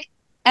charismatic,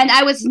 and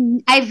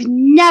I've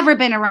never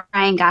been a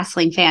Ryan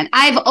Gosling fan.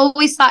 I've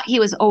always thought he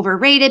was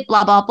overrated.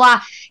 Blah blah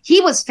blah. He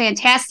was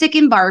fantastic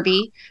in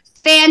Barbie.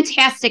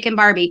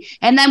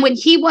 And then when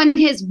he won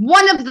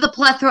one of the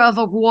plethora of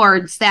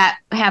awards that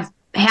have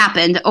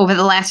happened over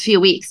the last few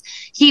weeks,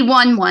 he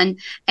won one.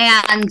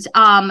 And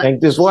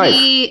thanked his wife.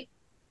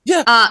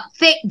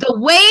 The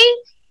way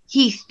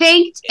he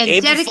thanked and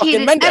Ava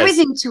dedicated Mendez.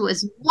 everything to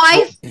his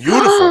wife.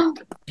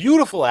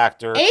 Beautiful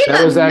actor.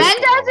 Ava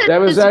Mendez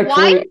and his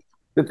wife.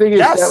 The thing is,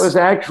 Yes. that was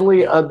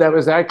actually an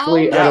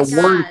yes.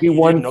 award he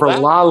won for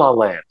La La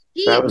Land.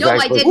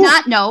 I did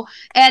not know,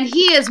 and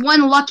he is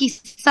one lucky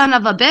son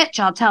of a bitch.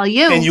 I'll tell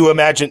you. Can you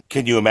imagine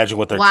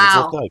what their kids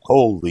look like?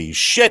 Holy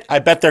shit! I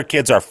bet their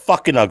kids are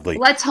fucking ugly.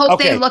 Let's hope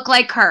they look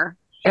like her.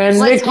 And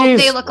Let's hope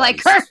Nikki's- they look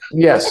like her.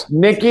 Yes,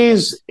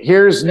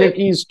 here's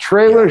Nikki's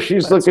trailer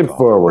she's looking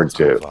forward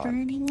to.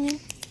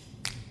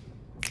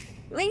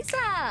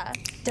 Lisa!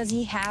 Does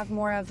he have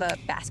more of a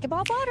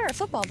basketball bod or a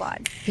football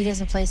bod? He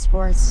doesn't play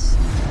sports.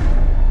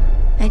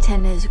 I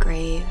tend to his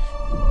grave.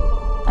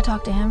 I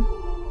talked to him.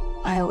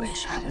 I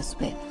wish I was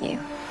with you.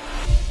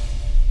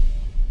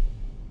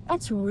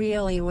 That's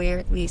really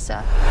weird,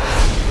 Lisa.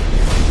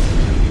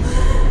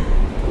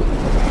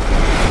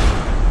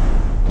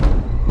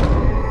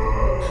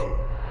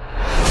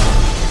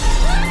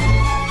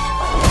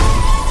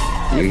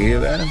 You hear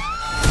that?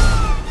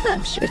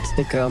 I'm sure it's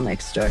the girl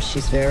next door.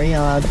 She's very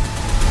odd.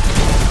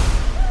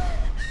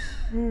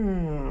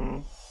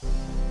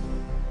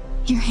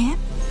 Your hand?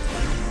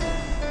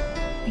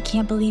 I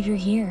can't believe you're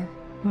here.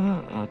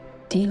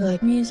 Do you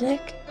like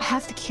music? I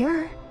have the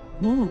cure.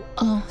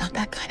 Oh, not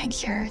that kind of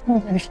cure.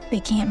 They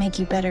can't make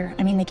you better.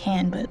 I mean, they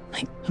can, but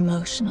like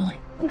emotionally.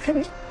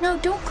 No,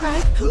 don't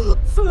cry.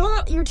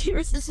 Your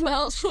tears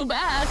smell so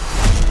bad.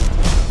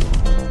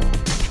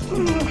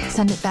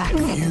 Send it back.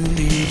 You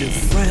need a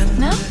friend.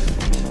 No?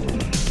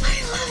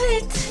 I love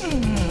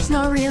it. It's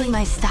not really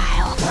my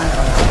style.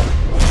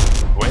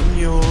 When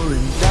you're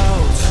in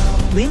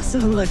doubt. Lisa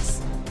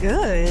looks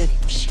good.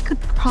 She could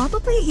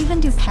probably even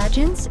do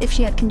pageants if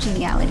she had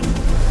congeniality.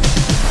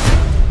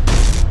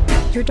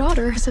 Your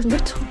daughter is a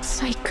little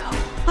psycho.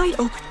 I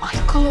opened my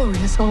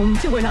glorious home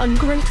to an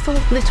ungrateful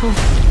little.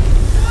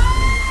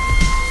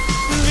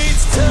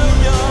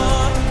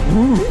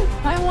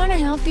 I want to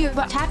help you,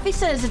 but Taffy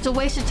says it's a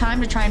waste of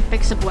time to try and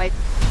fix a wife.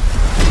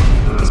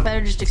 It's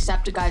better just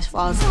accept a guy's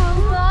flaws.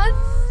 Oh, that's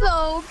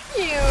so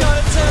cute.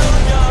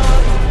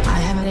 I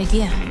have an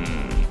idea.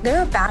 There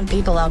are bad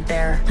people out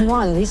there. Come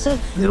on, Lisa.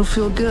 It'll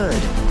feel good.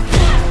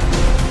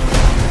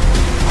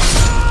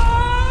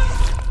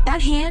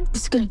 That hand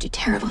is gonna do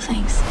terrible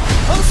things.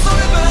 I'm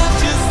sorry, but I'm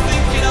just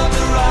thinking of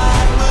the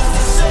right words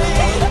to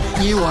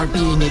say. You are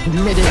being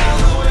admitted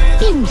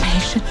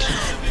inpatient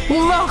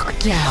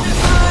lockdown.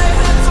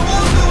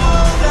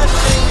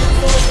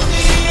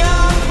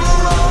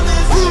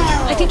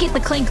 I could get the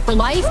clink for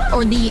life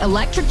or the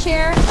electric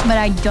chair, but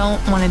I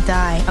don't want to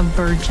die a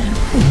virgin.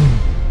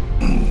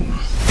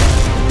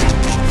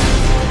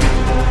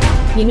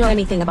 You know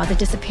anything about the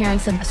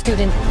disappearance of a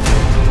student?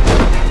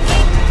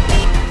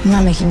 I'm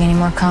not making any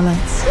more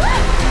comments.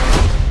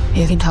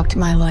 You can talk to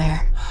my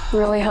lawyer.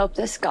 Really hope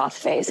this goth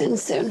phase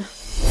ends soon.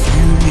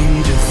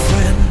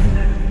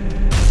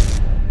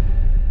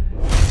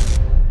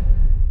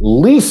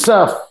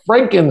 Lisa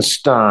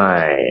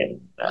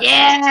Frankenstein.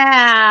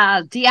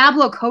 Yeah,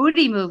 Diablo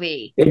Cody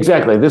movie.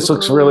 Exactly. This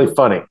looks really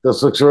funny.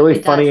 This looks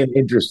really funny and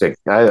interesting.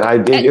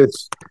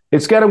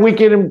 It's got a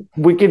weekend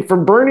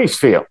from Bernie's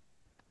feel.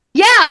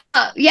 Yeah,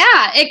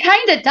 it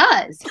kind of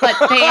does. But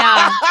they,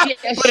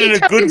 but in a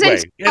good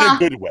way. In a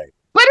good way.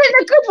 But in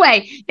a good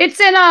way. It's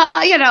in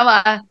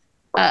a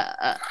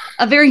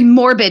very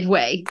morbid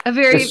way.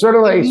 It's sort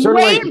of like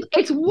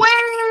it's way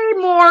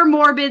more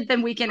morbid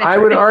than Weekend at Bernie's.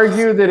 I would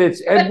argue that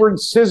it's Edward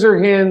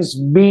Scissorhands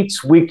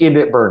meets Weekend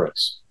at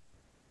Bernie's.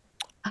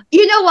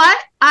 You know what?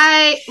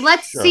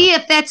 Let's see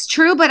if that's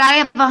true, but I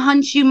have a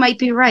hunch you might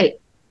be right.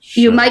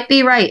 Sure. You might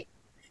be right.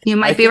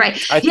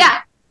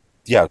 Yeah.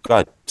 Yeah, go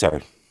ahead.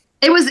 Sorry.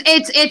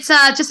 It's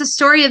just a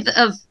story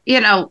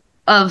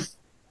of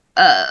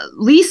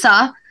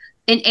Lisa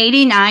in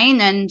 89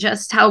 and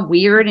just how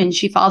weird, and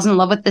she falls in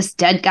love with this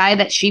dead guy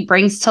that she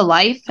brings to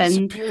life,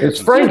 and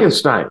it's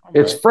Frankenstein.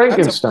 It's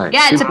Frankenstein.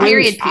 It's a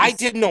period piece. I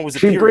didn't know it was a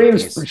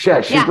period piece.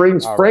 She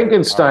brings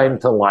Frankenstein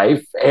to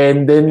life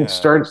and then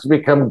starts to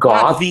become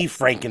goth. Not the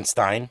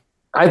Frankenstein.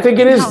 I think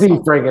it is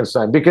the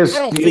Frankenstein because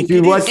if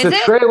you watch the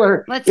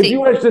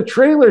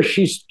trailer,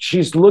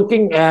 she's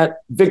looking at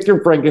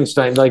Victor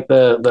Frankenstein, like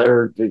the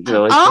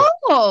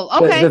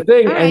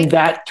thing, and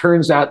that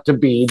turns out to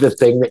be the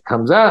thing that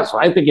comes out. So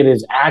I think it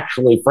is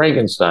actually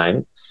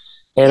Frankenstein,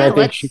 and I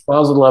think she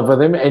falls in love with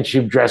him, and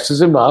she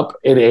dresses him up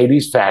in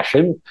 80s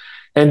fashion,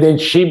 and then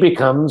she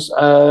becomes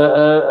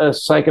a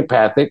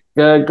psychopathic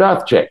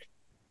goth chick.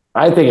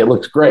 I think it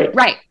looks great.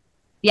 Right.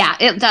 Yeah,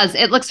 it does.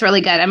 It looks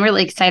really good. I'm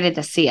really excited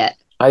to see it.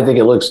 I think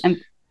it looks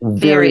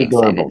very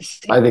adorable.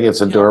 I think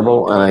it's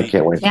adorable, and I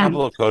can't wait.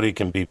 Diablo Cody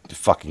can be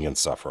fucking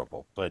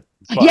insufferable, but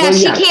she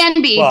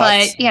can be,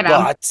 but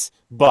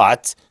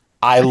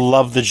I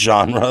love the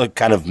genre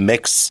kind of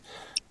mix,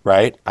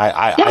 right?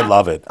 I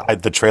love it.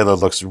 The trailer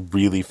looks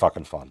really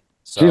fucking fun.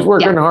 So, she's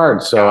working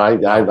hard, so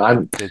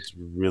I'm. It's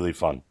really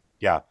fun.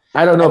 Yeah.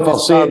 I don't know if I'll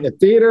see it in the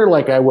theater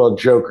like I will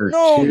Joker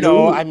 2.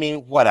 No, I mean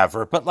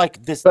whatever. But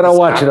like this, I'll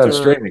watch it on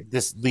streaming.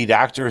 This lead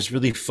actor is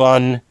really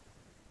fun.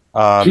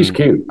 She's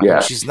cute.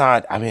 Yeah, she's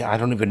not. I mean, I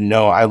don't even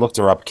know. I looked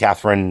her up.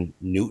 Catherine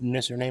Newton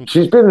is her name.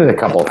 She's been in a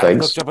couple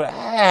things.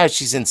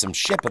 She's in some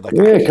shit, but like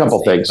a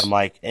couple things. I'm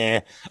like,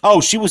 Oh,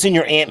 she was in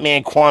your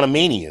Ant-Man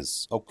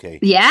Quantumanias. Okay.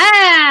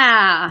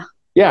 Yeah.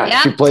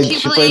 Yeah, she played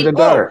the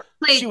daughter.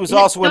 She was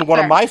also in one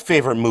of my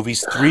favorite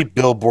movies, 3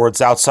 Billboards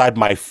Outside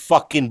My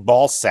Fucking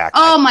Ballsack.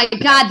 Oh my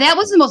God, that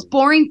was the most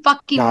boring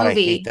fucking movie. I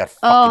hate that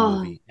fucking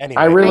movie.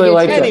 Anyway, I really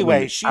like that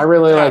movie. I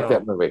really like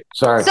that movie.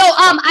 Sorry. So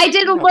I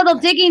did a little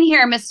digging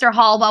here, Mr.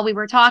 Hall, while we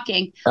were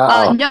talking.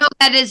 No,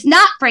 that is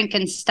not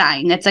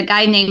Frankenstein. It's a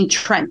guy named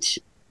Trent.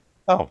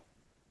 Oh.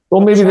 Well,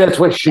 maybe that's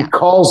what she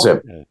calls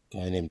him. A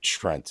guy named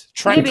Trent.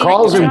 She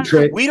calls him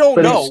Trent. We don't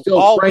know.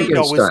 All we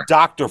know is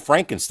Dr.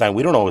 Frankenstein.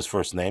 We don't know his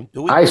first name.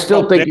 Do we? I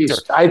still think Victor.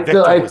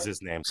 Victor was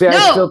his name. See,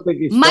 I still think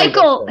he's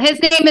Michael.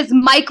 His name is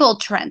Michael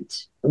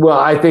Trent. Well,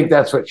 I think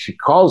that's what she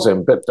calls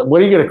him. But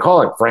what are you going to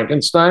call it?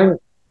 Frankenstein?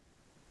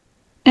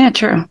 Yeah,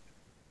 true.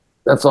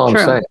 That's all I'm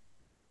saying.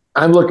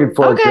 I'm looking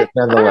forward to it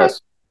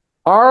nonetheless.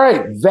 All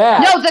right,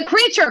 No, The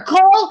Creature.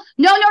 Cole.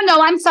 No.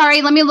 I'm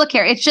sorry. Let me look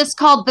here. It's just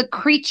called The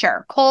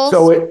Creature. Cole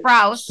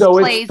Sprouse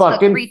plays the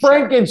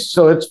Creature.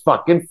 So it's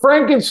fucking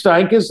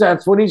Frankenstein because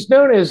that's what he's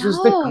known as is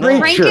the Creature.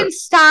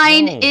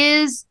 Frankenstein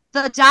is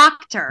the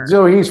doctor.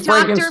 So he's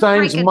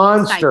Frankenstein's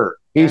monster.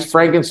 He's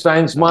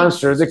Frankenstein's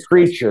monster, the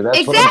Creature. That's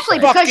exactly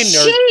what I'm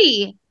because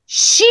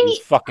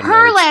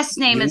her last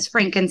name is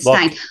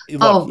Frankenstein.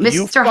 Look,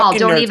 Mr. Hall,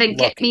 don't even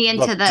get me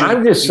into the.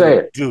 I'm just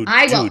saying, dude.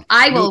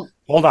 I will.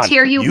 Hold on.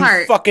 Tear you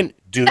apart.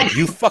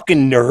 You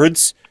fucking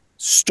nerds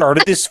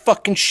started this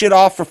fucking shit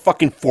off for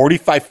fucking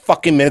 45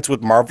 fucking minutes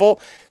with Marvel.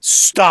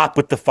 Stop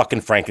with the fucking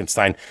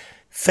Frankenstein.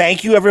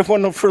 Thank you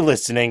everyone for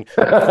listening.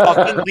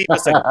 Fucking leave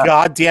us a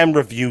goddamn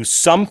review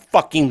some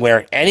fucking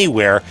where,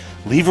 anywhere.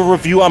 Leave a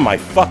review on my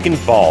fucking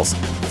balls.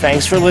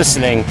 Thanks for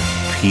listening.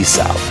 Peace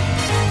out.